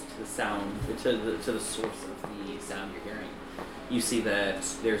close to the sound, to the source of the sound you're hearing, you see that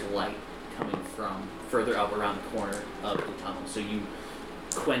there's light coming from further up around the corner of the tunnel. So you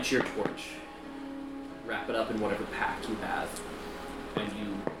quench your torch, wrap it up in whatever pack you have, and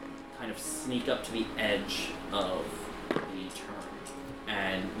you kind of sneak up to the edge of the turn.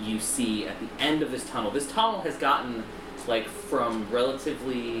 And you see at the end of this tunnel has gotten like from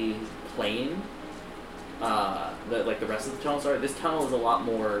relatively plain, like the rest of the tunnels are. This tunnel is a lot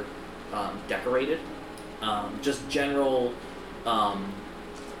more decorated. Just general,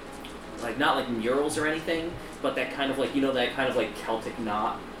 like not like murals or anything, but that kind of like that kind of like Celtic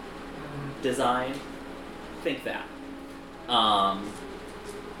knot design. Think that.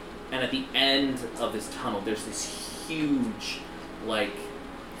 And at the end of this tunnel, there's this huge, like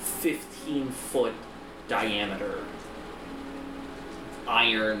 15-foot diameter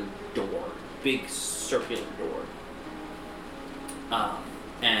iron door, big circular door.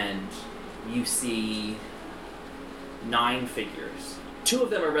 And you see 9 figures. 2 of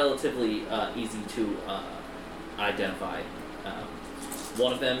them are relatively easy to identify.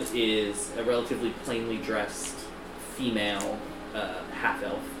 One of them is a relatively plainly dressed female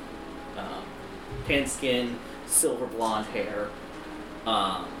half-elf. Tan skin, silver blonde hair.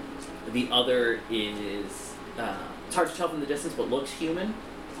 The other is, it's hard to tell from the distance, but looks human.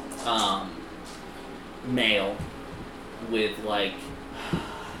 Male, with like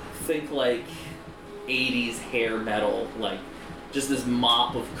think like 80s hair metal, like just this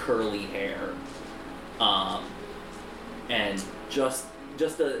mop of curly hair, and just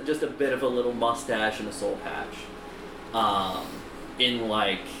a bit of a little mustache and a soul patch, in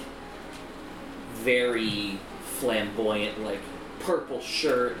like very flamboyant, like purple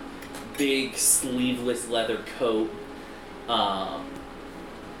shirt, big sleeveless leather coat.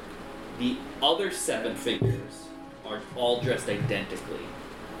 The other 7 figures are all dressed identically.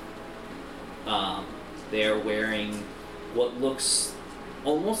 They're wearing what looks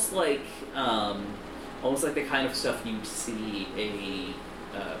almost like the kind of stuff you'd see a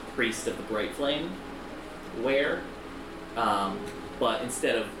priest of the Bright Flame wear, but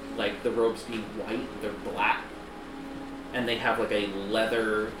instead of like the robes being white, they're black, and they have like a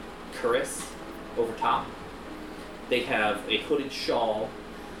leather cuirass over top. They have a hooded shawl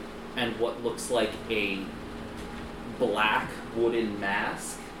and what looks like a black wooden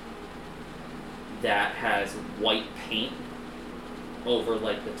mask that has white paint over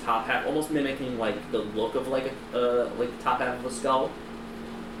like the top half, almost mimicking like the look of like the top half of a skull.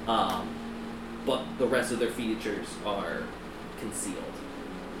 But the rest of their features are concealed.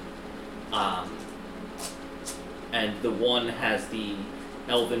 And the one has the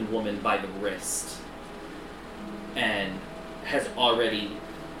elven woman by the wrist and has already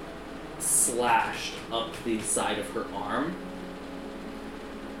slashed up the side of her arm,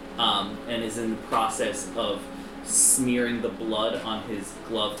 and is in the process of smearing the blood on his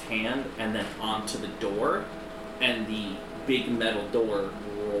gloved hand and then onto the door, and the big metal door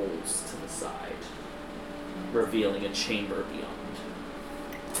rolls to the side, revealing a chamber beyond.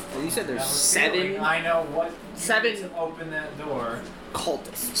 And you said there's I have a 7 feeling I know what 7 to open that door.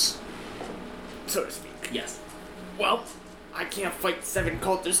 cultists, so to speak. Yes. Well, I can't fight 7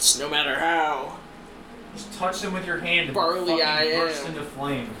 cultists no matter how. Just touch them with your hand and Barley fucking I burst am. into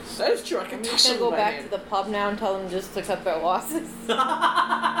flames. That is true. I can I'm touch just gonna them go with my back hand. to the pub now and tell them just to cut their losses.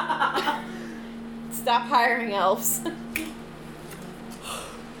 Stop hiring elves.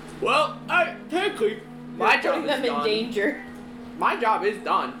 Well, technically, my You're job putting is them in done. danger. My job is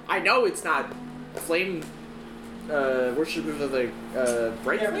done. I know it's not flame worshippers of the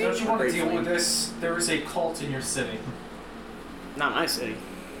bright Yeah, but flame. don't you or want to great deal flame? with this? There is a cult in your city. Not my city.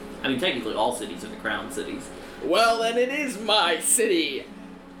 I mean, technically all cities are the crown cities. Well, then it is my city,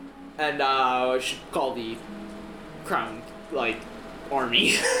 and I should call the crown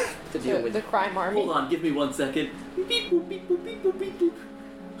army to deal with. The crime army. Hold on, give me 1 second. Beep, boop, beep, boop, beep, boop, beep, boop.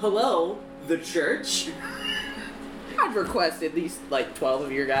 Hello, the church? I'd request at least 12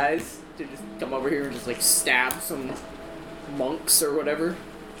 of your guys to just come over here and just stab some monks or whatever.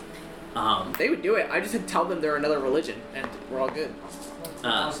 They would do it. I just had to tell them they're another religion, and we're all good.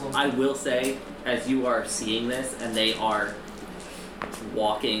 I will say, as you are seeing this, and they are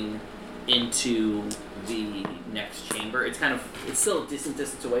walking into the next chamber, it's still a distant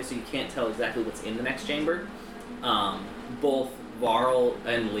distance away, so you can't tell exactly what's in the next chamber. Both Varl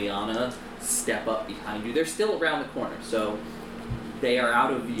and Liana step up behind you. They're still around the corner, so they are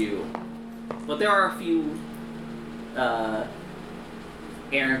out of view. But there are a few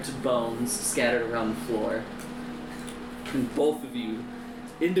errant bones scattered around the floor. And both of you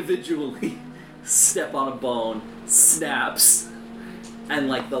individually step on a bone, snaps, and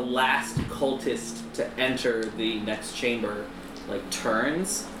the last cultist to enter the next chamber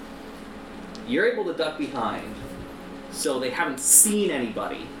turns. You're able to duck behind, so they haven't seen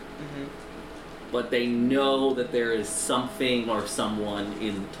anybody, but they know that there is something or someone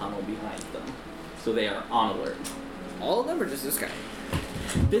in the tunnel behind them, so they are on alert. All of them, or just this guy?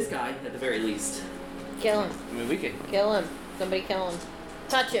 This guy, at the very least. Kill him. I mean, we could. Kill him. Somebody kill him.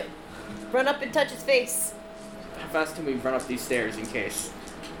 Touch him. Run up and touch his face. How fast can we run up these stairs in case?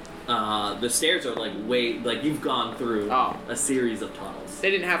 The stairs are you've gone through a series of tunnels.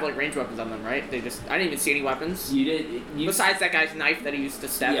 They didn't have ranged weapons on them, right? I didn't even see any weapons. You did. Besides that guy's knife that he used to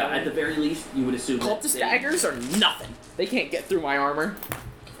stab Yeah, at at the very least, you would assume cultist that daggers are nothing. They can't get through my armor.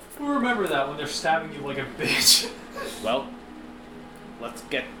 Who remember that when they're stabbing you like a bitch? Well, let's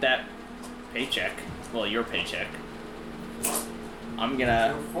get that paycheck. Well, your paycheck. I'm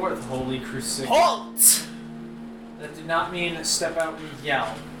gonna... Go forth, holy crucifix. HALT! That did not mean step out and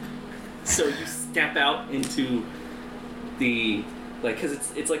yell. So you step out into the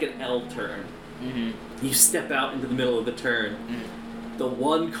because it's like an L turn. Mm-hmm. You step out into the middle of the turn. The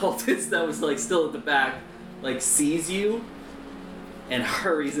one cultist that was still at the back sees you and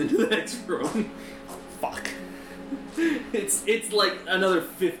hurries into the next room. Fuck. It's another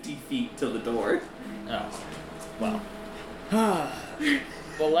 50 feet to the door. Oh. Well.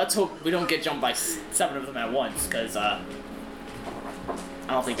 Well, let's hope we don't get jumped by 7 of them at once, because, I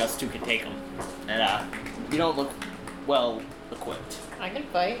I don't think us two can take them. And you don't look well equipped. I can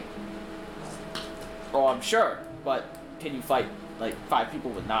fight. Oh, I'm sure, but can you fight like 5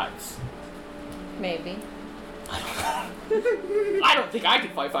 people with knives? Maybe. I don't think I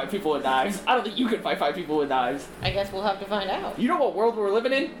can fight 5 people with knives. I don't think you can fight 5 people with knives. I guess we'll have to find out. You know what world we're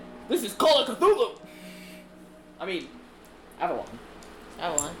living in? This is Call of Cthulhu! I mean, Avalon.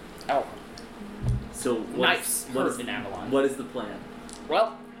 Avalon. Avalon. So Knives what hurt is in Avalon. what is the plan?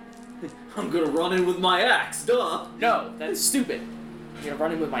 Well, I'm gonna run in with my axe, duh. no, that's stupid. I'm gonna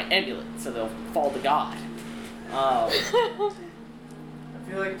run in with my amulet, so they'll fall to God. I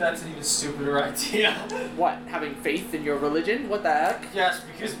feel like that's an even stupider idea. What? Having faith in your religion? What the heck? Yes,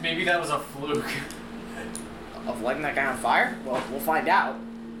 because maybe that was a fluke. Of lighting that guy on fire? Well, we'll find out.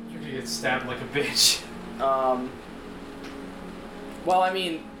 You're gonna get stabbed like a bitch. Well, I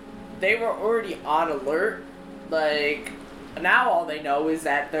mean, they were already on alert. Like, now all they know is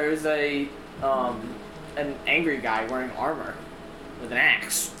that there's an angry guy wearing armor with an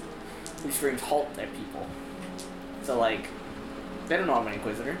axe who screams halt at people. So, like, they don't know I'm an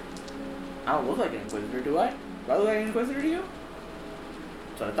Inquisitor. I don't look like an Inquisitor, do I? Do I look like an Inquisitor to you?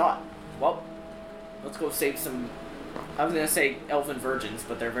 That's what I thought. Well, let's go save some... I was gonna say elven virgins,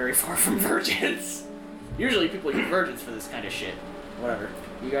 but they're very far from virgins. Usually people use virgins for this kind of shit. Whatever.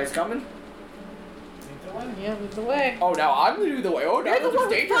 You guys coming? Yeah, lead the way. Oh, now I'm gonna do the way. Oh, now You're the one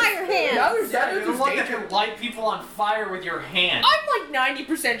there's with danger. fire hands. Now there's, Yeah, you're the one that danger. can light people on fire with your hand. I'm like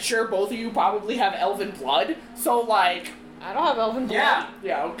 90% sure both of you probably have elven blood. So like, I don't have elven blood.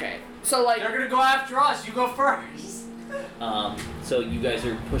 yeah, okay. So like, They're gonna go after us. You go first. So you guys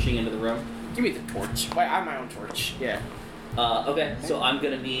are pushing into the room. give me the torch. Wait, I have my own torch. Yeah. Okay, so I'm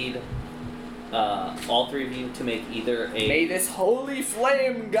gonna need all 3 of you to make either May a this holy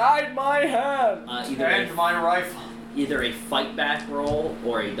flame guide my hand. And my rifle. either a fight back roll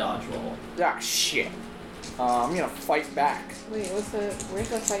or a dodge roll. Ah, shit. I'm gonna fight back. Wait, where's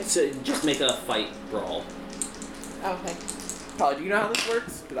the fight? So just make a fight roll. Okay. Paula, do you know how this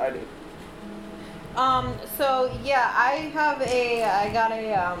works? Because I do. So yeah, I got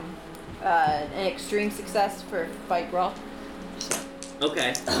an extreme success for fight roll.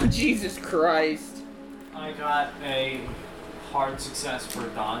 Okay. Oh, Jesus Christ. I got a hard success for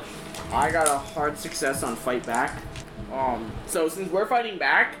dodge. I got a hard success on fight back. So since we're fighting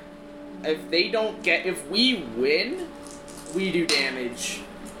back, if we win, we do damage.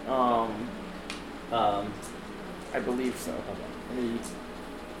 I believe so. Hold on. Let me...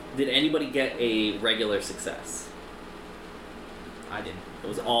 Did anybody get a regular success? I didn't. It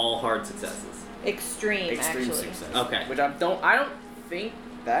was all hard successes. Extreme actually. success. Okay. Which I don't think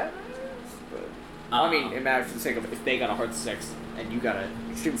that matters, but I mean it matters for the sake of if they got a hard success and you got an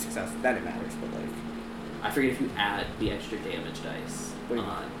extreme success, then it matters. But like, I forget if you add the extra damage dice What do you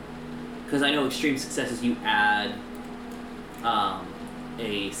on. Because I know extreme successes you add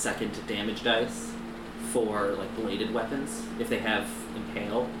a second damage dice for like bladed weapons if they have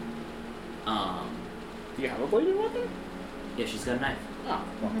impale. do you have a bladed weapon? Yeah, she's got a knife. Oh,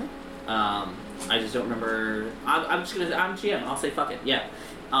 well. Mm-hmm. I just don't remember. I'm GM. I'll say fuck it. Yeah.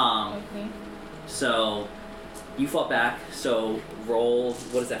 Okay. So you fought back. So roll.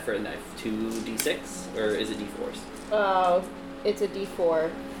 What is that for a knife? 2d6 or is it d4s? It's a D4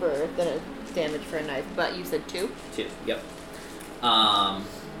 for the damage for a knife, but you said 2? 2. Yep.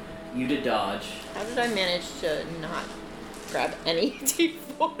 You did dodge. How did I manage to not grab any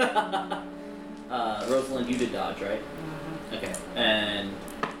D4? Rosalind, you did dodge, right? Okay. And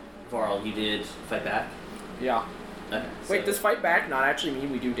Varl, you did fight back? Yeah. Okay. Wait, so does fight back not actually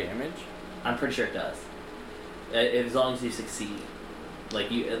mean we do damage? I'm pretty sure it does. As long as you succeed.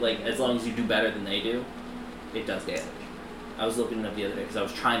 As long as you do better than they do, it does damage. I was looking it up the other day because I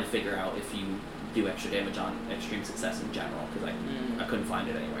was trying to figure out if you do extra damage on extreme success in general because I couldn't find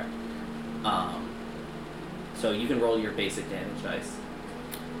it anywhere. So you can roll your basic damage dice.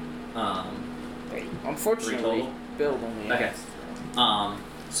 Wait, unfortunately, total? Bill only Okay. has.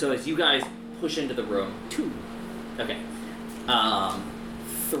 So as you guys push into the room, 2. okay,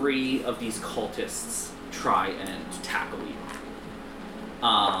 3 of these cultists try and tackle you.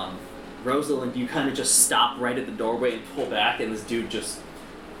 Rosalind, you kind of just stop right at the doorway and pull back, and this dude just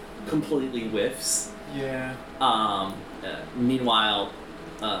completely whiffs. Yeah. Meanwhile,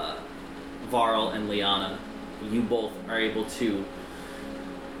 Varl and Liana, you both are able to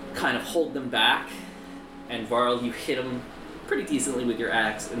kind of hold them back, and Varl, you hit him pretty decently with your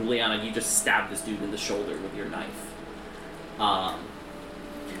axe, and Liana, you just stab this dude in the shoulder with your knife.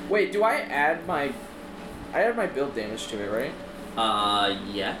 Wait, do I add my build damage to it, right?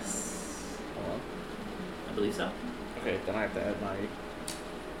 Yes. Hold on. I believe so. Okay, then I have to add my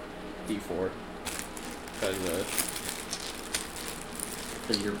D4.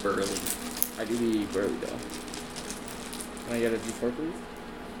 Because you're burly. I do be burly though. Can I get a D4, please?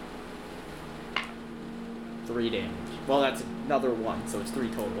 3 damage. Well, that's another 1, so it's 3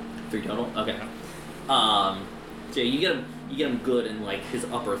 total. 3 total? Okay. So you get him good in like his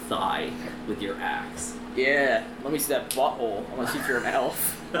upper thigh with your axe. Yeah, let me see that butthole. I want to see if you're an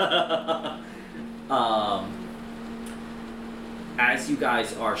elf. As you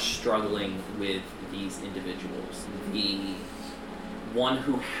guys are struggling with these individuals, the one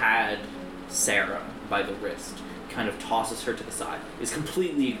who had Sarah by the wrist kind of tosses her to the side, is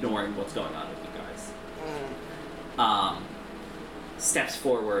completely ignoring what's going on with you guys. Steps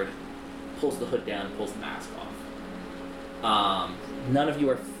forward, pulls the hood down, and pulls the mask off. None of you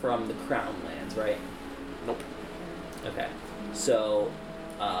are from the Crown Lands, right? Nope. Okay. So,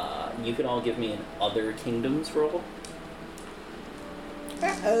 you can all give me an Other Kingdoms roll.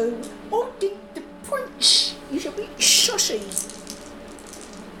 Uh-oh. Oh, the punch. You should be shushing.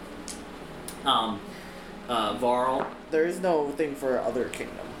 Varl. There is no thing for other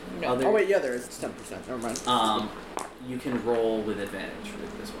kingdom. No. Other, Oh, wait, yeah, there is. It's 10%. Never mind. you can roll with advantage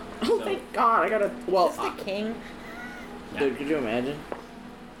with this one. Oh, So, thank God. I got a... Well, Is this the king? yeah. dude, could you imagine?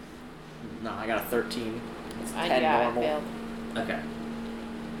 No, I got a 13. It's 10 Yeah, normal. I failed. Okay.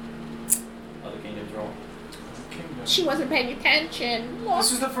 Other Kingdoms roll. Kingdom. She wasn't paying attention.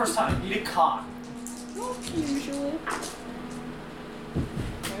 This was the first time. Eat a con. Not usually. I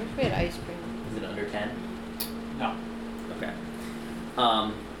wish we had ice cream. Is it under 10? No. Okay.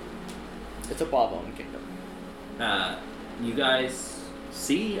 It's above on kingdom. You guys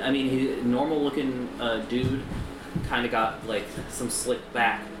see? I mean, he normal looking dude, kind of got like some slick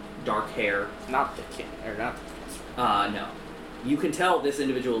back, dark hair. Not the king, or not the No. You can tell this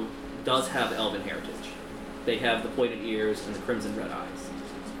individual does have elven heritage. They have the pointed ears and the crimson red eyes.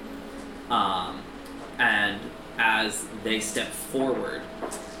 And as they step forward,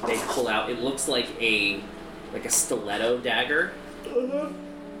 they pull out. It looks like a stiletto dagger.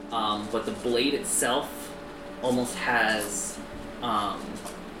 But the blade itself almost has a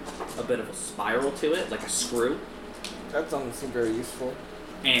bit of a spiral to it, like a screw. That doesn't seem very useful.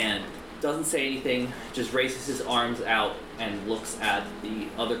 And doesn't say anything, just raises his arms out and looks at the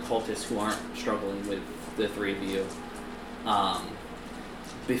other cultists who aren't struggling with the three of you,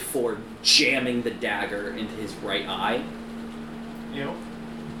 before jamming the dagger into his right eye, Ew.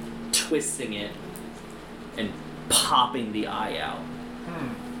 twisting it, and popping the eye out.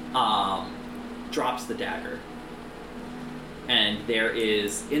 Drops the dagger. And there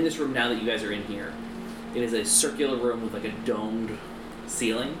is, in this room now that you guys are in here, it is a circular room with like a domed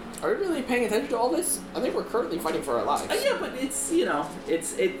ceiling. Are we really paying attention to all this? I think we're currently fighting for our lives. Yeah, but it's, you guys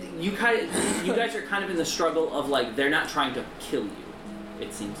are kind of in the struggle of like, they're not trying to kill you,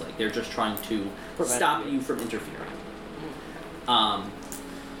 it seems like. They're just trying to stop you from interfering.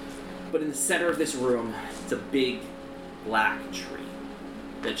 But in the center of this room, it's a big black tree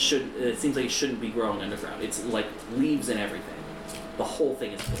that it seems like it shouldn't be growing underground. It's like leaves and everything. The whole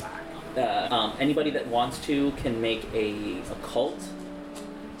thing is black. Anybody that wants to can make a occult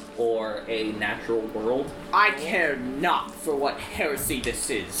or a natural world. I care not for what heresy this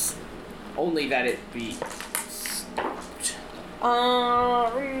is. Only that it be stopped.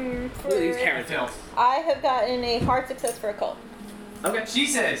 Look at these heretics. I have gotten a hard success for a cult. Okay.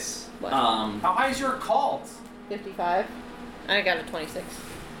 Jesus. Um, How high is your cult? 55. I got a 26.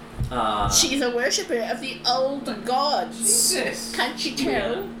 She's a worshipper of the old gods. Jesus. Can't you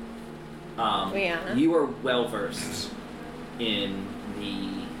tell? Rihanna. You are well versed in the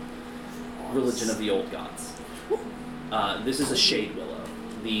religion of the old gods. This is a shade willow.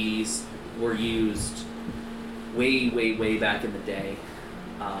 These were used way, way, way back in the day.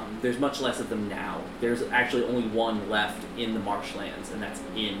 There's much less of them now. There's actually only one left in the marshlands, and that's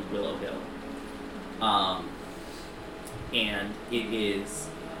in Willow Hill. And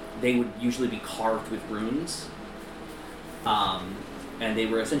they would usually be carved with runes. And they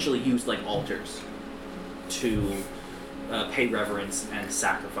were essentially used like altars to pay reverence and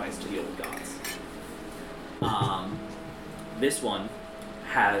sacrifice to the old gods. This one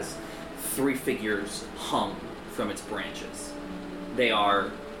has 3 figures hung from its branches. They are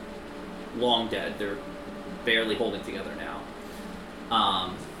long dead. They're barely holding together now.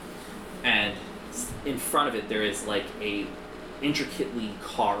 And in front of it there is like a intricately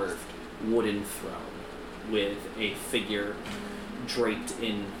carved wooden throne with a figure draped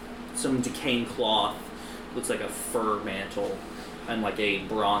in some decaying cloth, looks like a fur mantle, and like a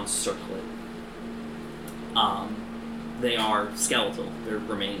bronze circlet. They are skeletal, they're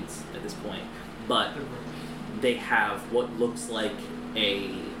remains at this point, but they have what looks like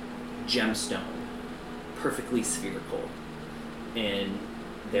a gemstone, perfectly spherical, in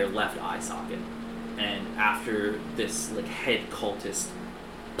their left eye socket. And after this like head cultist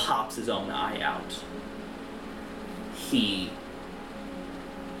pops his own eye out, he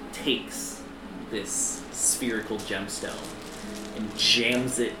takes this spherical gemstone and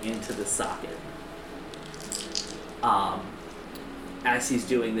jams it into the socket. As he's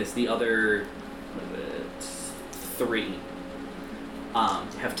doing this, the other three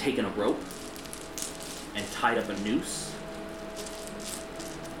have taken a rope and tied up a noose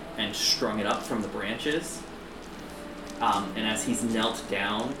and strung it up from the branches. And as he's knelt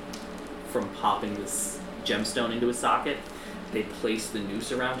down from popping this gemstone into his socket, they place the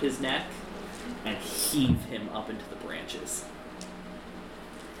noose around his neck and heave him up into the branches.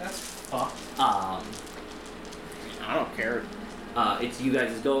 That's fucked. I don't care. It's you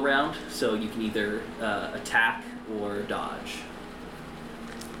guys' go around, so you can either attack or dodge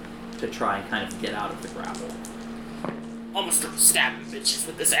to try and kind of get out of the grapple. Almost start stabbing bitches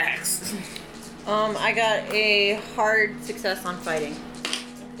with this axe. I got a hard success on fighting.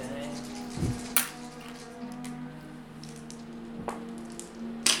 Okay.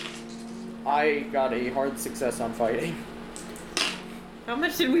 I got a hard success on fighting. How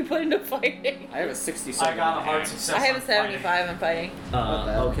much did we put into fighting? I have a 67. I got a on hard axe. success. I have a on fighting. 75 on fighting.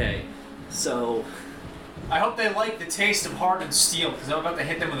 Okay. So I hope they like the taste of hardened steel, because I'm about to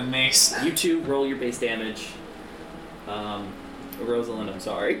hit them with a mace. you two roll your base damage. Rosalind, I'm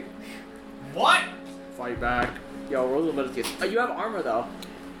sorry. What? Fight back. Yo, Rosalind gets. Oh, you have armor though.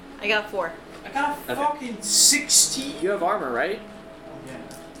 I got 4. I got a Okay. fucking 16. You have armor, right? Oh,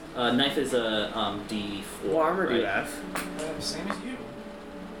 yeah. Knife is a D4. What armor do you right? have? Same as you.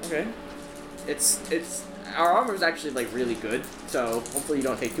 Okay. It's our armor is actually like really good, so hopefully you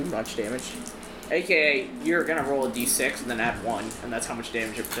don't take too much damage. AKA, you're gonna roll a d6 and then add 1, and that's how much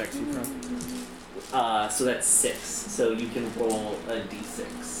damage it protects you from. So that's 6. So you can roll a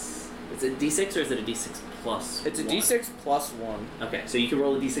D6. Is it D6 or is it a D6 plus? It's a 1? d6 plus 1. Okay, so you can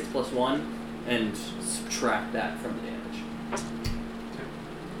roll a D6 plus 1 and subtract that from the damage.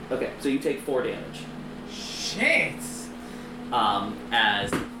 Okay, so you take 4 damage. Shit.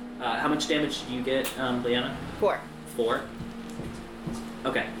 As how much damage do you get, Leanna? 4. 4.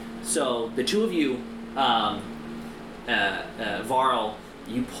 Okay, so the two of you, Varl,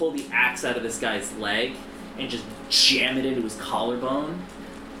 you pull the axe out of this guy's leg and just jam it into his collarbone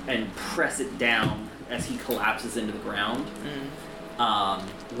and press it down as he collapses into the ground.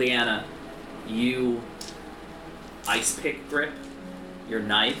 Leanna, you ice pick grip your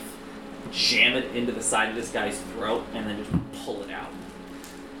knife, jam it into the side of this guy's throat, and then just pull it out.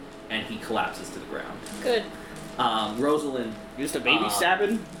 And he collapses to the ground. Good. Rosalind, Used a baby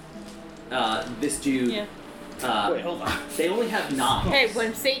stabbing? this dude, Yeah. Wait, hold on. they only have 9. Hey,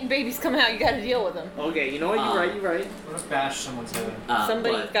 when Satan babies come out, you gotta deal with them. Okay, you know what? You're right. What if bash someone's head?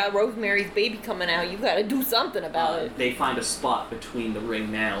 Somebody's but, got Rosemary's baby coming out, you gotta do something about it. They find a spot between the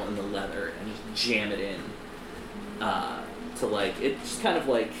ring nail and the leather and just jam it in. To like, it's just kind of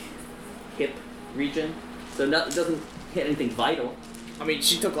like hip region. So it doesn't hit anything vital. I mean,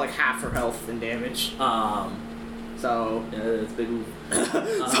 she took like half her health in damage, so It's a big move.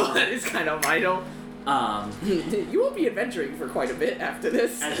 so that is kind of vital. You will be adventuring for quite a bit after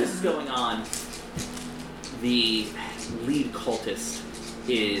this. As this is going on, the lead cultist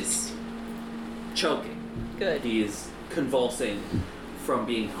is choking. Good. He is convulsing from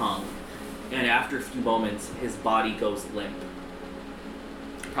being hung, and after a few moments, his body goes limp.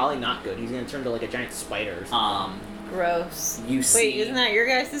 Probably not good. He's gonna turn to like a giant spider or something. Gross. You see. Wait, isn't that your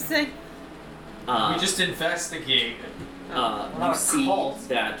guys' thing? We just investigated. you not a see cult.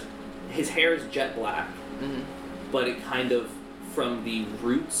 that his hair is jet black, Mhm. but it kind of, from the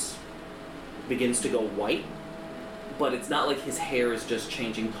roots, begins to go white. But it's not like his hair is just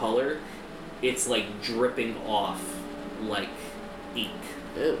changing color. It's like dripping off like ink.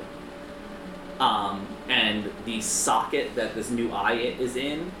 Ew. And the socket that this new eye is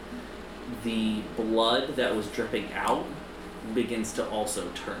in, the blood that was dripping out begins to also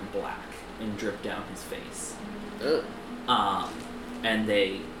turn black and drip down his face. Ugh. And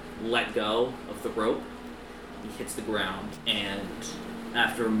they let go of the rope. He hits the ground, and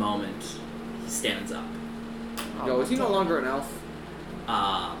after a moment, he stands up. Yo, is he no longer an elf?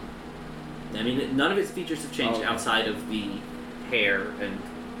 I mean, none of his features have changed Okay. outside of the hair and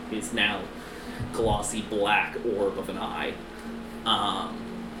his now glossy black orb of an eye.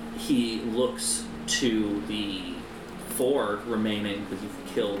 He looks to the 4 remaining, because you've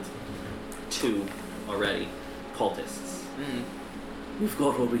killed 2 already, cultists. We've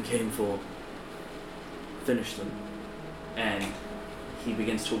got what we came for. Finish them. And he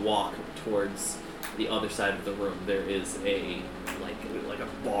begins to walk towards the other side of the room. There is a like a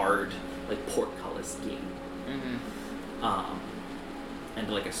barred portcullis gate, and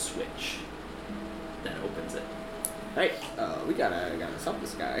like a switch that opens it. Hey, we gotta stop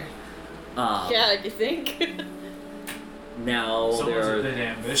this guy. Yeah, you think? Now Someone's there a are bit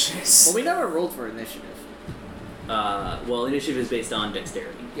ambitious. Well, we never rolled for initiative. well, initiative is based on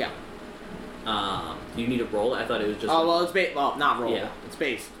dexterity. Yeah. Do you need a roll? I thought it was just. Oh well, it's based. Well, not roll. Yeah. It's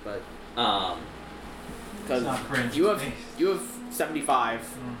based, but It's because not cringe. you it's have based. you have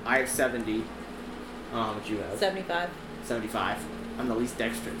 75. I have 70. What you have? 75. 75. I'm the least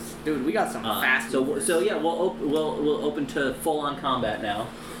dexterous. Dude, we got some fast. movers. So yeah, we'll open to full on combat now.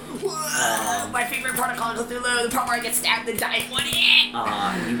 My favorite protocol is Cthulhu, the part where I get stabbed and die. What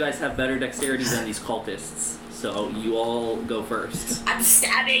it? You guys have better dexterity than these cultists, so you all go first. I'm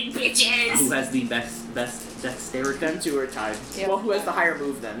stabbing bitches! Who has the best dexterity? Them two are tied. Yep. Well, who has the higher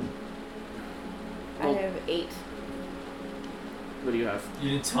move then? I have 8. What do you have? You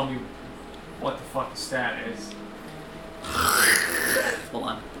didn't tell me what the fuck the stat is. Hold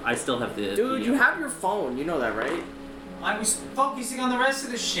on, I still have the. Dude, you have your phone. You know that, right? I was focusing on the rest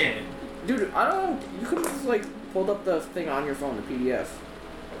of the shit. Dude, I don't. You could have just like pulled up the thing on your phone, the PDF.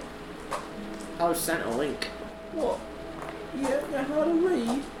 I was sent a link. Well, yeah, how to read?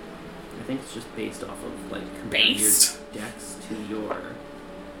 I think it's just based off of like comparing Based? your dex to your.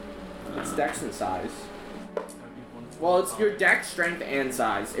 It's dex and size. Well, it's your dex, strength, and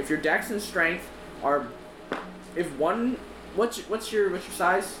size. If your dex and strength are, if one, what's your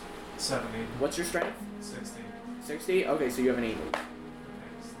size? 70. What's your strength? 60. 60. Okay, so you have an 8.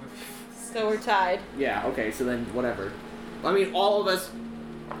 So we're tied. Yeah. Okay, so then whatever. I mean, all of us.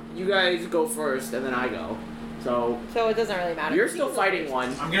 You guys go first, and then I go. So So it doesn't really matter. you're still fighting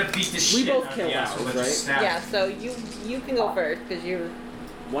one. I'm gonna beat the We shit both out of kill the asshole those, that just stabbed Yeah, me. so you can go first because you're.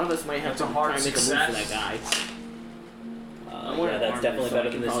 One of us might have That's to a hard try and make a move for success. that guy. Yeah, that's definitely better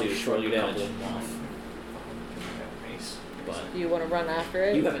than this dude. Roll your damage. Mace. But Do you want to run after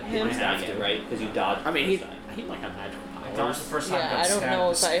it? you haven't hit him? this time yet, right? Because you dodged. I mean, the he first time. he might have magical I powers. dodged the first time Yeah, got I don't stabbed.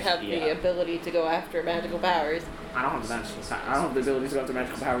 know if I have Yeah. the ability to go after magical powers. I don't have the magical. I don't have the ability to go after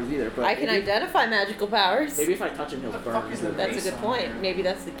magical powers either. But I can maybe, identify magical powers. maybe if I touch him, he'll What the burn. fuck is the That's a base good on point. there? Maybe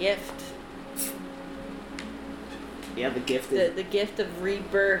that's the gift. Yeah, the gift is. The gift of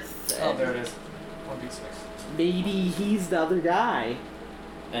rebirth. Oh, and- there it is. 1d6. Maybe he's the other guy.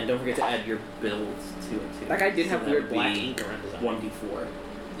 And don't forget to add your build to it too. That guy did have that weird would black be ink around his eye. 1d4.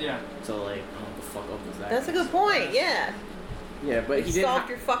 Yeah. So like, I don't know what the fuck up was that. That's a good point. Yeah. Yeah, but he You didn't. solved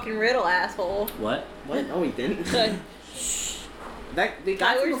your fucking riddle, asshole. What? What? No, he didn't. I That the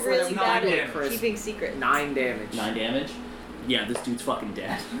guy from was before really that bad nine at damage. Chris. keeping secrets. 9 damage. 9 damage? Yeah, this dude's fucking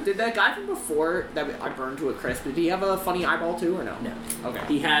dead. Did that guy from before that I burned to a crisp? Did he have a funny eyeball too, or no? No. Okay.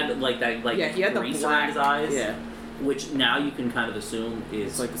 He had like that yeah, he had the grease black around his eyes, Yeah, which now you can kind of assume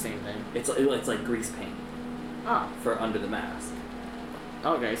is it's like the same thing. it's like grease paint Ah, for under the mask.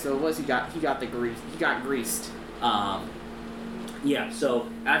 okay. So it was he got the grease? He got greased. Yeah, so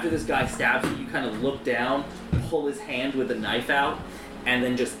after this guy stabs you, you kind of look down, pull his hand with the knife out, and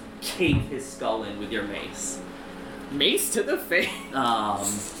then just cave his skull in with your mace. Mace to the face.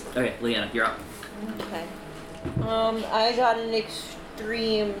 Okay, Leanna, you're up. Okay. I got an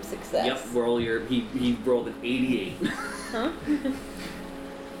extreme success. Yep, roll your. He rolled an 88. Huh?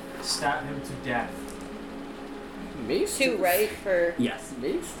 Stab him to death. Mace. to 2, the right? For Yes.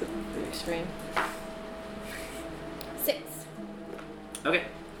 Mace to the face. extreme. 6. Okay.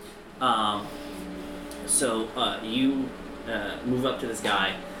 So you move up to this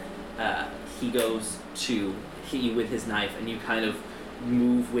guy. He goes to hit you with his knife, and you kind of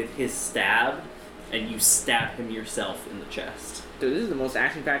move with his stab, and you stab him yourself in the chest. Dude, this is the most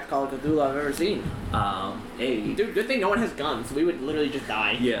action-packed Call of Cthulhu I've ever seen. Hey. Dude, good thing no one has guns. We would literally just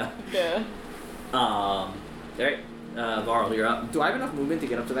die. Yeah. Yeah. Alright. Varl, you're up. Do I have enough movement to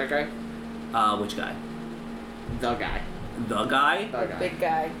get up to that guy? Which guy? The guy. The guy? The guy. Big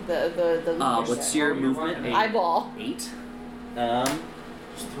guy. The leader What's guy. your Oh, you're movement? right. Eight? Eyeball. 8.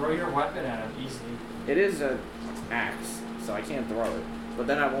 Just throw your weapon at him easily. It is an axe, so I can't throw it. But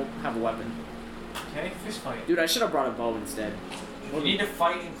then I won't have a weapon. Okay, fist fight. Dude, I should have brought a bow instead. If you need to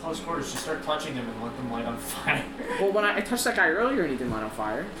fight in close quarters, just start touching him and let them light on fire. Well, when I touched that guy earlier and he didn't light on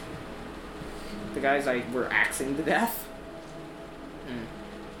fire. The guys were axing to death.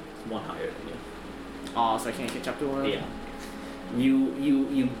 One higher than you. Oh, so I can't catch up to him? Yeah.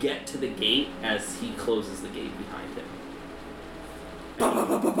 You get to the gate as he closes the gate behind him.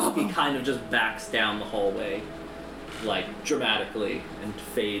 He kind of just backs down the hallway, like dramatically, and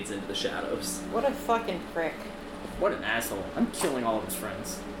fades into the shadows. What a fucking prick. What an asshole. I'm killing all of his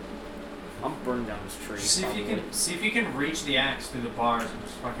friends. I'm burning down this tree. See probably. if you can reach the axe through the bars and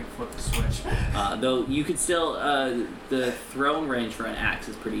just fucking flip the switch. Though you could still, the throwing range for an axe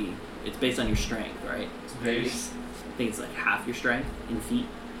is pretty. It's based on your strength, right? It's base. I think it's like half your strength in feet.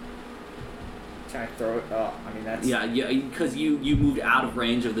 Can I throw it? Oh, I mean that's. Yeah, because you moved out of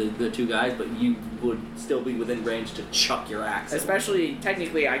range of the two guys, but you would still be within range to chuck your axe. Especially,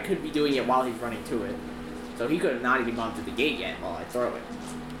 technically, I could be doing it while he's running to it. So he could have not even gone through the gate yet while I throw it.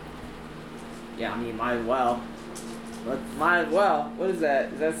 Yeah, I mean, might as well. Might as well. What is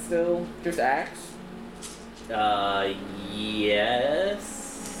that? Is that still just axe?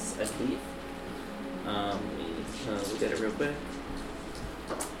 Yes, I believe. Let me look at it real quick.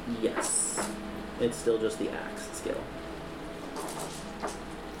 Yes, it's still just the axe skill.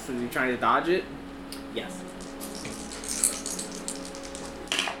 So you're trying to dodge it? Yes.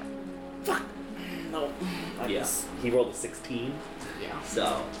 Fuck. No. Yes. He rolled a 16. Yeah.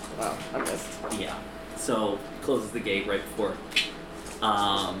 So. Wow, I missed. Yeah. So closes the gate right before.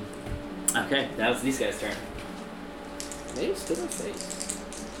 Okay, that was these guys' turn. They still don't face.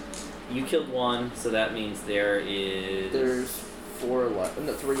 You killed one, so that means There's 4 left.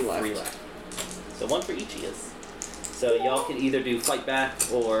 No, 3 left. 3 left. So 1 for each of you. So y'all can either do fight back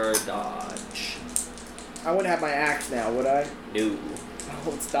or dodge. I would have my axe now, would I? No.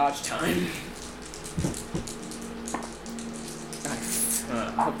 Oh, it's dodge time. I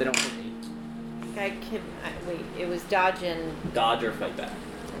hope they don't hit me. Wait, it was dodge and... Dodge or fight back.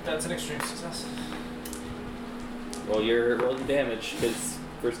 That's an extreme success. Roll your damage, because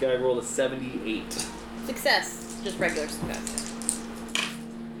first guy rolled a 78. Success. Just regular success.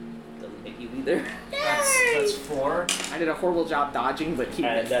 Doesn't make you either. That's 4. I did a horrible job dodging, but he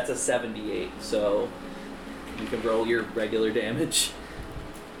And that's a 78, so you can roll your regular damage.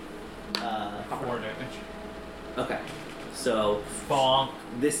 4 damage. Okay. So Bonk.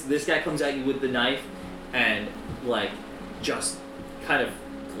 this guy comes at you with the knife and like just kind of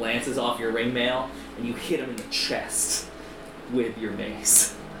glances off your ring mail and you hit him in the chest with your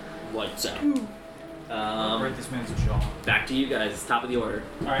mace. Lights out. Break this man's jaw. Back to you guys, top of the order.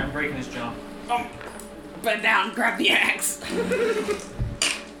 Alright, I'm breaking his jaw. bend down, grab the axe. Fight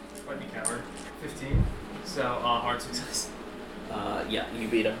me, coward. 15. So, hard success. Yeah, you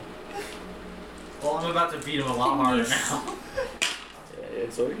beat him. Well, I'm about to beat him a lot harder now.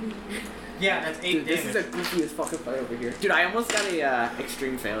 Sorry? Yeah, that's 8 Dude, damage. this is the goofiest fucking fight over here. Dude, I almost got a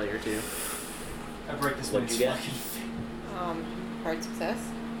extreme failure too. I break this What'd man's you get? fucking Hard success.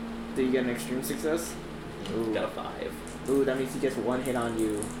 Did you get an extreme success? Ooh. Got a 5. Ooh, that means he gets 1 hit on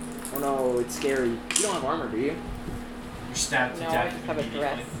you. Oh no, it's scary. You don't have armor, do you? You're stabbed to No, I death just have a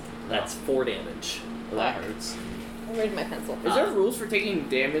immediately. dress. That's 4 damage. Well, that hurts. Where's my pencil? Is there rules for taking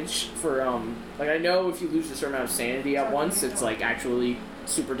damage for, like, I know if you lose a certain amount of sanity at once, it's, like, actually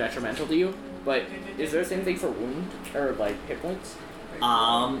super detrimental to you, but is there the same thing for wound, or, like, hit points?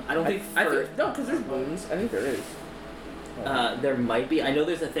 I don't think I think, no, because there's wounds. I think there is. there might be. I know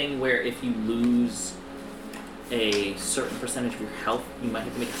there's a thing where if you lose a certain percentage of your health, you might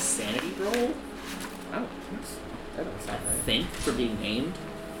have to make a sanity roll. Oh, that doesn't sound I right. think for being named.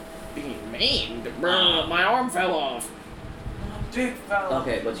 Being maimed? Bruh, my arm fell off. Dick fell.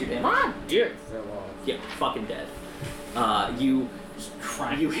 Okay, what's your damage? My dick fell off. Yeah, fucking dead. You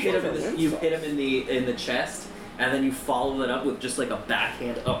hit him in the chest, and then you follow that up with just like a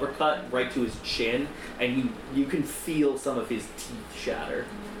backhand uppercut right to his chin, and you can feel some of his teeth shatter.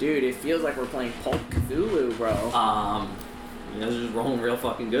 Dude, it feels like we're playing Pulp Cthulhu, bro. You know, just rolling real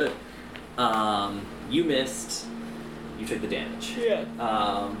fucking good. You missed. You took the damage. Yeah.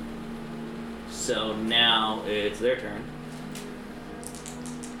 So now it's their turn.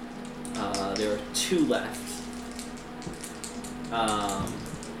 There are 2 left.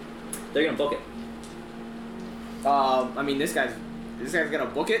 They're gonna book it. I mean, this guy's gonna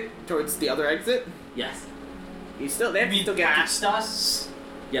book it towards the other exit. Yes. They still get. us?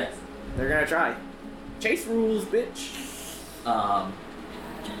 Yes. They're gonna try. Chase rules, bitch.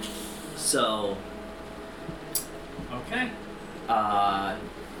 So, Okay.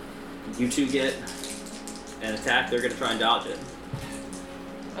 you 2 get an attack. They're gonna try and dodge it.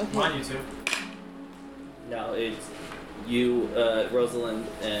 Okay. Mine, you two. No, it's you, Rosalind,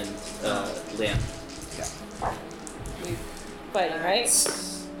 and Liam. We fighting, right?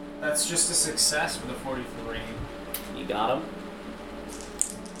 That's just a success with a 43. You got him.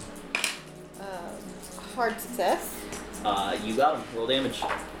 Hard success. You got him. Roll damage.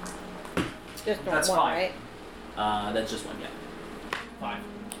 Just That's one, fine. right? That's just 1, yeah. 5.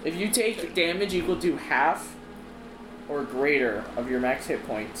 If you take damage equal to half or greater of your max hit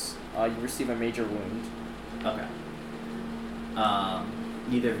points, you receive a major wound. Okay.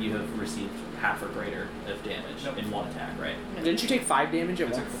 Neither of you have received half or greater of damage Nope. in one attack, right? Didn't you take 5 damage I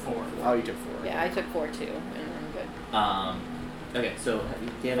at took once? 4. Oh, you took 4. Yeah, I took 4 too, and I'm good. Okay, so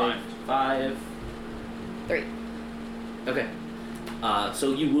damage 5. 3. Okay.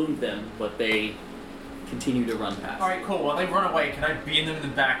 So you wound them, but they continue to run past. Alright, cool. While they run away, can I beam them in the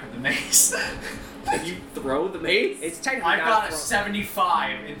back with the mace? Can you throw the mace? It's technically I've not got a thrown-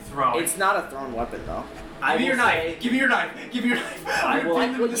 75 in throwing. It's not a thrown weapon though. I Give me your will knife. say- Give me your knife. Give me your knife. I I'm will- gonna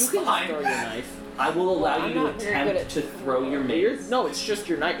beam them Well, in the you can spine. just throw your knife. I will allow I'm you to not very good attempt at- to throw your mace. No, it's just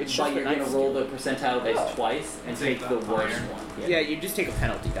your knife. It's But just you're the gonna knife. roll the percentile dice Oh. twice and take Take the the worst higher. one. Yeah, you just take a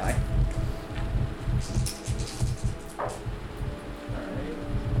penalty die.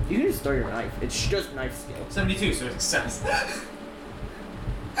 You can just throw your knife. It's just knife skill. 72, so it's success.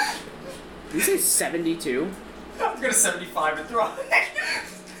 Did you say 72? I've got a 75 to throw.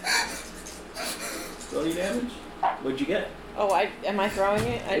 Roll your damage. What'd you get? Oh, am I throwing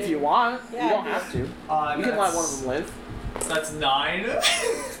it? If you want, Yeah, you don't I do. have to. You can let one of them live. That's 9.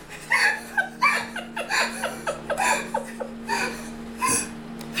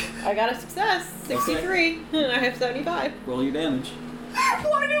 I got a success. 63. I have 75. Roll your damage.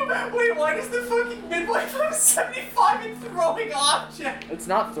 Why does the fucking midwife have 75 in throwing object? It's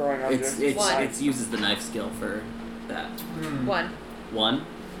not throwing objects. One. It uses the knife skill for that. 1. 1.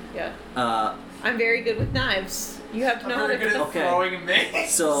 Yeah. Uh, I'm very good with knives. You have to I'm know how very to. good at Okay. throwing a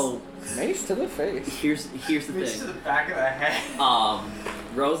mace. so Mace to the face. here's the Mace to thing. the back of the head.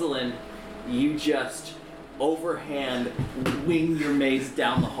 Rosalind, you just overhand wing your mace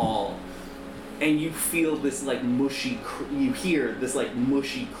down the hall, and you feel this like mushy. You hear this like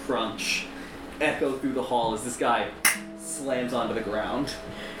mushy crunch echo through the hall as this guy slams onto the ground.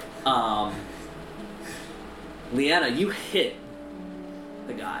 Leanna, you hit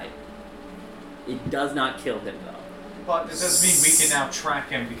the guy. It does not kill him though. But it does mean we can now track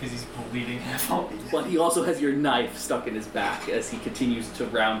him because he's bleeding heavily. But he also has your knife stuck in his back as he continues to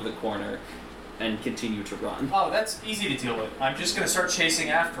round the corner and continue to run. Oh, that's easy to deal with. I'm just gonna start chasing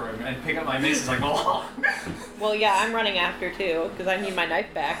after him and pick up my mace as I go along. Well, yeah, I'm running after too because I need my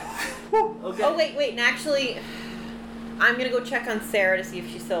knife back. Okay. Oh wait, and actually, I'm gonna go check on Sarah to see if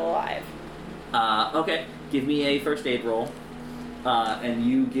she's still alive. Okay. Give me a first aid roll. And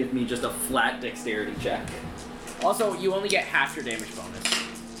you give me just a flat dexterity check. Also, you only get half your damage bonus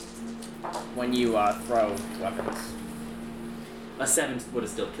when you throw weapons. A 7 would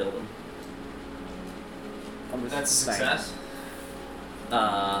have still killed him. I'm just That's a saying. success.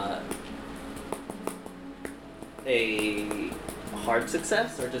 A hard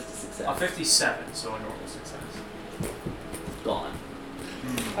success or just a success? A 57, so a normal success. Gone.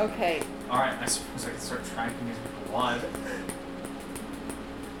 Okay. Alright, I suppose I can start tracking his blood.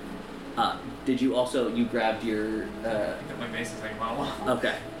 Did you also, you grabbed your, I think that my mace is like, well.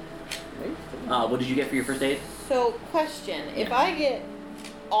 okay. What did you get for your first aid? So, question: if I get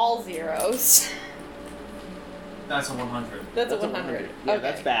all zeros, That's a 100. that's a 100. Yeah, Okay.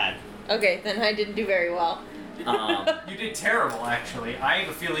 that's bad. Okay, then I didn't do very well. You did terrible, actually. I have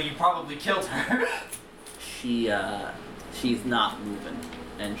a feeling you probably killed her. She's not moving,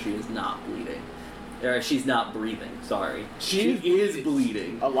 and she is not bleeding. Or she's not breathing, sorry. She She's is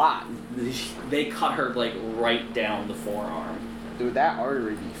bleeding. A lot. They cut her, like, right down the forearm. Dude, that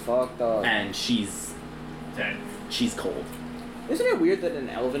artery be fucked up. And she's Dead. cold. Isn't it weird that an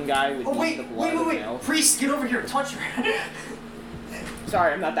elven guy would eat the blood of an elf? Priest, get over here, touch her.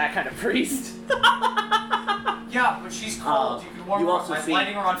 Sorry, I'm not that kind of priest. Yeah, but she's cold. You can warm you her up also by see-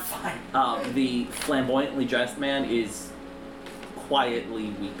 lighting her on fire. The flamboyantly dressed man is quietly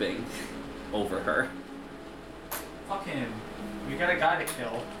weeping over her. Fuck him. We got a guy to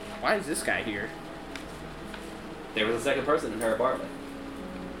kill. Why is this guy here? There was a second person in her apartment.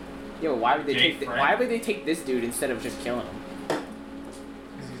 Yo, why would they Jake take? Frank? Why would they take this dude instead of just killing him?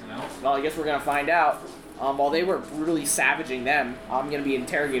 Because he's an elf. Well, I guess we're gonna find out. While they were brutally savaging them, I'm gonna be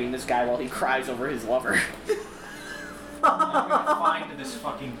interrogating this guy while he cries over his lover. I'm gonna find this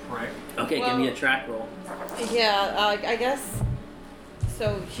fucking prick. Okay, give me a track roll. Yeah, I guess.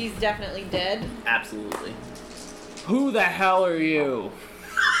 So she's definitely dead. Absolutely. Who the hell are you?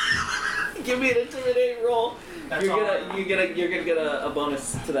 Give me an intimidate roll. That's You're all. gonna get a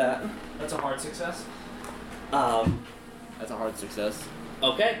bonus to that. That's a hard success. That's a hard success.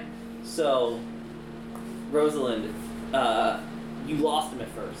 Okay, so Rosalind, you lost him at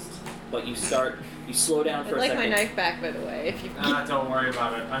first, but you slow down I'd for a like second. my knife back, by the way. If you Don't worry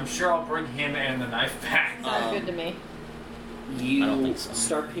about it. I'm sure I'll bring him and the knife back. sounds good to me. You I don't think so.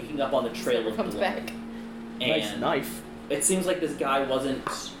 start picking up on the trail Never of comes blood, back. and Nice knife. it seems like this guy wasn't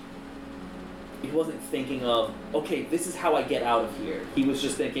thinking of, okay, this is how I get out of here. He was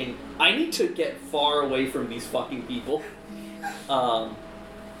just thinking, I need to get far away from these fucking people. And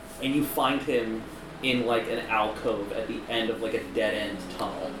you find him in like an alcove at the end of like a dead-end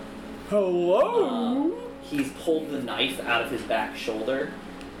tunnel. Hello? He's pulled the knife out of his back shoulder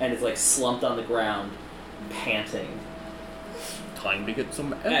and is like slumped on the ground, panting. Time to get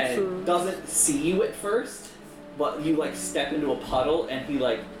some answers. And doesn't see you at first, but you like step into a puddle and he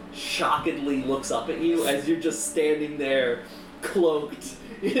like shockedly looks up at you as you're just standing there, cloaked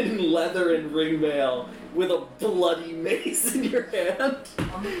in leather and ringmail, with a bloody mace in your hand.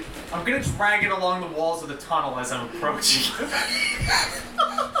 I'm gonna drag it along the walls of the tunnel as I'm approaching.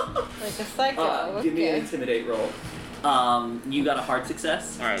 Like a psycho. Give me an intimidate roll. You got a hard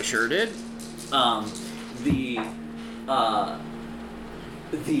success. I sure did.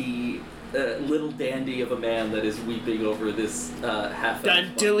 The little dandy of a man that is weeping over this half.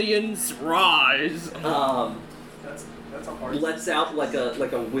 Dandelions rise. That's a hard. Lets out like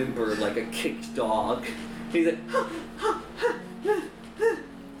a whimper, like a kicked dog. He's like,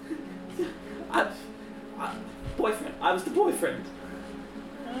 boyfriend. I was the boyfriend.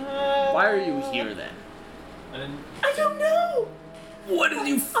 Why are you here then? I don't know. What did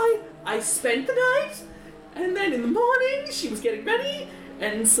you? I spent the night, and then in the morning she was getting ready,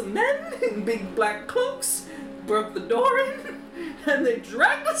 and some men in big black cloaks broke the door in, and they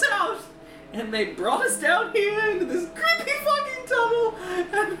dragged us out, and they brought us down here into this creepy fucking tunnel,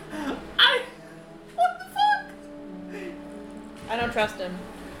 and what the fuck? I don't trust him.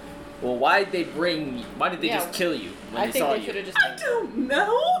 Well, why did they just kill you when I they think saw they you? should have just. I don't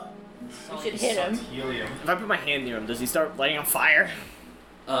know. We should hit him. Helium. If I put my hand near him, does he start lighting on fire?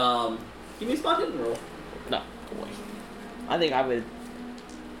 Give me a spot hidden roll. No, boy. I think I would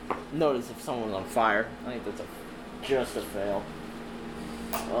notice if someone was on fire. I think that's just a fail.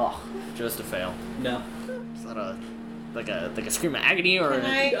 Ugh, just a fail. No. Is that like a scream of agony or Can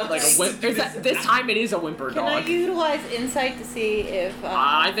I- like a whimper? This time it is a whimper Can I dog. utilize insight to see if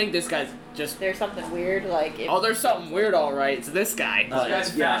I think this guy's just. there's something weird, like if Oh, there's something weird, all right. It's this guy.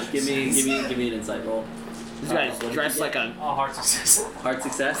 guy's Yeah, fashion give me sense. an insight roll. This guy's what did dressed you like get? a Oh, hard success. Hard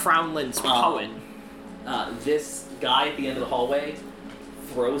success. Crownlands poet. This guy at the end of the hallway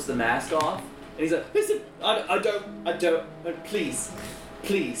throws the mask off, and he's like, "Listen, I don't, please.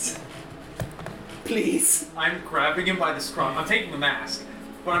 I'm grabbing him by the scruff. I'm taking the mask,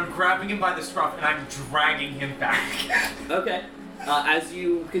 but I'm grabbing him by the scruff and I'm dragging him back. Okay. Because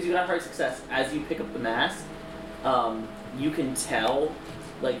you got hard success, as you pick up the mask, you can tell,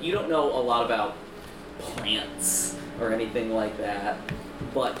 like, you don't know a lot about plants or anything like that,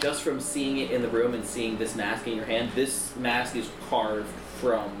 but just from seeing it in the room and seeing this mask in your hand, this mask is carved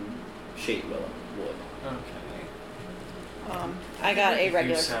from shade willow wood. Okay. I got a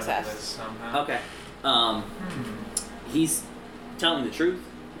regular Goose out of success. this somehow. Okay. He's telling the truth.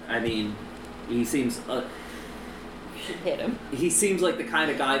 I mean, he seems Should hit him. he seems like the kind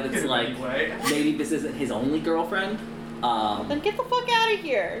of guy that's like, Anyway. maybe this isn't his only girlfriend, Then get the fuck out of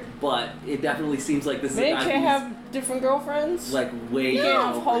here. but it definitely seems like this is a Men guy can't who's have different girlfriends. like way You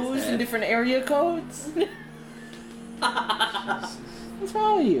down can't have over his hoes in head. different area codes. What's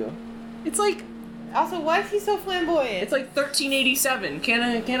wrong with you? It's like Also, why is he so flamboyant? It's like 1387. Can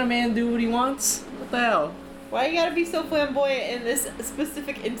a man do what he wants? What the hell? Why you gotta be so flamboyant in this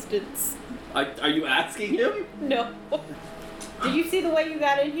specific instance? Are you asking him? No. Did you see the way you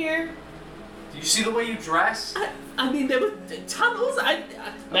got in here? Do you see the way you dress? I mean, there were tunnels. I'm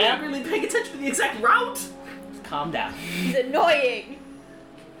not really paying attention to the exact route. Just calm down. He's annoying.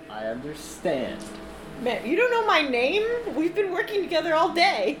 I understand. Man, you don't know my name? We've been working together all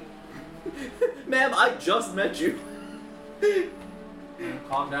day. Ma'am, I just met you.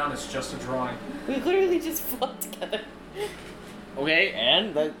 Calm down, it's just a drawing. We literally just flopped together. Okay,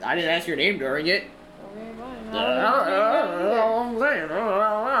 and I didn't ask your name during it. Okay, fine. I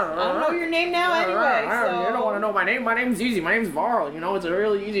I don't know your name now anyway, so... You don't want to know my name? My name's easy. My name's Varl. You know, it's a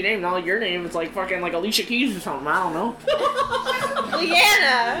really easy name. Not like your name. It's like fucking like Alicia Keys or something. I don't know.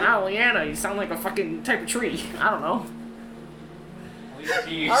 Leanna! Ah, Leanna. You sound like a fucking type of tree. I don't know.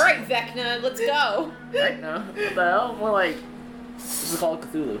 Alright, Vecna, let's go. Right now. What the hell? We're like... This is called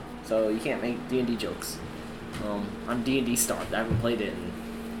Cthulhu, so you can't make D&D jokes. I'm D&D starved. I haven't played it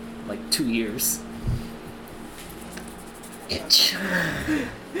in like 2 years. Itch.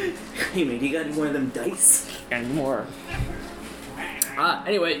 Hey man, you got any more of them dice? And more.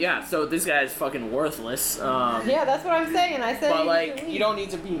 Anyway, yeah, so this guy's fucking worthless. Yeah, that's what I'm saying. I said But he like, should you leave. don't need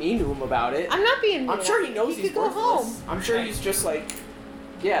to be mean to him about it. I'm not being mean. I'm sure he knows he he's could go worthless. home. I'm sure he's just like,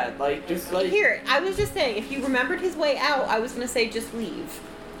 yeah, like just like. Here, I was just saying, if he remembered his way out, I was gonna say just leave.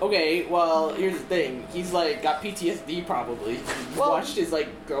 Okay, well, here's the thing. He's like got PTSD probably. Well- Watched his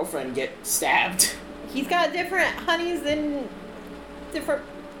like girlfriend get stabbed. He's got different honeys in different.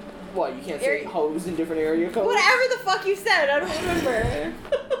 What, you can't say Area- hoes in different area codes? Whatever the fuck you said, I don't remember.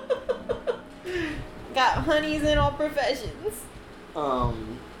 Got honeys in all professions.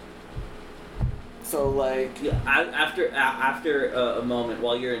 So like, Yeah, after a moment,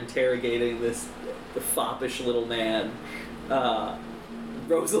 while you're interrogating the foppish little man,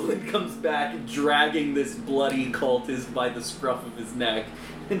 Rosalind comes back dragging this bloody cultist by the scruff of his neck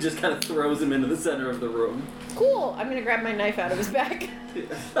and just kind of throws him into the center of the room. Cool. I'm gonna grab my knife out of his back.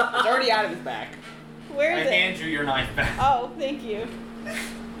 it's already out of his back. Where I is it? hand you your knife back. Oh, thank you.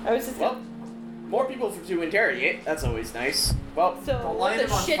 I was just Well, more people to interrogate. That's always nice. Well, so I'll what light the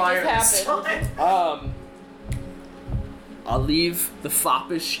him on shit fire just happened? inside. I'll leave the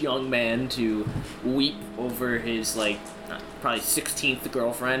foppish young man to weep over his, like, probably 16th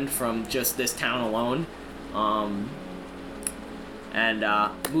girlfriend from just this town alone. And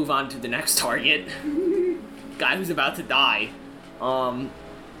move on to the next target. Guy who's about to die. I'm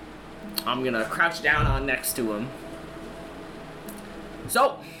gonna crouch down on next to him.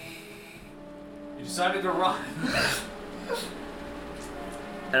 So, You decided to run.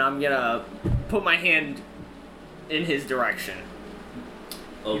 and I'm gonna put my hand in his direction.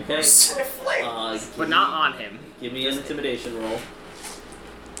 Okay. Swiftly. But not on him. Give me an intimidation roll.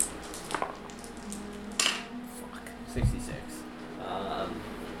 Fuck. 66.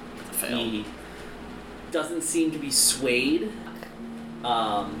 Fail. He doesn't seem to be swayed,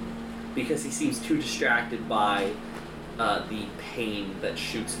 because he seems too distracted by the pain that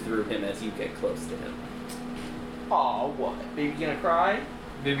shoots through him as you get close to him. Aw, what? Baby gonna cry?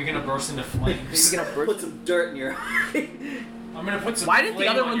 Maybe gonna burst into flames. Baby gonna burst? Put some dirt in your eye. I'm gonna put some. Why did the flame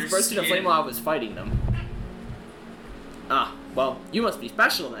other on ones your burst into skin. flame while I was fighting them? Ah, well, you must be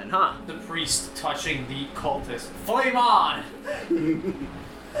special then, huh? The priest touching the cultist. Flame on!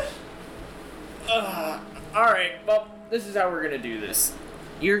 Alright, well, this is how we're gonna do this.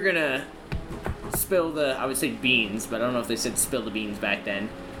 You're gonna spill the, I would say beans, but I don't know if they said spill the beans back then.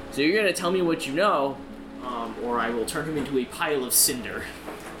 So you're gonna tell me what you know, or I will turn him into a pile of cinder.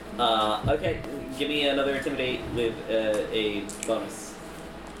 Okay, give me another intimidate with a bonus.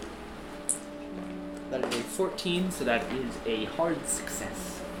 That is a 14, so that is a hard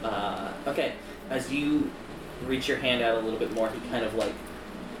success. Okay, as you reach your hand out a little bit more, he kind of like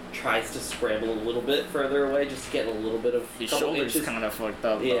tries to scramble a little bit further away, just to get a little bit of His couple shoulder's inches. kind of fucked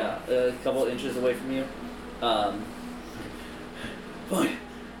up. Yeah, a couple inches away from you. Fine,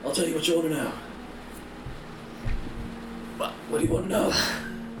 I'll tell you what you want to know. What do you want to know?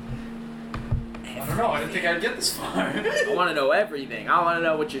 I don't know, I didn't think I'd get this far. I want to know everything. I want to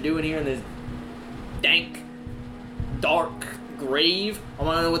know what you're doing here in this dank, dark grave. I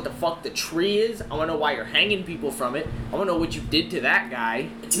want to know what the fuck the tree is. I want to know why you're hanging people from it. I want to know what you did to that guy.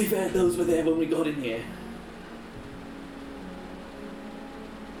 To be fair, those were there when we got in here.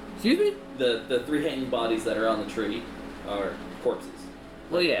 Excuse me? The three hanging bodies that are on the tree are corpses.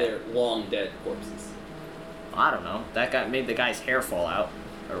 Well, yeah. They're long dead corpses. I don't know. That guy made the guy's hair fall out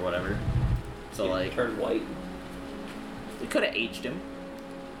or whatever. So They like, turned white. they could have aged him.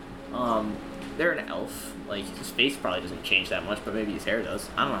 They're an elf. Like his face probably doesn't change that much, but maybe his hair does.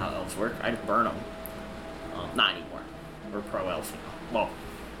 I don't know how elves work. I'd burn them. Not anymore. We're pro elf now. Well,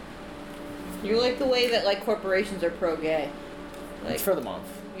 You're like the way that like corporations are pro-gay. Like, it's for the month.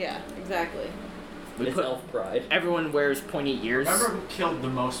 yeah, exactly. We It's put elf pride. everyone wears pointy ears. Remember who killed the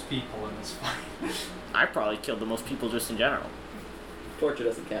most people in this fight? I probably killed the most people just in general. Torture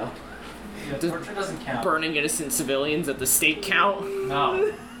doesn't count. Yeah, torture doesn't count. Burning innocent civilians at the stake count.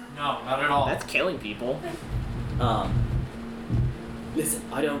 No, not at all. That's killing people. Listen,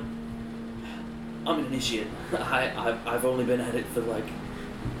 I'm an initiate. I've only been at it for like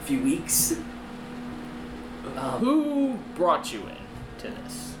a few weeks. Who brought you in to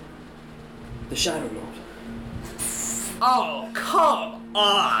this? The Shadow Lord. Oh, come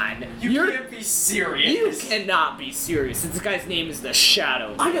on! You can't be serious. You cannot be serious. This guy's name is the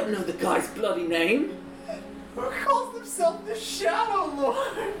Shadow. I don't know the guy's bloody name. Who calls himself the Shadow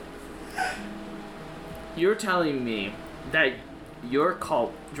Lord? You're telling me that your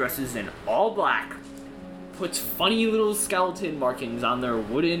cult dresses in all black, puts funny little skeleton markings on their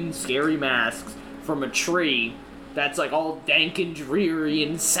wooden, scary masks from a tree that's like all dank and dreary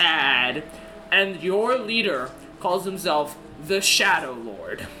and sad, and your leader calls himself the Shadow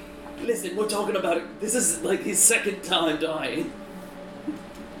Lord. Listen, we're talking about it. This is like his second time dying.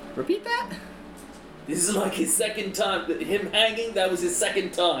 Repeat that? This is like his second time. Him hanging, that was his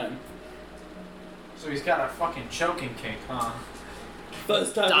second time. So he's got a fucking choking kink, huh?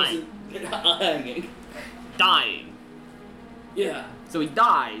 First time Dying. he's hanging. Dying. Yeah. So he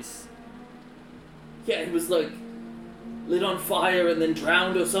dies. Yeah, he was like lit on fire and then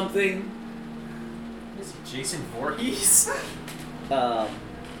drowned or something. Is he Jason Voorhees?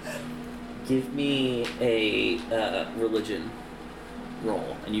 Give me a religion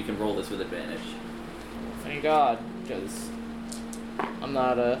roll, and you can roll this with advantage. Thank God, because I'm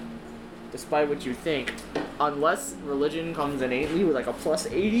not despite what you think, unless religion comes innately with like a plus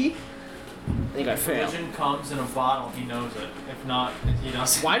 80, I think I If fail. religion comes in a bottle, he knows it. If not, he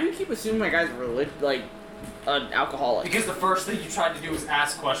doesn't. Why do you keep assuming my guy's like an alcoholic? Because the first thing you tried to do was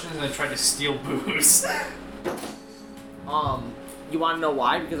ask questions and then tried to steal booze. You want to know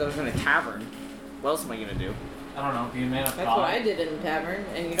why? Because I was in a tavern. What else am I gonna do? I don't know, be a man of That's God. what I did in the tavern,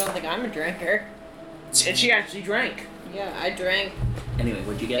 and you don't think I'm a drinker. And she actually drank. Yeah, I drank Anyway,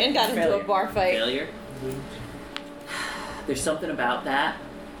 what'd you get? and got into Failure. a bar fight. Failure. There's something about that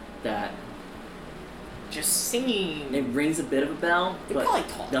Just singing. it rings a bit of a bell, They but probably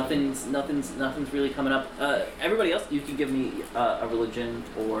talk. nothing's really coming up. Everybody else, you can give me a religion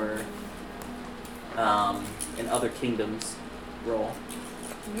or in other kingdoms roll.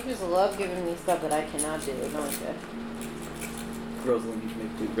 You just love giving me stuff that I cannot do, don't you? Rosalind, you can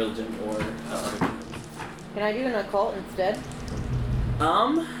make do religion or other kingdoms. Can I do an occult instead?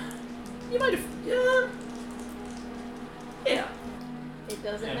 You might have, yeah. It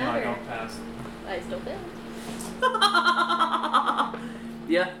doesn't Yeah, no, I matter. don't pass. I still fail.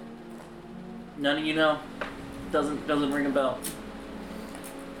 Yeah. None of you know. Doesn't ring a bell.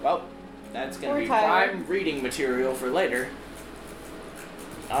 Well, that's gonna Poor be Tyler. prime reading material for later.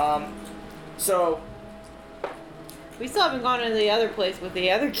 So We still haven't gone to the other place with the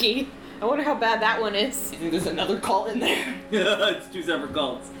other key. I wonder how bad that one is. you think there's another cult in there? It's two separate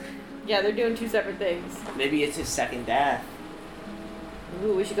cults. Yeah, they're doing two separate things. Maybe it's his second death.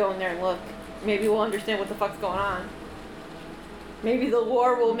 Ooh, we should go in there and look. Maybe we'll understand what the fuck's going on. Maybe the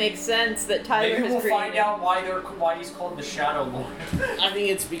lore will make sense that Tyler Maybe has we'll created. find out why he's called the Shadow Lord. I think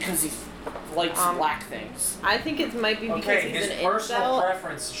it's because he likes black things. I think it might be because Okay, he's his an personal incel,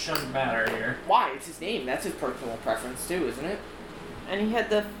 preference shouldn't matter here. Why? It's his name. That's his personal preference too, isn't it? and he had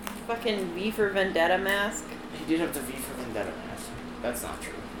the fucking V for Vendetta mask. He did have the V for Vendetta mask. That's not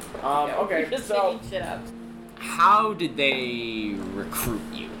true. Yeah, Okay, we're just so making shit up. How did they recruit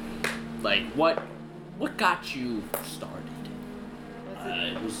you? Like, what got you started?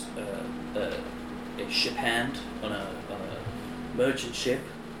 It was a ship hand on a merchant ship.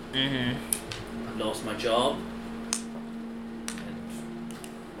 Mm-hmm. I lost my job, and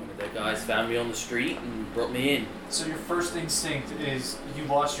one of their guys found me on the street and brought me in. So your first instinct is you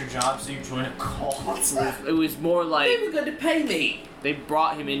lost your job, so you join a cult. It was more like They were going to pay me. they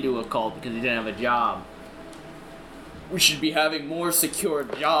brought him into a cult because he didn't have a job. We should be having more secure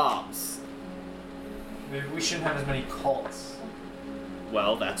jobs. Maybe we shouldn't have as many cults.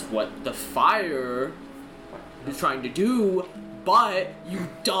 Well, that's what the fire is trying to do, but you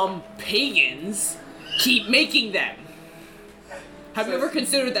dumb pagans keep making them. Have you ever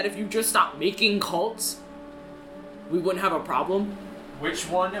considered that if you just stopped making cults, we wouldn't have a problem? Which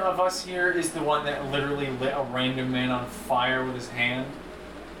one of us here is the one that literally lit a random man on fire with his hand?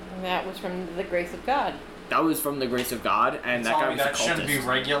 And that was from the grace of God. That was from the grace of God, and that Tell guy me was a that shouldn't be cultist.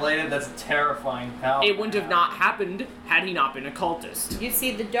 regulated. That's a terrifying power. It wouldn't have not happened had he not been a cultist. You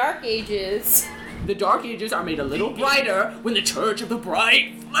see, the Dark Ages. The Dark Ages are made a little brighter when the Church of the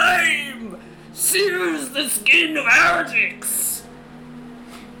Bright Flame sears the skin of heretics.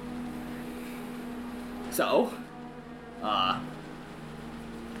 So,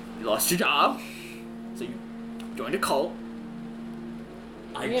 you lost your job, so you joined a cult.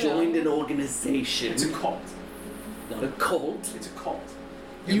 I You know. joined an organization. It's a cult. Not a cult. It's a cult.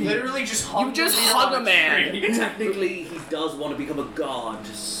 You literally just hung You just him hung on a man. tree. Technically, he does want to become a god.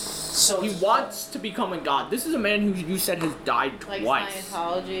 So He wants to become a god. This is a man who you said has died Like twice.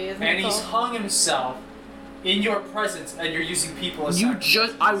 Scientology, isn't and it he's called? hung himself in your presence, and you're using people as You sacrifices.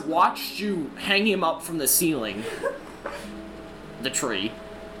 just, I watched you hang him up from the ceiling, the tree,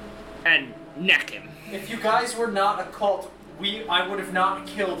 and neck him. If you guys were not a cult, I would have not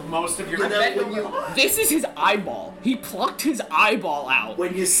killed most of your. You know, when you This is his eyeball. He plucked his eyeball out.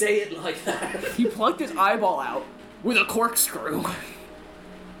 when you say it like that, He plucked his eyeball out with a corkscrew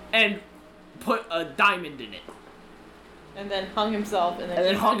and put a diamond in it. And then hung himself, and And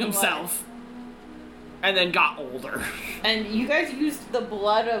then hung him himself. And then got older. And you guys used the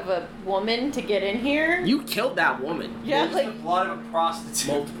blood of a woman to get in here? You killed that woman. Yeah, Use like, the blood of a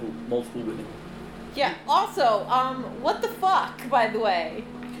prostitute. multiple women. yeah. Also, what the fuck, by the way?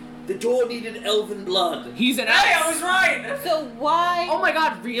 The door needed elven blood. He's an Hey, elf. I was right! So why? Oh my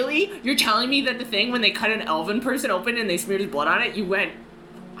god, really? You're telling me that the thing when they cut an elven person open and they smeared his blood on it, you went,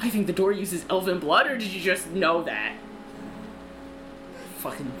 I think the door uses elven blood, or did you just know that?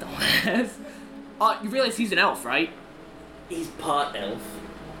 Fucking dumbass. You realize he's an elf, right? He's part elf.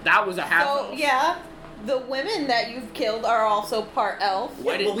 That was a half So elf. yeah, the women that you've killed are also part elf.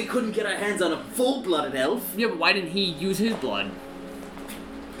 Yeah, did- well, we couldn't get our hands on a full-blooded elf. Yeah, but why didn't he use his blood?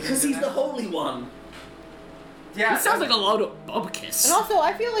 Because he's the Holy One. Yeah. It sounds like a load of bubkiss. And also,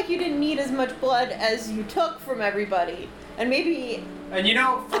 I feel like you didn't need as much blood as you took from everybody. And maybe And you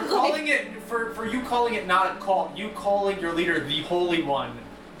know, for calling it, for you calling it not a cult, you calling your leader the Holy One,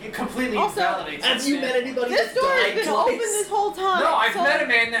 it completely Also, invalidates Have his you stand. met anybody this that's door has died been twice? open this whole time. No, I've so- met a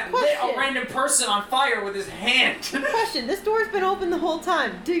man that lit a Question. random person on fire with his hand. Question: this door's been open the whole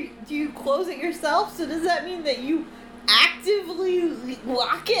time. Do you close it yourself? So does that mean that you actively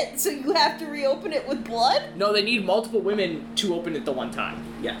lock it so you have to reopen it with blood? No, they need multiple women to open it the one time.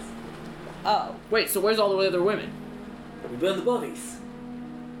 Yes. Oh. Wait, so where's all the other women? We burned the bodies.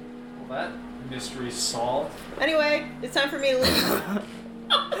 Well, that mystery's solved. Anyway, it's time for me to leave.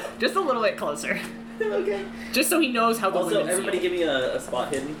 Just a little bit closer. Okay. Just so he knows how the Also, women everybody feel. give me a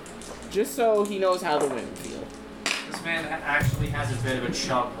spot hidden. Just so he knows how the women feel. This man actually has a bit of a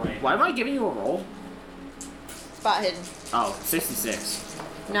chub right Why am I giving you a roll? Spot hidden. Oh, 66.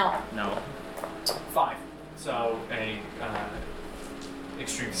 No. No. now. 5. So, a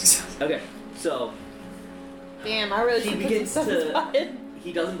extreme success. Okay, so Damn, I really He should put begins some stuff in to- spot hidden.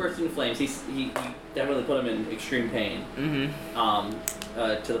 he doesn't burst into flames. He definitely put him in extreme pain. Mm-hmm.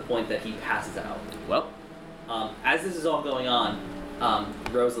 To the point that he passes out. Well, As this is all going on,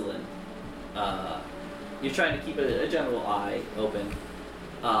 Rosalind, you're trying to keep a general eye open.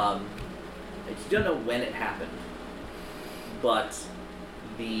 You don't know when it happened, but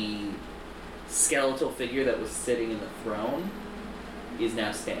the skeletal figure that was sitting in the throne is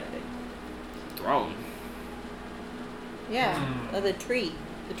now standing. throne. Yeah, Hmm. the tree.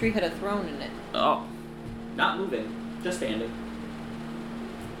 The tree had a throne in it. Oh. Not moving, just standing.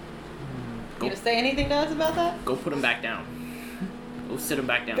 You gonna say anything to us about that? Go put him back down. Go sit him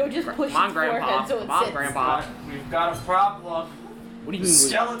back down. Go just push Come on, his Grandpa. forehead so it Come on, sits. Grandpa. We've got a problem. What do you The mean?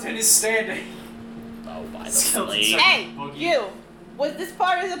 skeleton is standing. Oh, by the Skeleton's blade. like- Hey, Boogie. you! Was this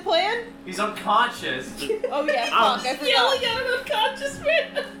part of the plan? He's unconscious. Oh yeah, I'm fuck, I forgot. at an unconscious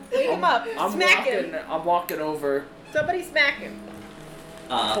man! Wake him up. Smack him. I'm walking over, Somebody smack him.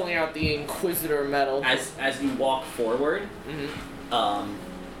 pulling out the Inquisitor medal. As you walk forward, Mm-hmm.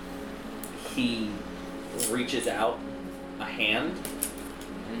 he reaches out a hand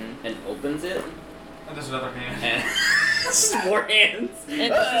Mm-hmm. and opens it, And there's another hand. and just more hands.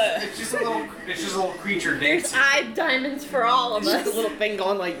 It's just a little creature There's dancing. eye diamonds for all of Just us. a little thing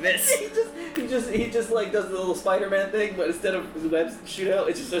going like this. He just like does the little Spider-Man thing, but instead of his webs shoot out,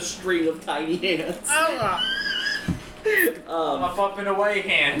 it's just a string of tiny hands. I'm up and away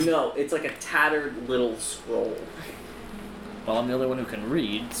hand. No, it's like a tattered little scroll. Well, I'm the only one who can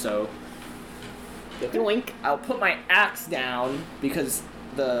read, so Doink. I'll put my axe down because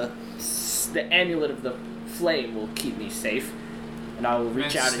the amulet of the flame will keep me safe, and I will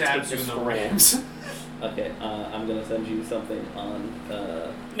reach out and take stabs the you in the scroll. ribs. Okay, I'm gonna send you something on.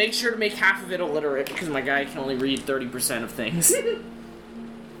 Make sure to make half of it illiterate because my guy can only read 30% of things.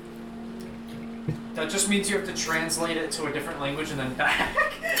 That just means you have to translate it to a different language and then back.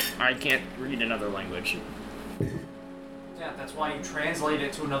 I can't read another language. Yeah, that's why you translate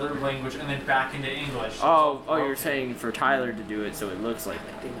it to another language and then back into English. Oh, you're saying for Tyler to do it so it looks like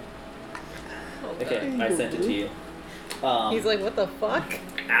that. Okay, I sent it to you. He's like, what the fuck?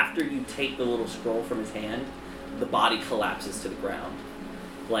 After you take the little scroll from his hand, the body collapses to the ground.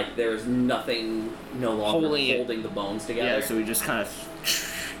 Like there's nothing no longer Holding it. holding the bones together. Yeah, so we just kind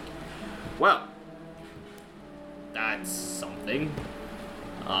of. Well, that's something.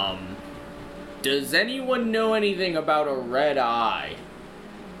 Does anyone know anything about a red eye?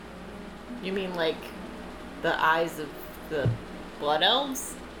 You mean like the eyes of the blood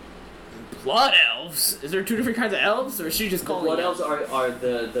elves? Blood elves? Is there two different kinds of elves, or is she just The calling blood it- elves are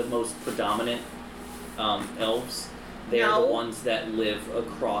the most predominant elves. They are No. the ones that live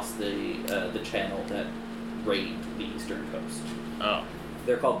across the channel that raid the eastern coast. Oh,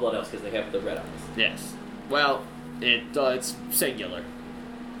 They're called blood elves because they have the red eyes. yes. Well, it's singular.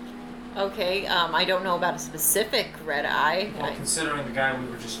 Okay, I don't know about a specific red eye. Well, considering the guy we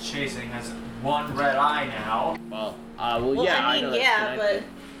were just chasing has one red eye now. Well, Well, yeah, I mean, know that's yeah, connected.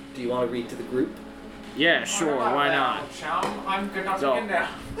 Do you want to read to the group? Yeah, sure, why not? I'm good enough So- to get down.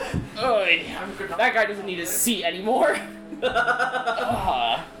 Oy, I'm good enough. that guy doesn't need a seat anymore.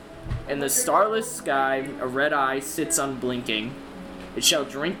 In the starless sky, a red eye sits unblinking. It shall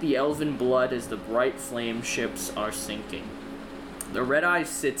drink the elven blood as the bright flame ships are sinking. The red eye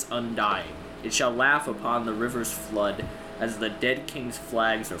sits undying. It shall laugh upon the river's flood as the dead king's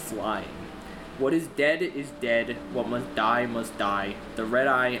flags are flying. What is dead is dead, what must die must die. The red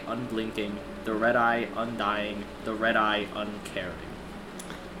eye unblinking, the red eye undying, the red eye uncaring.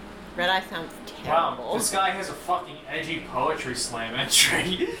 Red Eye sounds terrible. Wow, this guy has a fucking edgy poetry slam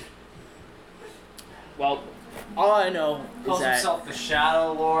entry. Well, all I know is Calls that himself the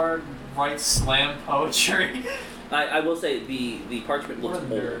Shadow Lord, writes slam poetry. I will say the parchment looks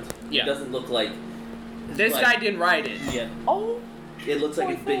What a nerd. old. Yeah. It doesn't look like this like- guy didn't write it. Yeah. Oh, It looks like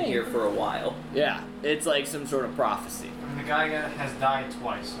Poor it's been thing. here for a while. yeah, it's like some sort of prophecy. And the guy has died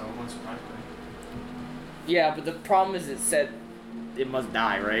twice, so it wouldn't surprise me. Yeah, but the problem is it said it must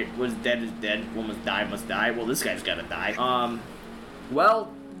die, right? What is dead is dead, what must die must die. Well, this guy's gotta die.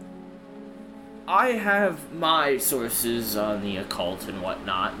 Well, I have my sources on the occult and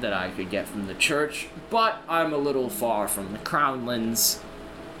whatnot that I could get from the church, but I'm a little far from the Crownlands,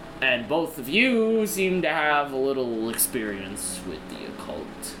 and both of you seem to have a little experience with the occult.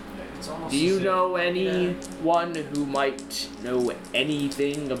 It's almost Do you as if- know anyone who might know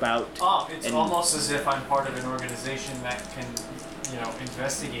anything about... Oh, it's And- almost as if I'm part of an organization that can,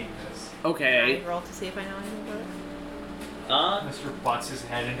 investigate this. Okay. Can I roll to see if I know anything about it? Mr. butts his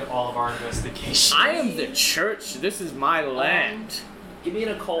head into all of our investigations. I am the church. This is my land. Give me an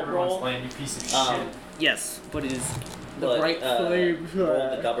occult Everyone's roll. land, you piece of Um, shit. Yes, but it is the But, bright flame. roll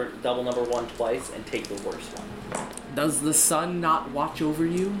the double number one twice and take the worst one. Does the sun not watch over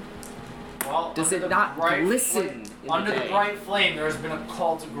you? Well, Does under it the not bright glisten flame- in the Under the day? bright flame, there has been a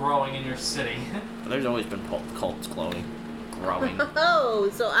cult growing in your city. There's always been cults growing. Oh,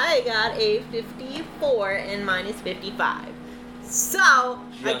 so I got a 54 and mine is 55. So, I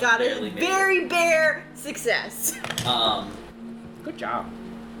Just got barely a made it. very bare success. Good job.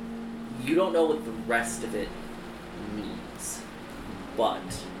 You don't know what the rest of it means, but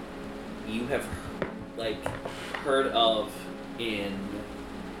you have heard of in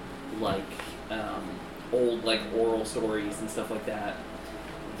old oral stories and stuff like that.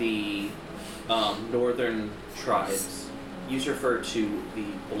 The northern tribes used to refer to the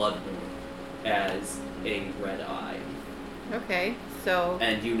blood moon as a red eye, Okay, so.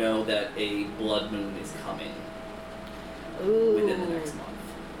 and you know that a blood moon is coming Ooh. within the next month.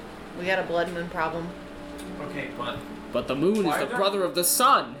 We got a blood moon problem. Okay, but But the moon Why is the there- brother of the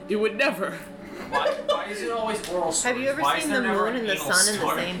sun. It would never. why is it always oral stories? Have you ever Why is seen there the never moon and the anal sun in the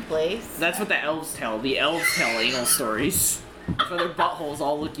story? same place? That's what the elves tell. The elves tell anal stories. That's why their buttholes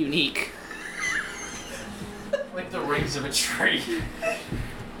all look unique. Like the rings of a tree.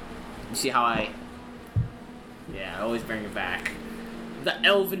 You see how I... Yeah, I always bring it back. The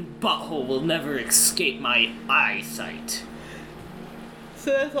elven butthole will never escape my eyesight.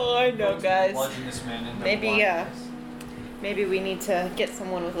 So that's all I know, guys. Bludgeon this man into Maybe, blindness. Maybe we need to get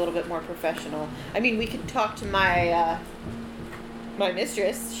someone with a little bit more professional. I mean, we could talk to my my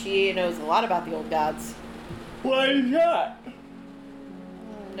mistress. She knows a lot about the old gods. Why is that?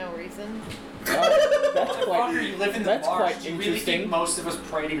 No reason. That's Motherfucker, you live in the that's marsh. quite Do you really interesting. think most of us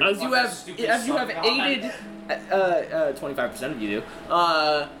pray to your As you fucking have, stupid as you sun have god? aided, 25% of you do.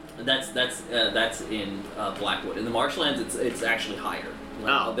 That's in Blackwood. In the marshlands, it's actually higher.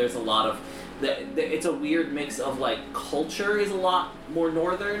 Oh. There's a lot of. It's a weird mix of culture is a lot more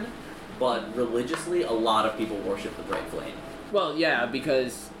northern, but religiously, a lot of people worship the bright flame. Well, yeah,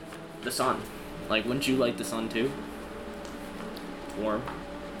 because the sun. Like, wouldn't you like the sun too? Warm,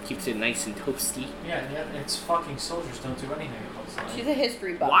 keeps it nice and toasty. Yeah, it's fucking soldiers don't do anything about this. She's a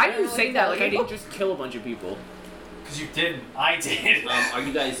history buff. Why I do don't you know say what that? to Like, tell I you. didn't just kill a bunch of people. Because you didn't. I did. Are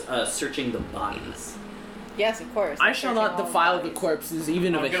you guys searching the bodies? Yes, of course. I I'm shall searching not all defile the bodies. corpses,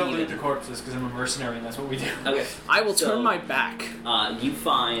 even of I'm a gonna loot the heathen. corpses because I'm a mercenary and that's what we do. Okay. I will so, turn my back. You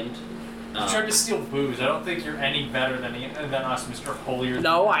find. You tried to steal booze. I don't think you're any better than us, Mr. Holier.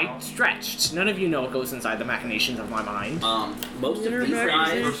 No, than I thou. stretched. None of you know what goes inside the machinations of my mind. Most of these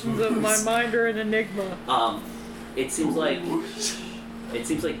guys. of my mind are an enigma. It seems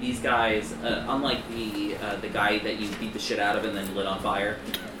like these guys, unlike the guy that you beat the shit out of and then lit on fire,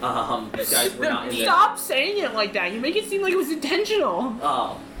 these guys were not in the. Stop saying it like that. You make it seem like it was intentional.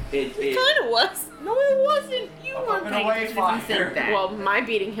 Oh, It kind of was. No, it wasn't. You I'm weren't up and paying away, attention if you fire. said that. Well, my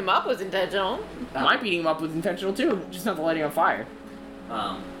beating him up was intentional. my beating him up was intentional too, just not the lighting on fire.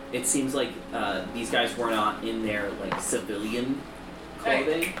 It seems like these guys were not in their civilian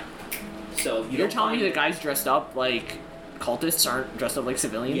clothing. So You're telling me the guys dressed up like cultists aren't dressed up like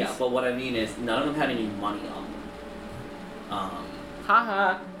civilians? Yeah, but what I mean is none of them had any money on them.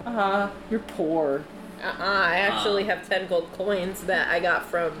 Haha, you're poor. I actually have 10 gold coins that I got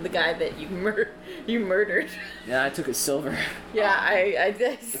from the guy that you murdered. Yeah, I took his silver. Yeah, I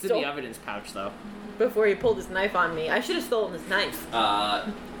It's in the stole evidence pouch, though. before he pulled his knife on me. I should have stolen his knife.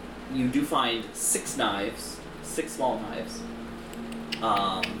 You do find 6 knives, 6 small knives.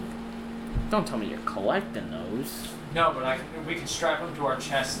 Don't tell me you're collecting those. No, but we can strap them to our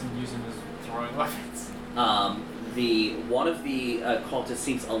chests and use them as throwing weapons. One of the cultists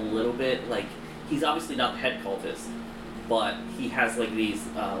seems a little bit like he's obviously not the head cultist, but he has like these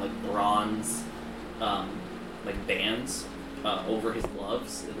like bronze like bands over his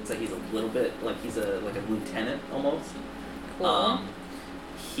gloves. It looks like he's a little bit like he's a lieutenant almost. Cool.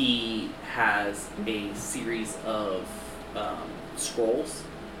 He has a series of scrolls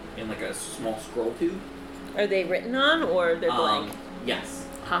in like a small scroll tube. Are they written on or they're blank? Yes.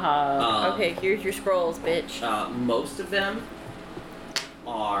 Haha. Okay, here's your scrolls, bitch. Most of them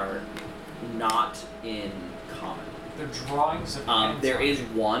are not in common. They're drawings of hands There on is it.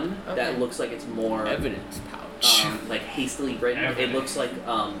 one Okay. that looks like it's more Evidence pouch. like hastily written. It looks like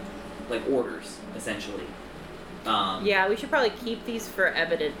orders essentially. Yeah, we should probably keep these for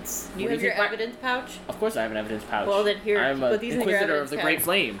evidence. Do you What do have you your think, evidence pouch? Of course I have an evidence pouch. Well, then here, I'm put a these in your Inquisitor evidence of the Great pouch.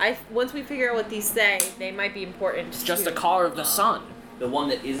 Flame. Once we figure out what these say, they might be important. It's just a to- car of the sun. The one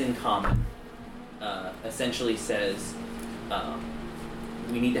that is in common essentially says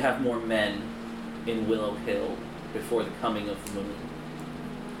we need to have more men in Willow Hill before the coming of the moon.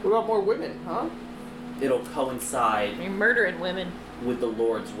 What about more women, huh? It'll coincide You're murdering women. with the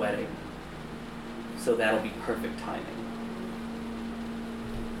Lord's wedding, so that'll be perfect timing.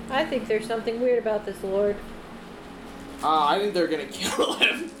 I think there's something weird about this Lord. I think they're gonna kill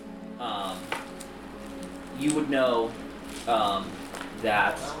him. You would know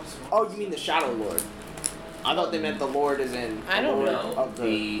that Oh, you mean the Shadow Lord? I thought they meant the Lord as in I the don't Lord no, of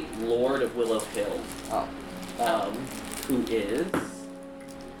the Lord of Willow Hill, Oh. who is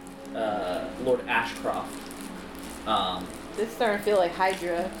Lord Ashcroft. This is starting to feel like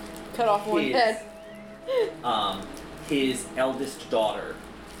Hydra. Cut off one His- head. His eldest daughter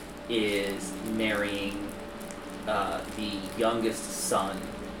is marrying the youngest son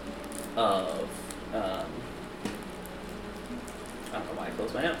of I don't know why I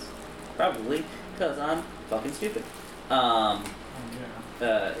closed my notes. Probably because I'm fucking stupid.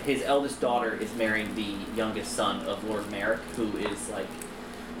 His eldest daughter is marrying the youngest son of Lord Merrick, who is like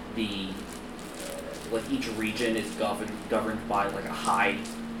the like each region is governed by like a high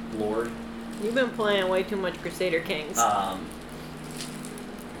lord. You've been playing way too much Crusader Kings.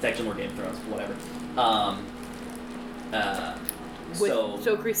 It's actually more Game of Thrones, whatever.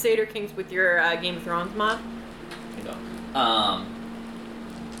 So Crusader Kings with your Game of Thrones mod? you know,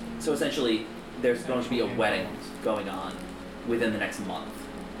 so essentially, there's going to be a wedding going on within the next month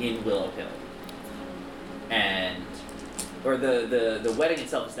in Willow Hill, or the wedding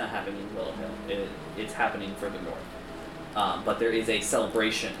itself is not happening in Willow Hill. It's happening further north, but there is a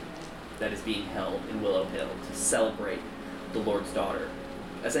celebration that is being held in Willow Hill to celebrate the Lord's daughter,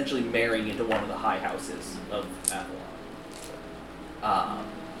 essentially marrying into one of the high houses of Avalon.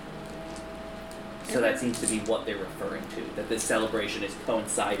 So that seems to be what they're referring to, that this celebration is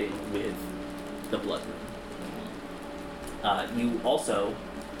coinciding with the blood moon. You also,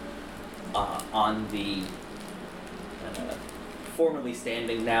 on the formerly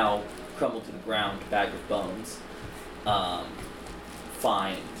standing, now crumbled to the ground bag of bones,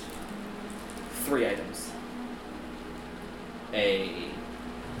 find 3 items. A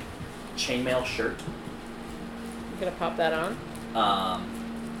chainmail shirt, You gonna pop that on?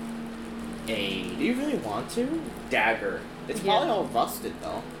 Do a you really want to? dagger, It's Yeah. probably all rusted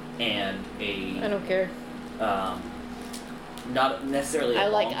though. and I a don't care. not necessarily a I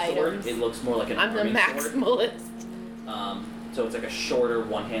like long sword. items. It looks more like an I'm the army sword. maximalist. So it's like a shorter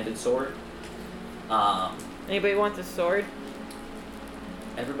one-handed sword. Anybody wants a sword?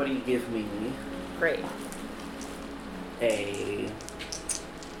 Everybody give me Great.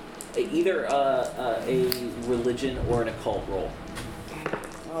 either a religion or an occult roll.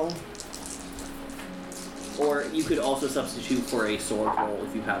 Well, Or you could also substitute for a sword roll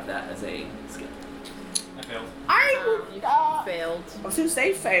if you have that as a skill. I failed. I Failed. since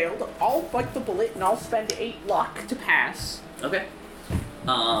they failed, I'll bite the bullet and I'll spend 8 luck to pass. Okay.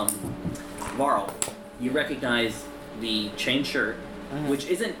 Varl, you recognize the chain shirt, which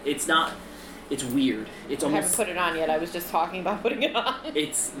isn't. It's not. It's weird. It's I haven't almost. put it on yet. I was just talking about putting it on.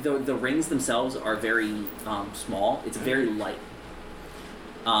 It's the rings themselves are very small. It's very light.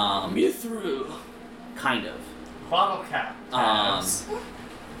 Mithril. Kind of. Bottle cap. tabs.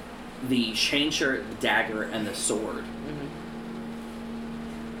 The chain shirt, the dagger, and the sword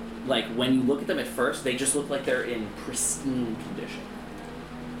Like, when you look at them at first, they just look like they're in pristine condition.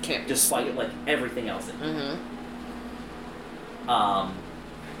 Can't Despite, like, everything else in them. Mm-hmm.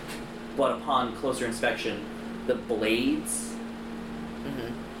 But upon closer inspection, the blades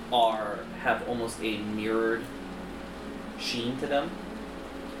Mm-hmm. have almost a mirrored sheen to them.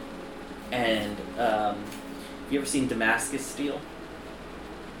 And, you ever seen Damascus steel?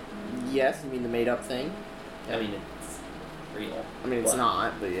 Yes, you mean the made-up thing? I mean, it's real. I mean, it's But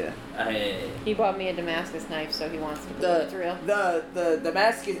not, but yeah. He bought me a Damascus knife, so he wants to believe it's real. The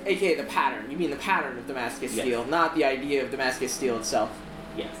Damascus, aka the pattern. You mean the pattern of Damascus Yes. steel, not the idea of Damascus steel itself.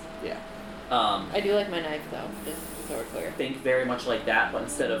 Yes. Yeah. I do like my knife, though, just so we're clear. Think very much like that, but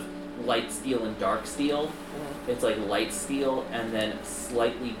instead of light steel and dark steel, it's like light steel and then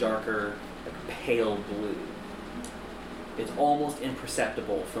slightly darker, like pale blue. It's almost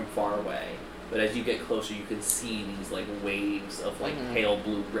imperceptible from far away, but as you get closer, you can see these like waves of like pale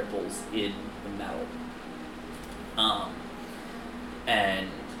blue ripples in the metal. And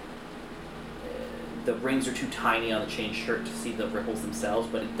the rings are too tiny on the chain shirt to see the ripples themselves,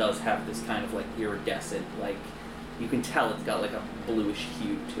 but it does have this kind of like iridescent, like you can tell it's got like a bluish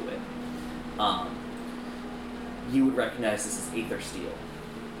hue to it. You would recognize this as aether steel.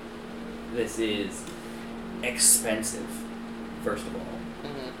 This is expensive, first of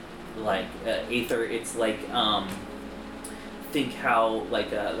all. Like aether, it's like think how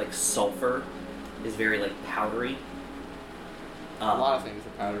like sulfur is very like powdery. A lot of things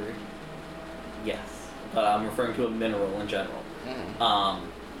are powdery. Yes, but I'm referring to a mineral in general.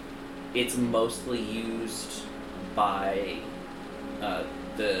 It's mostly used by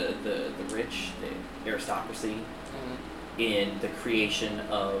the rich, the aristocracy, in the creation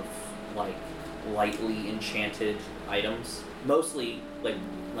of like lightly enchanted items, mostly like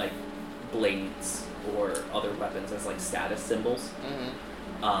blades or other weapons as like status symbols,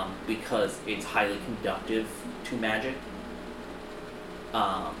 because it's highly conductive to magic.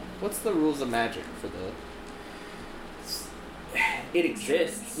 What's the rules of magic for the... It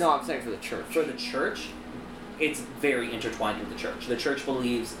exists. No, I'm saying for the church. For the church, it's very intertwined with the church. The church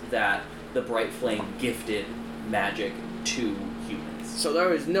believes that the bright flame gifted magic to humans. So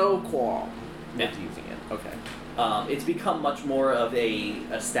there is no quarrel No. with using it. Okay. It's become much more of a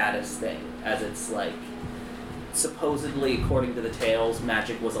status thing, as it's like, supposedly, according to the tales,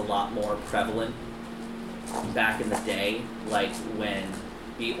 magic was a lot more prevalent back in the day, like when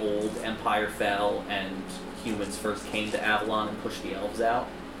the old empire fell and humans first came to Avalon and pushed the elves out.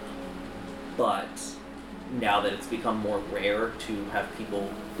 But now that it's become more rare to have people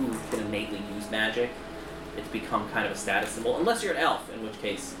who can innately use magic, it's become kind of a status symbol, unless you're an elf, in which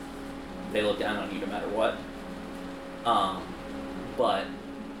case they look down on you no matter what. But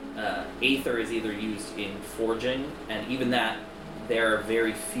aether is either used in forging, and even that, there are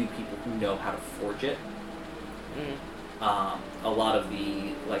very few people who know how to forge it. A lot of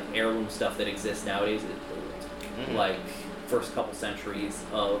the like heirloom stuff that exists nowadays is old, like first couple centuries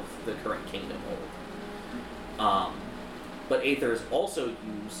of the current kingdom old. But aether is also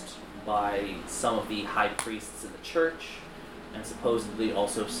used by some of the high priests in the church, and supposedly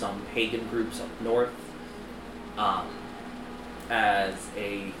also some pagan groups up north, as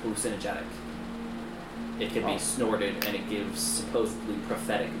a hallucinogenic. It can be snorted, and it gives supposedly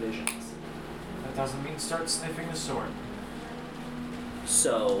prophetic visions. That doesn't mean start sniffing the sword.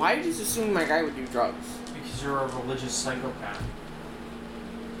 So Why did you just assume my guy would do drugs? Because you're a religious psychopath.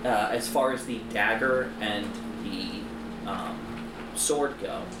 as far as the dagger and the sword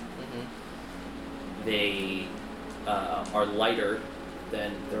go, they are lighter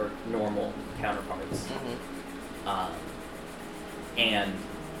than their normal counterparts. And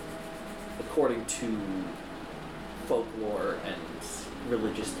according to folklore and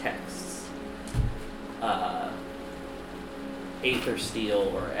religious texts, aether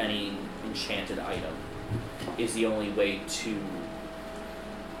steel or any enchanted item is the only way to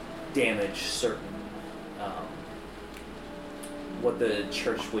damage certain what the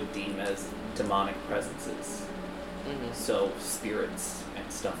church would deem as demonic presences. So spirits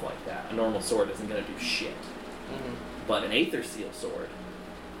and stuff like that. A normal sword isn't gonna do shit. But an aether steel sword,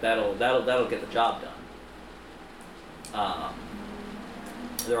 that'll get the job done.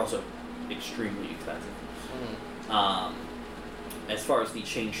 They're also extremely expensive. As far as the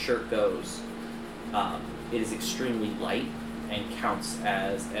chain shirt goes, it is extremely light and counts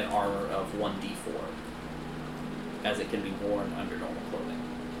as an armor of 1d4, as it can be worn under normal clothing.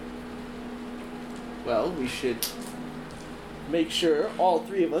 Well, we should make sure all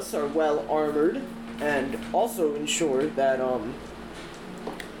three of us are well armored, and also ensure that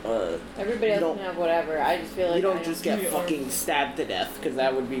Everybody You else don't- can have whatever. I just feel like you don't I just get fucking stabbed to death, because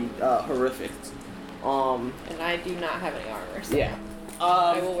that would be horrific. And I do not have any armor, so Yeah.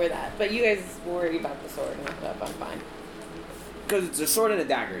 I will wear that. But you guys worry about the sword and stuff. I'm fine. Because it's a sword and a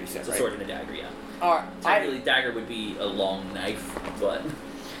dagger, you said, It's a right? sword and a dagger, yeah. Alright. Technically, dagger would be a long knife, but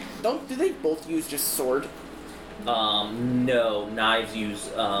Do they both use just sword? no, knives use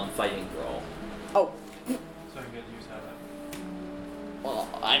fighting brawl. Oh, So I'm good to use that. well,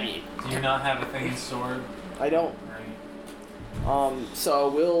 I mean, Do you not have a thing sword? I don't. Right. So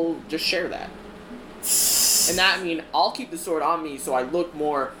we'll just share that. And that, I mean, I'll keep the sword on me so I look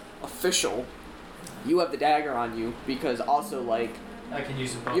more official. You have the dagger on you because also, like, I can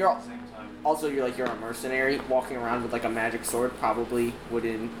use them both You're- at the same time. you're a mercenary walking around with like a magic sword probably would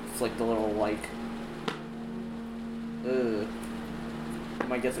inflict a little like you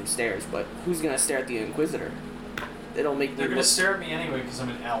might get some stares, but who's gonna stare at the Inquisitor? It'll make They're you gonna look, stare at me anyway because I'm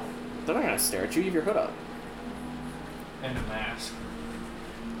an elf they're not gonna stare at you, you have your hood up. and a mask.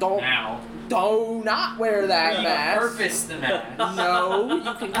 Don't Now. do not wear that You mask. purpose the mask. No,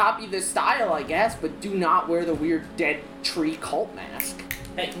 you can copy the style, I guess, but do not wear the weird dead tree cult mask.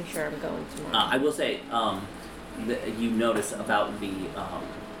 Hey, I'm sure I'm going tomorrow. I will say, you notice about the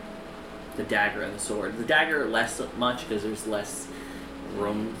dagger and the sword. The dagger less much because there's less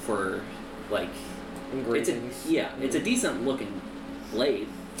room for like. Engravings. It's a decent looking blade.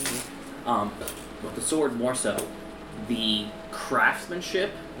 But the sword more so. The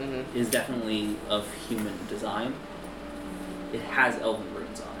craftsmanship Mm-hmm. is definitely of human design. It has elven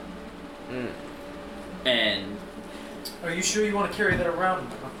runes on it, and Are you sure you want to carry that around,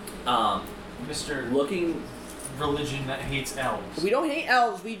 Mr. looking. Religion that hates elves? We don't hate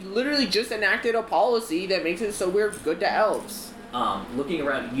elves. We literally just enacted a policy that makes it so we're good to elves. Looking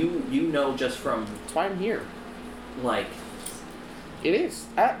around, you know just from That's why I'm here. like It is.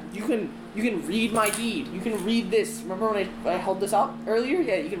 You can read my deed. You can read this. Remember when I held this up earlier?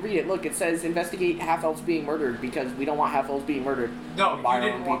 Yeah, you can read it. Look, it says investigate half-elves being murdered because we don't want half-elves being murdered No, by you our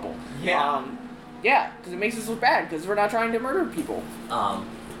didn't own want. people. Yeah. Yeah, because it makes us look bad because we're not trying to murder people.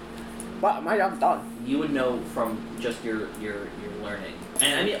 But my job's done. you would know from just your learning,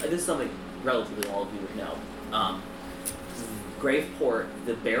 and I mean this is something relatively all of you would know. Graveport,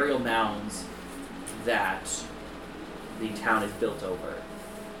 the burial mounds that the town is built over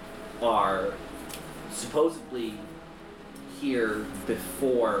are supposedly here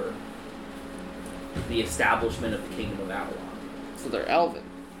before the establishment of the Kingdom of Avalon. So they're elven.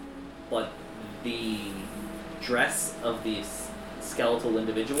 But the dress of the skeletal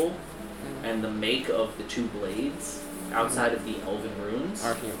individual and the make of the two blades outside of the elven runes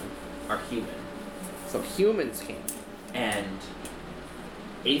Are human. are human. So humans came. And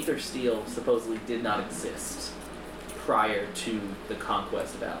Aether Steel supposedly did not exist prior to the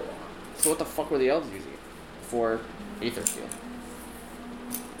conquest of Avalon. So what the fuck were the elves using for Aether Steel?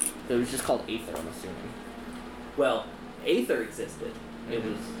 It was just called Aether, I'm assuming. Well, Aether existed. It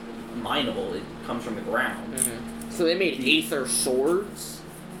was mineable. It comes from the ground. So they made Aether swords?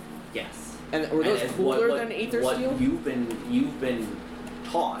 Yes. And were those And cooler than Aether what Steel? you've been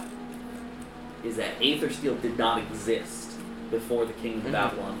taught is that Aether Steel did not exist before the Kingdom of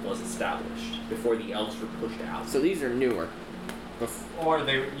Avalon was established, before the elves were pushed out. So these are newer. Or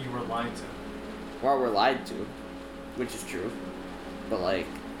you were lied to. Or we're lied to, which is true. But like,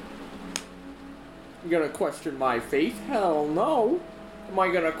 you gonna question my faith? Hell no. Am I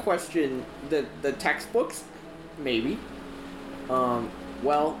gonna question the textbooks? Maybe.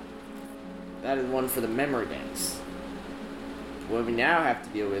 Well, that is one for the memory banks. What we now have to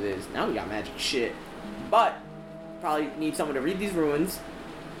deal with is, now we got magic shit. But, probably need someone to read these runes.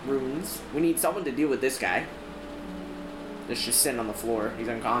 We need someone to deal with this guy. That's just sitting on the floor. He's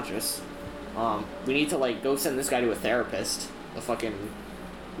unconscious. We need to, like, go send this guy to a therapist. A fucking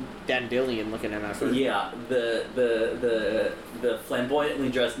dandelion looking at him. Yeah, the flamboyantly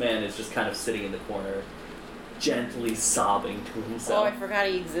dressed man is just kind of sitting in the corner, gently sobbing to Oh, himself. I forgot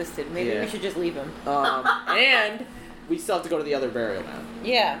he existed. Maybe Yeah. we should just leave him. And we still have to go to the other burial mound.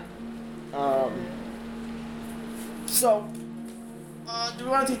 Yeah. So, do we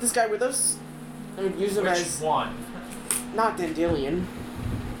want to take this guy with us? I mean, use him Which as one? not dandelion.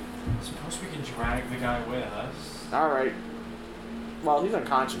 Suppose we can drag the guy with us. All right. Well, he's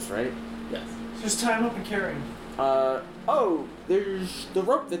unconscious, right? Yes. Just tie him up and carry him. Oh, there's the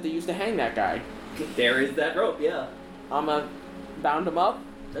rope that they used to hang that guy. There is that rope, yeah. Bound him up.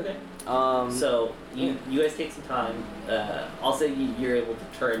 Okay. Um, So, you guys take some time. I'll say you're able to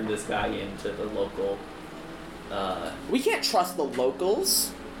turn this guy into the local... we can't trust the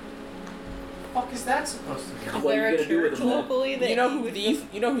locals. fuck is that supposed to be? What Is are there you a gonna do with church them then? locally that You know he who would these?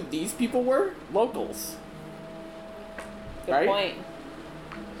 You know who these people were? Locals. Good right? point.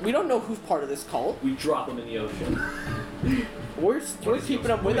 We don't know who's part of this cult. We drop them in the ocean. We're keeping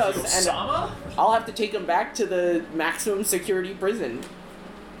them with us, and Osama? I'll have to take them back to the maximum security prison.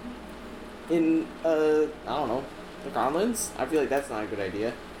 In I don't know, the Conlands. I feel like that's not a good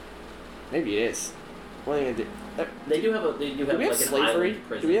idea. Maybe it is. What are they gonna do? They do have Do we like have an slavery? island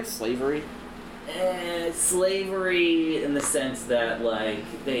prison. Do we have slavery? Slavery in the sense that like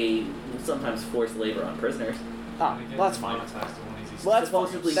they sometimes force labor on prisoners. Ah, well, that's fine. Well, that's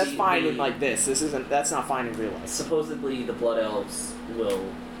Supposedly that's the- fine the- in like this. That's not fine in real life. Supposedly the Blood Elves will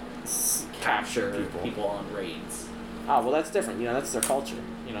capture people. people on raids. Ah, well, that's different. You know, that's their culture.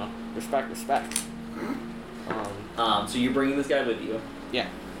 You know, respect. So you're bringing this guy with you. Yeah.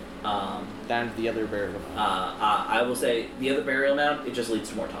 Down to the other burial mound. I will say the other burial mound, it just leads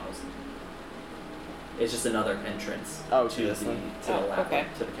to more tunnels. It's just another entrance Oh, to to this the one? to the Oh, lab, okay.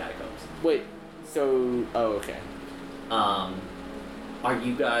 to the catacombs. Wait. So. Oh, okay. Are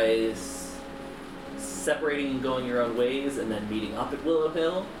you guys separating and going your own ways and then meeting up at Willow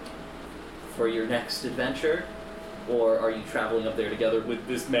Hill for your next adventure? Or are you traveling up there together with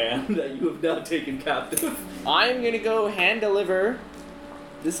this man that you have now taken captive? I'm gonna go hand deliver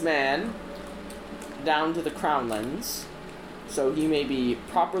this man down to the Crownlands, so he may be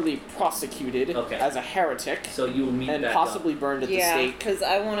properly prosecuted Okay. as a heretic So you will meet and back possibly burned at the Yeah, stake. because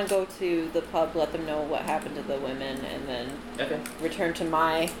I want to go to the pub, let them know what happened to the women, and then up. Okay. return to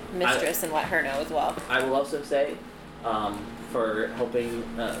my mistress and let her know as well. I will also say, for helping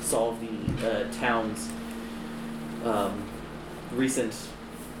solve the town's recent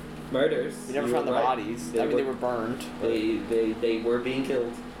murders. We never you found the were right. bodies. They They were, were burned. they were being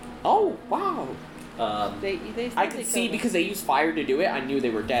killed. Oh, wow. They I could see because they used fire to do it. I knew they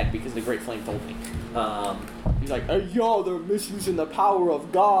were dead because the Great Flame told me. He's like, hey, yo, they're misusing the power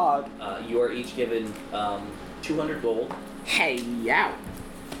of God. You are each given 200 gold, Hey, yow.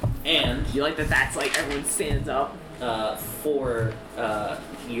 and You like that that's like everyone stands up? for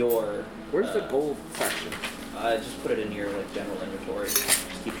your Where's the gold section? just put it in your like general inventory. Just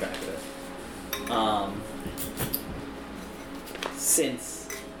keep track of it. Since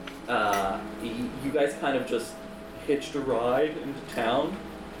you guys kind of just hitched a ride into town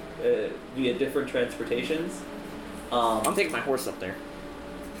via different transportations. I'm taking my horse up there.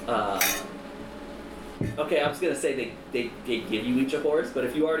 Okay, I was gonna say they give you each a horse, but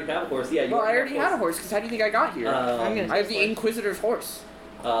if you already have a horse, yeah. You Well, I already have had a horse, because how do you think I got here? I'm gonna I have the Inquisitor's horse.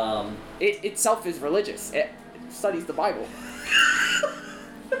 It itself is religious. It studies the Bible.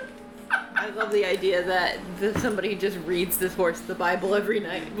 I love the idea that somebody just reads this horse the Bible every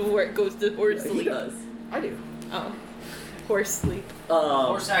night before it goes to horse He sleep. does. I do. Oh, horse sleep.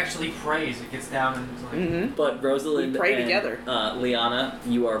 Horse actually prays. It gets down and is like, Mm-hmm. But Rosalind We pray and together. Liana,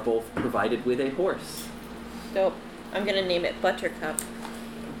 you are both provided with a horse. Dope. I'm gonna name it Buttercup.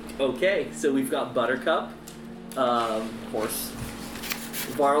 Okay, so we've got Buttercup. Horse.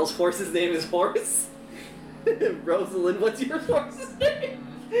 Varl's horse's name is Horse. Rosalind, what's your horse's name?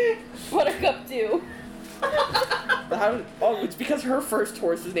 Buttercup too. Oh, it's because her first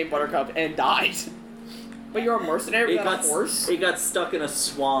horse was named Buttercup and died. But you're a mercenary without a horse? It got stuck in a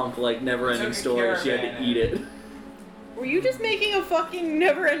swamp like Never-Ending Took a Story. She had to caravan eat it. Were you just making a fucking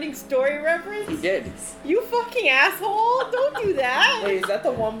never-ending story He reference? did. You fucking asshole! Don't do that. Wait, is that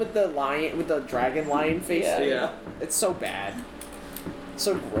the one with the lion, with the dragon lion face? Yeah. Yeah. It's so bad. It's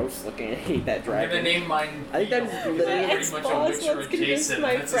so gross looking. I hate that I'm gonna dragon. name mine. I think that is Beetle, literally- because My it's pretty much ex-boss a Witcher once convinced adjacent.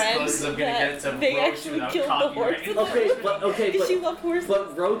 my That's as close as I'm friends gonna get to that they Roach actually without killed the copyright. horse. Okay, Because she but loved horses.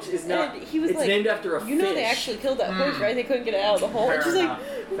 but Roach is not. And he was it's like, named after a You know fish. they actually killed that horse, right? They couldn't get it out of the hole. Fair And she's like, enough.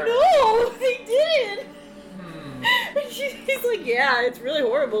 Fair no, they didn't. Hmm. And he's like, yeah, it's really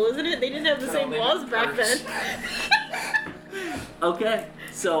horrible, isn't it? They didn't have the So same they laws were back then. birds. Okay,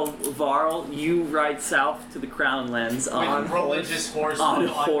 so Varl, you ride south to the Crownlands on With religious horse on of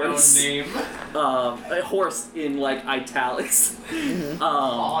a horse. unknown name. A horse in like italics.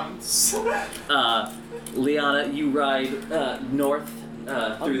 Hans. Liana, you ride north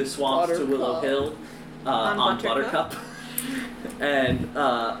through the swamps to Willow Buttercup. Hill On on Buttercup. Buttercup. And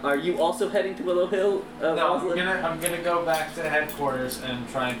are you also heading to Willow Hill, No, Rosalind? I'm gonna go back to headquarters and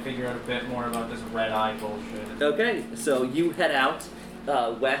try and figure out a bit more about this red eye bullshit. Okay, so you head out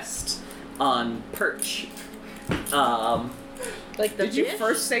west on Perch. Like the Did you fish?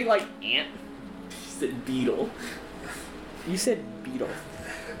 first say like ant? Said Beetle. You said beetle.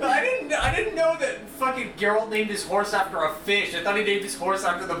 I didn't know that fucking Geralt named his horse after a fish. I thought he named his horse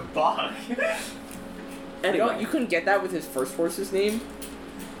after the bug. Anyway, You couldn't get that with his first horse's name?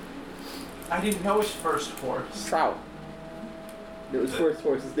 I didn't know his first horse. Trout. His first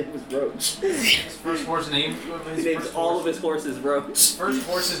horse's name was Roach. His first horse's name. He names all of his horses Roach. First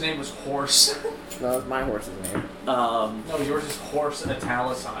horse's name was Horse. That was my horse's name. No, yours is Horse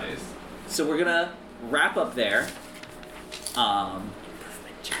italicized. So we're gonna wrap up there.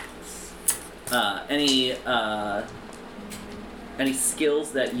 Any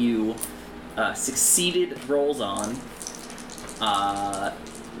skills that you succeeded rolls on?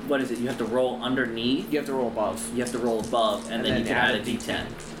 What is it? You have to roll underneath. You have to roll above. You have to roll above, and then you can add a d10.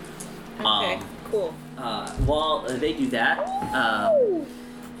 Okay, cool. While they do that,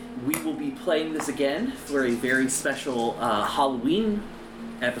 we will be playing this again for a very special Halloween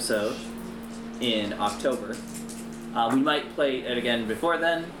episode in October. We might play it again before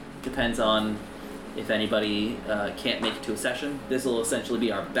then. Depends on if anybody can't make it to a session. This will essentially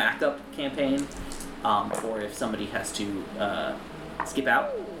be our backup campaign, or if somebody has to skip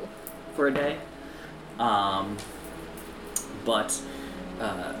out for a day. But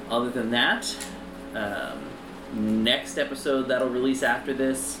other than that, next episode that'll release after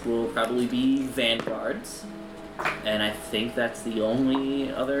this will probably be Vanguards. And I think that's the only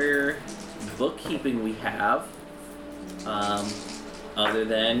other bookkeeping we have. Other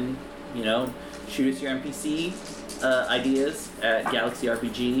than, shoot us your NPC ideas at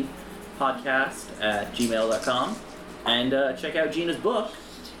galaxyrpgpodcast@gmail.com and check out Gina's book.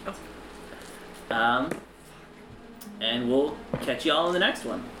 And we'll catch y'all in the next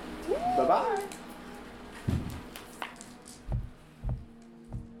one. Bye-bye.